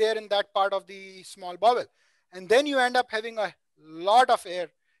loitering there in that part of the small bowel. And then you end up having a lot of air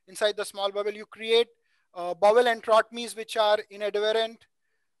inside the small bowel. You create bowel enterotomies which are inadherent.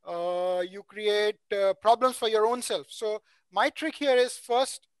 You create problems for your own self. So my trick here is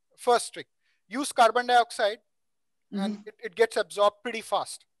first trick, use carbon dioxide and it gets absorbed pretty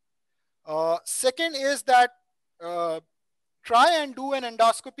fast. Second is that try and do an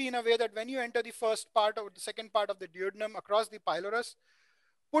endoscopy in a way that when you enter the first part or the second part of the duodenum across the pylorus,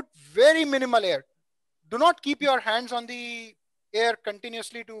 put very minimal air. Do not keep your hands on the air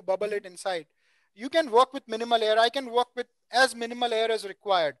continuously to bubble it inside. You can work with minimal air. I can work with as minimal air as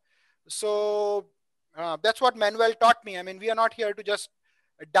required. So that's what Manuel taught me. I mean, we are not here to just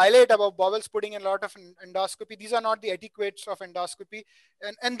dilate above bowels, putting in a lot of endoscopy. These are not the etiquettes of endoscopy.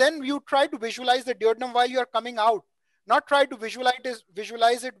 And then you try to visualize the duodenum while you are coming out. Not try to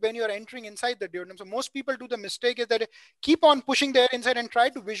visualize it when you're entering inside the duodenum. So most people do the mistake is that they keep on pushing the air inside and try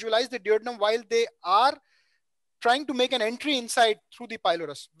to visualize the duodenum while they are trying to make an entry inside through the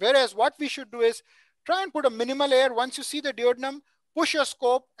pylorus. Whereas what we should do is try and put a minimal air. Once you see the duodenum, push your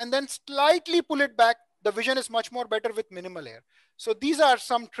scope and then slightly pull it back. The vision is much more better with minimal air. So these are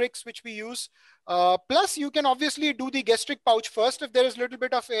some tricks which we use. Plus, you can obviously do the gastric pouch first if there is a little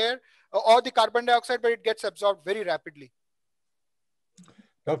bit of air or the carbon dioxide, but it gets absorbed very rapidly.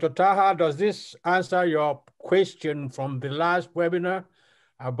 Dr. Taha, does this answer your question from the last webinar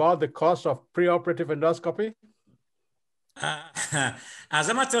about the cost of preoperative endoscopy? As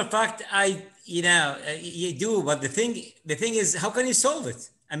a matter of fact, you do, but the thing is, how can you solve it?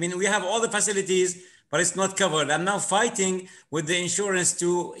 I mean, we have all the facilities, but it's not covered. I'm now fighting with the insurance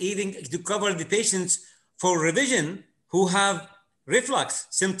to cover the patients for revision who have reflux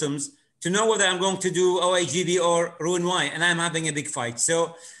symptoms to know whether I'm going to do OAGB or Roux-en-Y, and I'm having a big fight.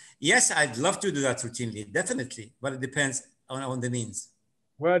 So yes, I'd love to do that routinely, definitely, but it depends on the means.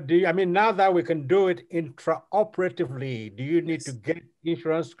 Well, now that we can do it intraoperatively, do you need to get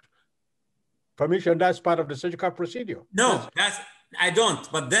insurance permission? That's part of the surgical procedure. No, I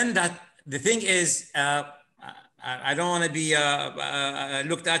don't. But then the thing is, I don't want to be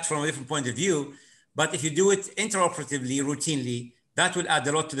looked at from a different point of view, but if you do it intraoperatively, routinely, that will add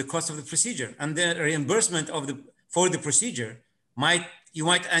a lot to the cost of the procedure, and the reimbursement for the procedure you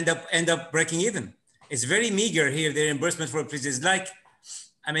might end up breaking even. It's very meager here. The reimbursement for the procedure is like,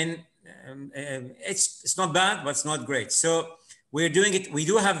 I mean, it's not bad, but it's not great. So we're doing it. We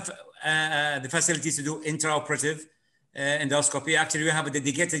do have the facilities to do intraoperative endoscopy. Actually, we have a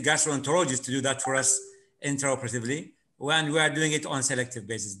dedicated gastroenterologist to do that for us intraoperatively, when we are doing it on selective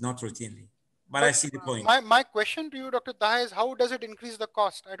basis, not routinely. But I see the point. My question to you, Dr. Taha, is how does it increase the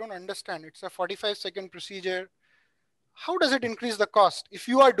cost? I don't understand. It's a 45-second procedure. How does it increase the cost? If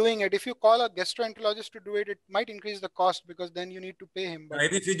you are doing it, if you call a gastroenterologist to do it, it might increase the cost because then you need to pay him. But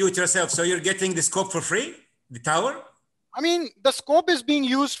maybe if you do it yourself, so you're getting the scope for free, the tower? I mean, the scope is being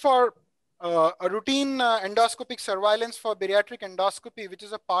used for a routine endoscopic surveillance for bariatric endoscopy, which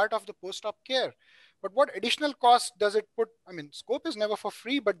is a part of the post-op care. But what additional cost does it put? I mean, scope is never for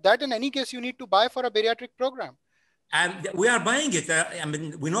free, but that in any case you need to buy for a bariatric program. And we are buying it. I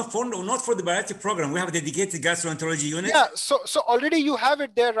mean, we're not for the bariatric program. We have a dedicated gastroenterology unit. Yeah, so already you have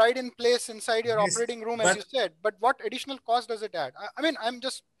it there right in place inside your operating room, as you said. But what additional cost does it add? I mean, I'm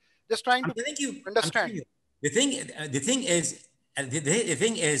just trying to understand. The thing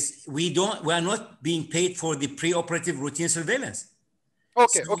is, we are not being paid for the preoperative routine surveillance.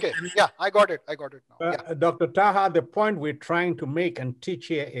 Okay, okay. I mean, yeah, I got it now. Yeah. Dr. Taha, the point we're trying to make and teach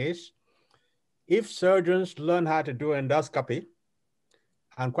here is, if surgeons learn how to do endoscopy,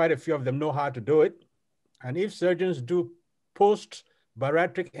 and quite a few of them know how to do it, and if surgeons do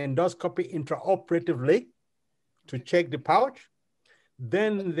post-bariatric endoscopy intraoperatively to check the pouch,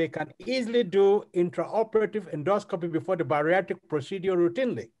 then they can easily do intraoperative endoscopy before the bariatric procedure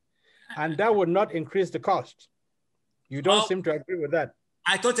routinely, and that would not increase the cost. You don't seem to agree with that.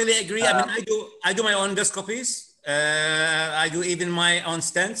 I totally agree. I mean, I do my own endoscopies. I do even my own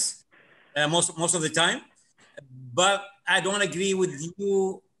stents most of the time, but I don't agree with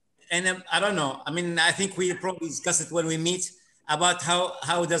you. And I don't know. I mean, I think we probably discuss it when we meet about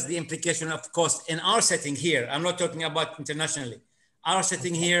how does the implication of cost in our setting here. I'm not talking about internationally. Our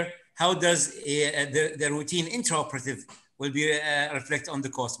setting here, how does the routine intraoperative will be reflect on the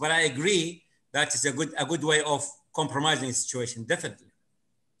cost? But I agree that is a good way of compromising the situation, definitely.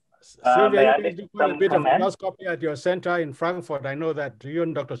 Sylvia, you do quite a bit of endoscopy at your center in Frankfurt. I know that. You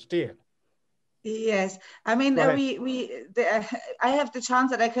and Dr. Steer. Yes, I mean, I have the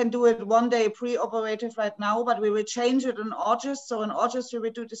chance that I can do it one day pre-operative right now, but we will change it in August. So in August, we will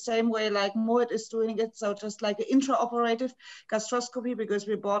do the same way like Mohit is doing it. So just like an intraoperative gastroscopy, because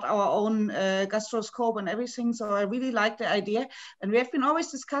we bought our own gastroscope and everything. So I really like the idea. And we have been always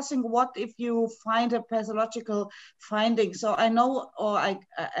discussing what if you find a pathological finding. So I know, or I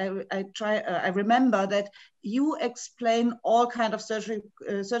remember that you explain all kind of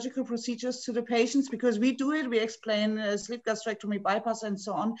surgical procedures to the patients, because we do it. We explain sleeve gastrectomy, bypass, and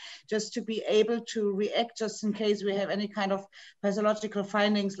so on, just to be able to react just in case we have any kind of pathological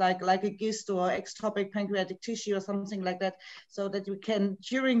findings like a GIST or ectopic pancreatic tissue or something like that, so that you can,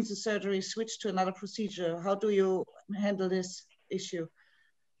 during the surgery, switch to another procedure. How do you handle this issue?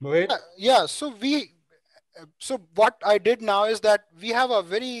 Yeah, so what I did now is that we have a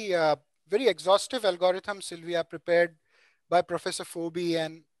very exhaustive algorithm, Sylvia, prepared by Professor Fobi,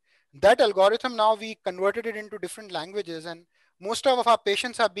 and that algorithm now we converted it into different languages, and most of our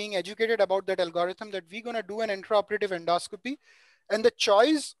patients are being educated about that algorithm, that we're going to do an intraoperative endoscopy, and the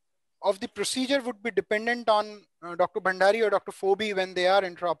choice of the procedure would be dependent on Dr. Bhandari or Dr. Fobi when they are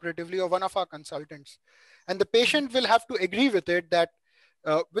intraoperatively, or one of our consultants, and the patient will have to agree with it, that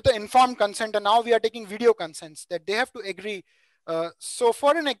with the informed consent, and now we are taking video consents, that they have to agree. So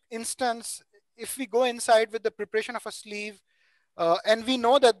for an instance, if we go inside with the preparation of a sleeve, And we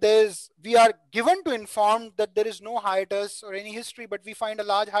know that we are given to inform that there is no hiatus or any history, but we find a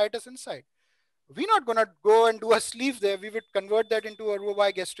large hiatus inside. We're not going to go and do a sleeve there. We would convert that into a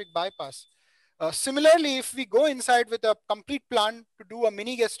robotic gastric bypass. Similarly, if we go inside with a complete plan to do a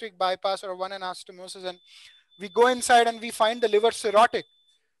mini gastric bypass or one anastomosis, and we go inside and we find the liver cirrhotic,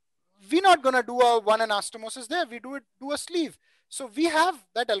 we're not going to do a one anastomosis there. We do a sleeve. So we have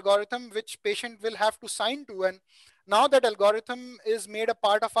that algorithm which patient will have to sign to, and now that algorithm is made a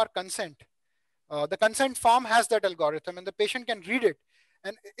part of our consent. The consent form has that algorithm and the patient can read it.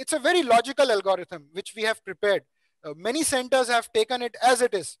 And it's a very logical algorithm which we have prepared. Many centers have taken it as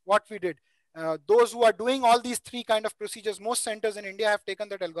it is, what we did. Those who are doing all these three kind of procedures, most centers in India have taken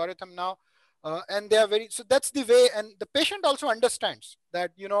that algorithm now. And they are so that's the way, and the patient also understands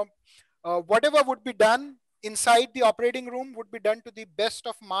that, whatever would be done inside the operating room would be done to the best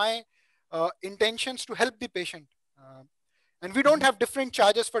of my intentions to help the patient. And we don't have different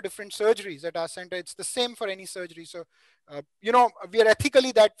charges for different surgeries at our center. It's the same for any surgery. So, we are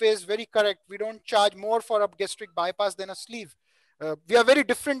ethically that way is very correct. We don't charge more for a gastric bypass than a sleeve. We are very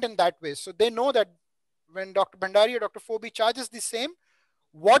different in that way. So they know that when Dr. Bhandari or Dr. Fobi charges the same,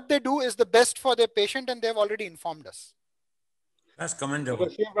 what they do is the best for their patient, and they've already informed us. That's commendable.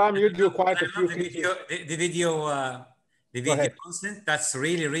 Shivaram, you do quite a few things. The video consent, that's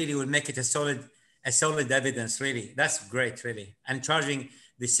really will make it a solid evidence, really. That's great, really. And charging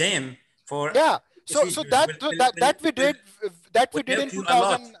the same for so that we did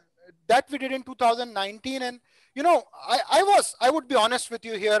in 2019, and I would be honest with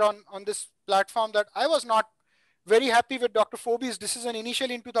you here on this platform that I was not very happy with Dr. Fobi's decision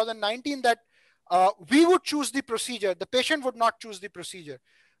initially in 2019 that we would choose the procedure. The patient would not choose the procedure.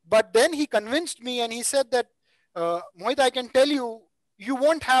 But then he convinced me and he said that, Mohit, I can tell you, you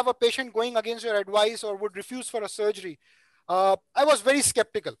won't have a patient going against your advice or would refuse for a surgery. I was very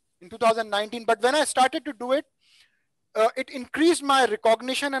skeptical in 2019, but when I started to do it, it increased my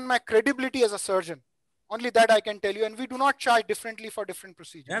recognition and my credibility as a surgeon. Only that I can tell you. And we do not charge differently for different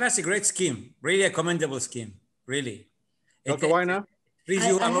procedures. Yeah, that's a great scheme. Really a commendable scheme. Really. Dr. Weiner? I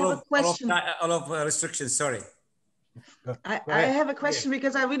have a question. All of restrictions, sorry. I have a question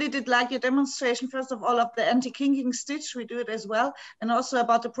because I really did like your demonstration, first of all, of the anti-kinking stitch. We do it as well. And also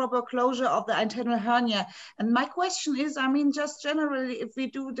about the proper closure of the internal hernia. And my question is, just generally, if we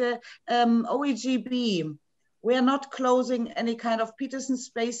do the OEGB, we are not closing any kind of Peterson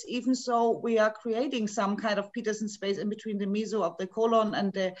space, even so we are creating some kind of Peterson space in between the meso of the colon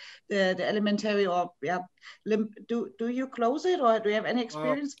and the alimentary or do you close it, or do you have any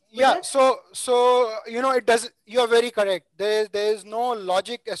experience with that? So it does. You are very correct. There is no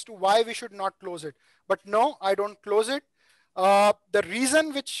logic as to why we should not close it. But no, I don't close it. The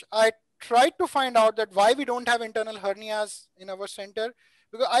reason which I tried to find out that why we don't have internal hernias in our center,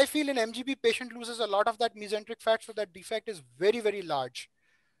 because I feel an MGB patient loses a lot of that mesenteric fat, so that defect is very, very large.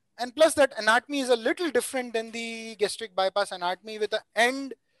 And plus that anatomy is a little different than the gastric bypass anatomy with an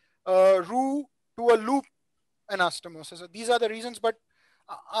end roux to a loop anastomosis. So these are the reasons, but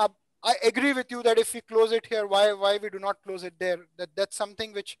I agree with you that if we close it here, why we do not close it there? That's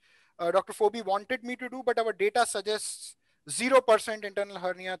something which Dr. Fobi wanted me to do, but our data suggests 0% internal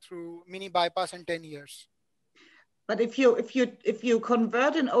hernia through mini bypass in 10 years. But if you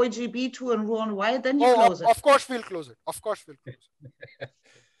convert an OEGB to a Roux-en-Y, then you close it. Of course we'll close it. Of course we'll close it.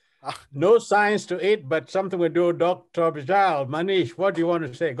 No science to it, but something we do. Dr. Baijal, Manish, what do you want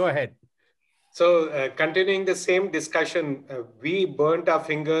to say? Go ahead. So continuing the same discussion, we burnt our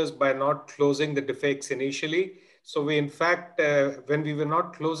fingers by not closing the defects initially. So we, in fact, when we were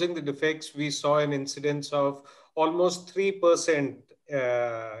not closing the defects, we saw an incidence of almost 3%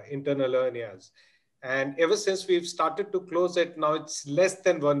 internal hernias. And ever since we've started to close it, now it's less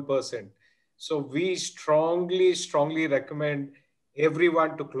than 1%. So we strongly recommend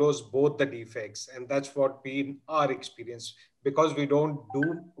everyone to close both the defects. And that's what been our experience. Because we don't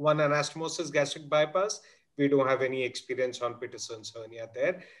do one anastomosis gastric bypass, we don't have any experience on Peterson's hernia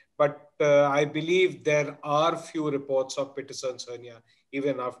there. But I believe there are few reports of Peterson's hernia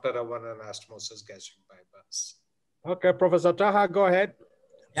even after a one anastomosis gastric bypass. Okay, Professor Taha, go ahead.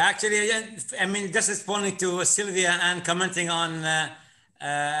 Actually, just responding to Sylvia and commenting on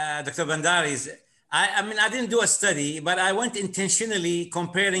Dr. Bhandari's, I didn't do a study, but I went intentionally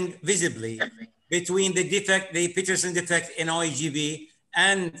comparing visibly between the defect, the Peterson defect in OEGB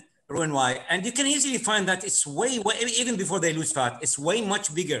and Roux-en-Y. And you can easily find that it's way, even before they lose fat, it's way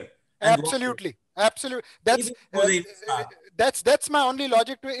much bigger. Absolutely. That's my only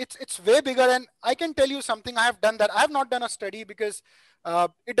logic to it. It's way bigger. And I can tell you something, I have done that. I have not done a study because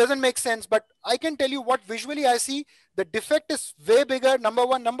It doesn't make sense, but I can tell you what visually I see. The defect is way bigger, number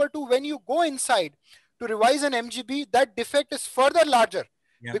one. Number two, when you go inside to revise an MGB, that defect is further larger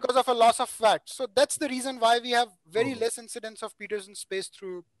because of a loss of fat. So that's the reason why we have very less incidence of Peterson space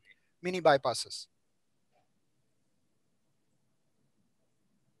through mini bypasses.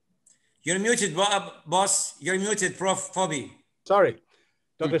 You're muted, boss. You're muted, Prof. Fobi. Sorry.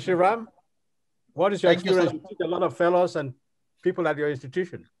 Dr. Shivaram, what is your experience? You teach a lot of fellows and people at your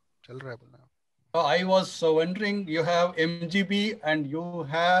institution. I was wondering, you have MGB and you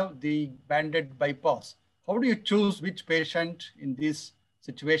have the banded bypass. How do you choose which patient in these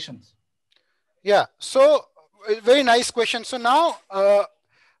situations? Yeah, so very nice question. So now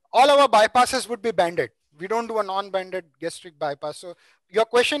all our bypasses would be banded. We don't do a non-banded gastric bypass. So your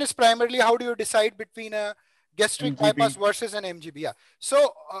question is primarily, how do you decide between a gastric bypass versus an MGB? Yeah.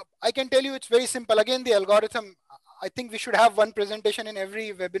 So I can tell you it's very simple. Again, the algorithm, I think we should have one presentation in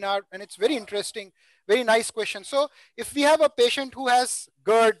every webinar, and it's very interesting, very nice question. So if we have a patient who has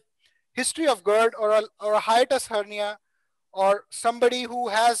GERD, history of GERD or a hiatus hernia, or somebody who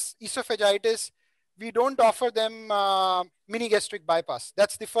has esophagitis, we don't offer them mini gastric bypass.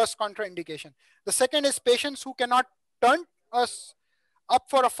 That's the first contraindication. The second is patients who cannot turn us up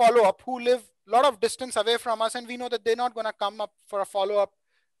for a follow-up, who live a lot of distance away from us, and we know that they're not going to come up for a follow-up.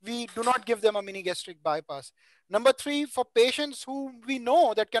 We do not give them a mini gastric bypass. Number three, for patients who we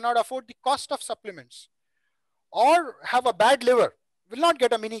know that cannot afford the cost of supplements or have a bad liver, will not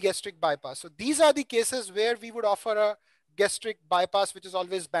get a mini gastric bypass. So these are the cases where we would offer a gastric bypass, which is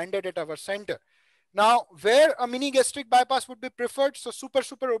always banded at our center. Now, where a mini gastric bypass would be preferred, so super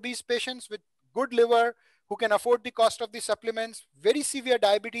obese patients with good liver who can afford the cost of the supplements, very severe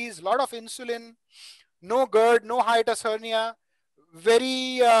diabetes, a lot of insulin, no GERD, no hiatus hernia,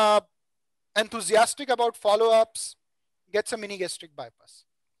 very enthusiastic about follow-ups, gets a mini gastric bypass.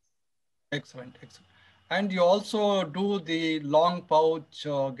 Excellent, excellent. And you also do the long pouch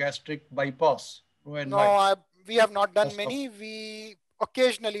gastric bypass? No, we have not done many. We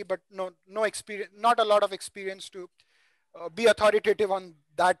occasionally, but no experience, not a lot of experience to be authoritative on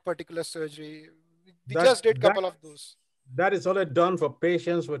that particular surgery. We just did a couple of those. That is only done for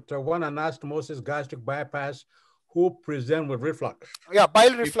patients with one anastomosis gastric bypass who present with reflux. Yeah,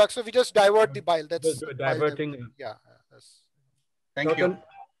 bile reflux. So we just divert the bile. That's diverting. Yeah. Thank you.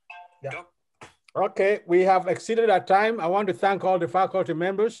 Yeah. Okay, we have exceeded our time. I want to thank all the faculty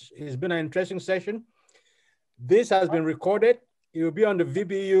members. It's been an interesting session. This has been recorded. It will be on the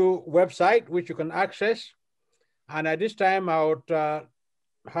VBU website, which you can access. And at this time, I would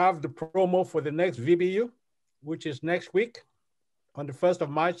have the promo for the next VBU, which is next week on the 1st of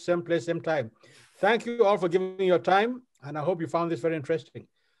March, same place, same time. Thank you all for giving me your time, and I hope you found this very interesting.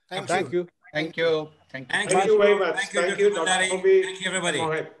 Thank you. Thank you. Thank you very much. Thank you, Dr. Fobi. Thank you, everybody.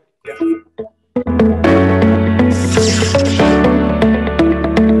 Yeah.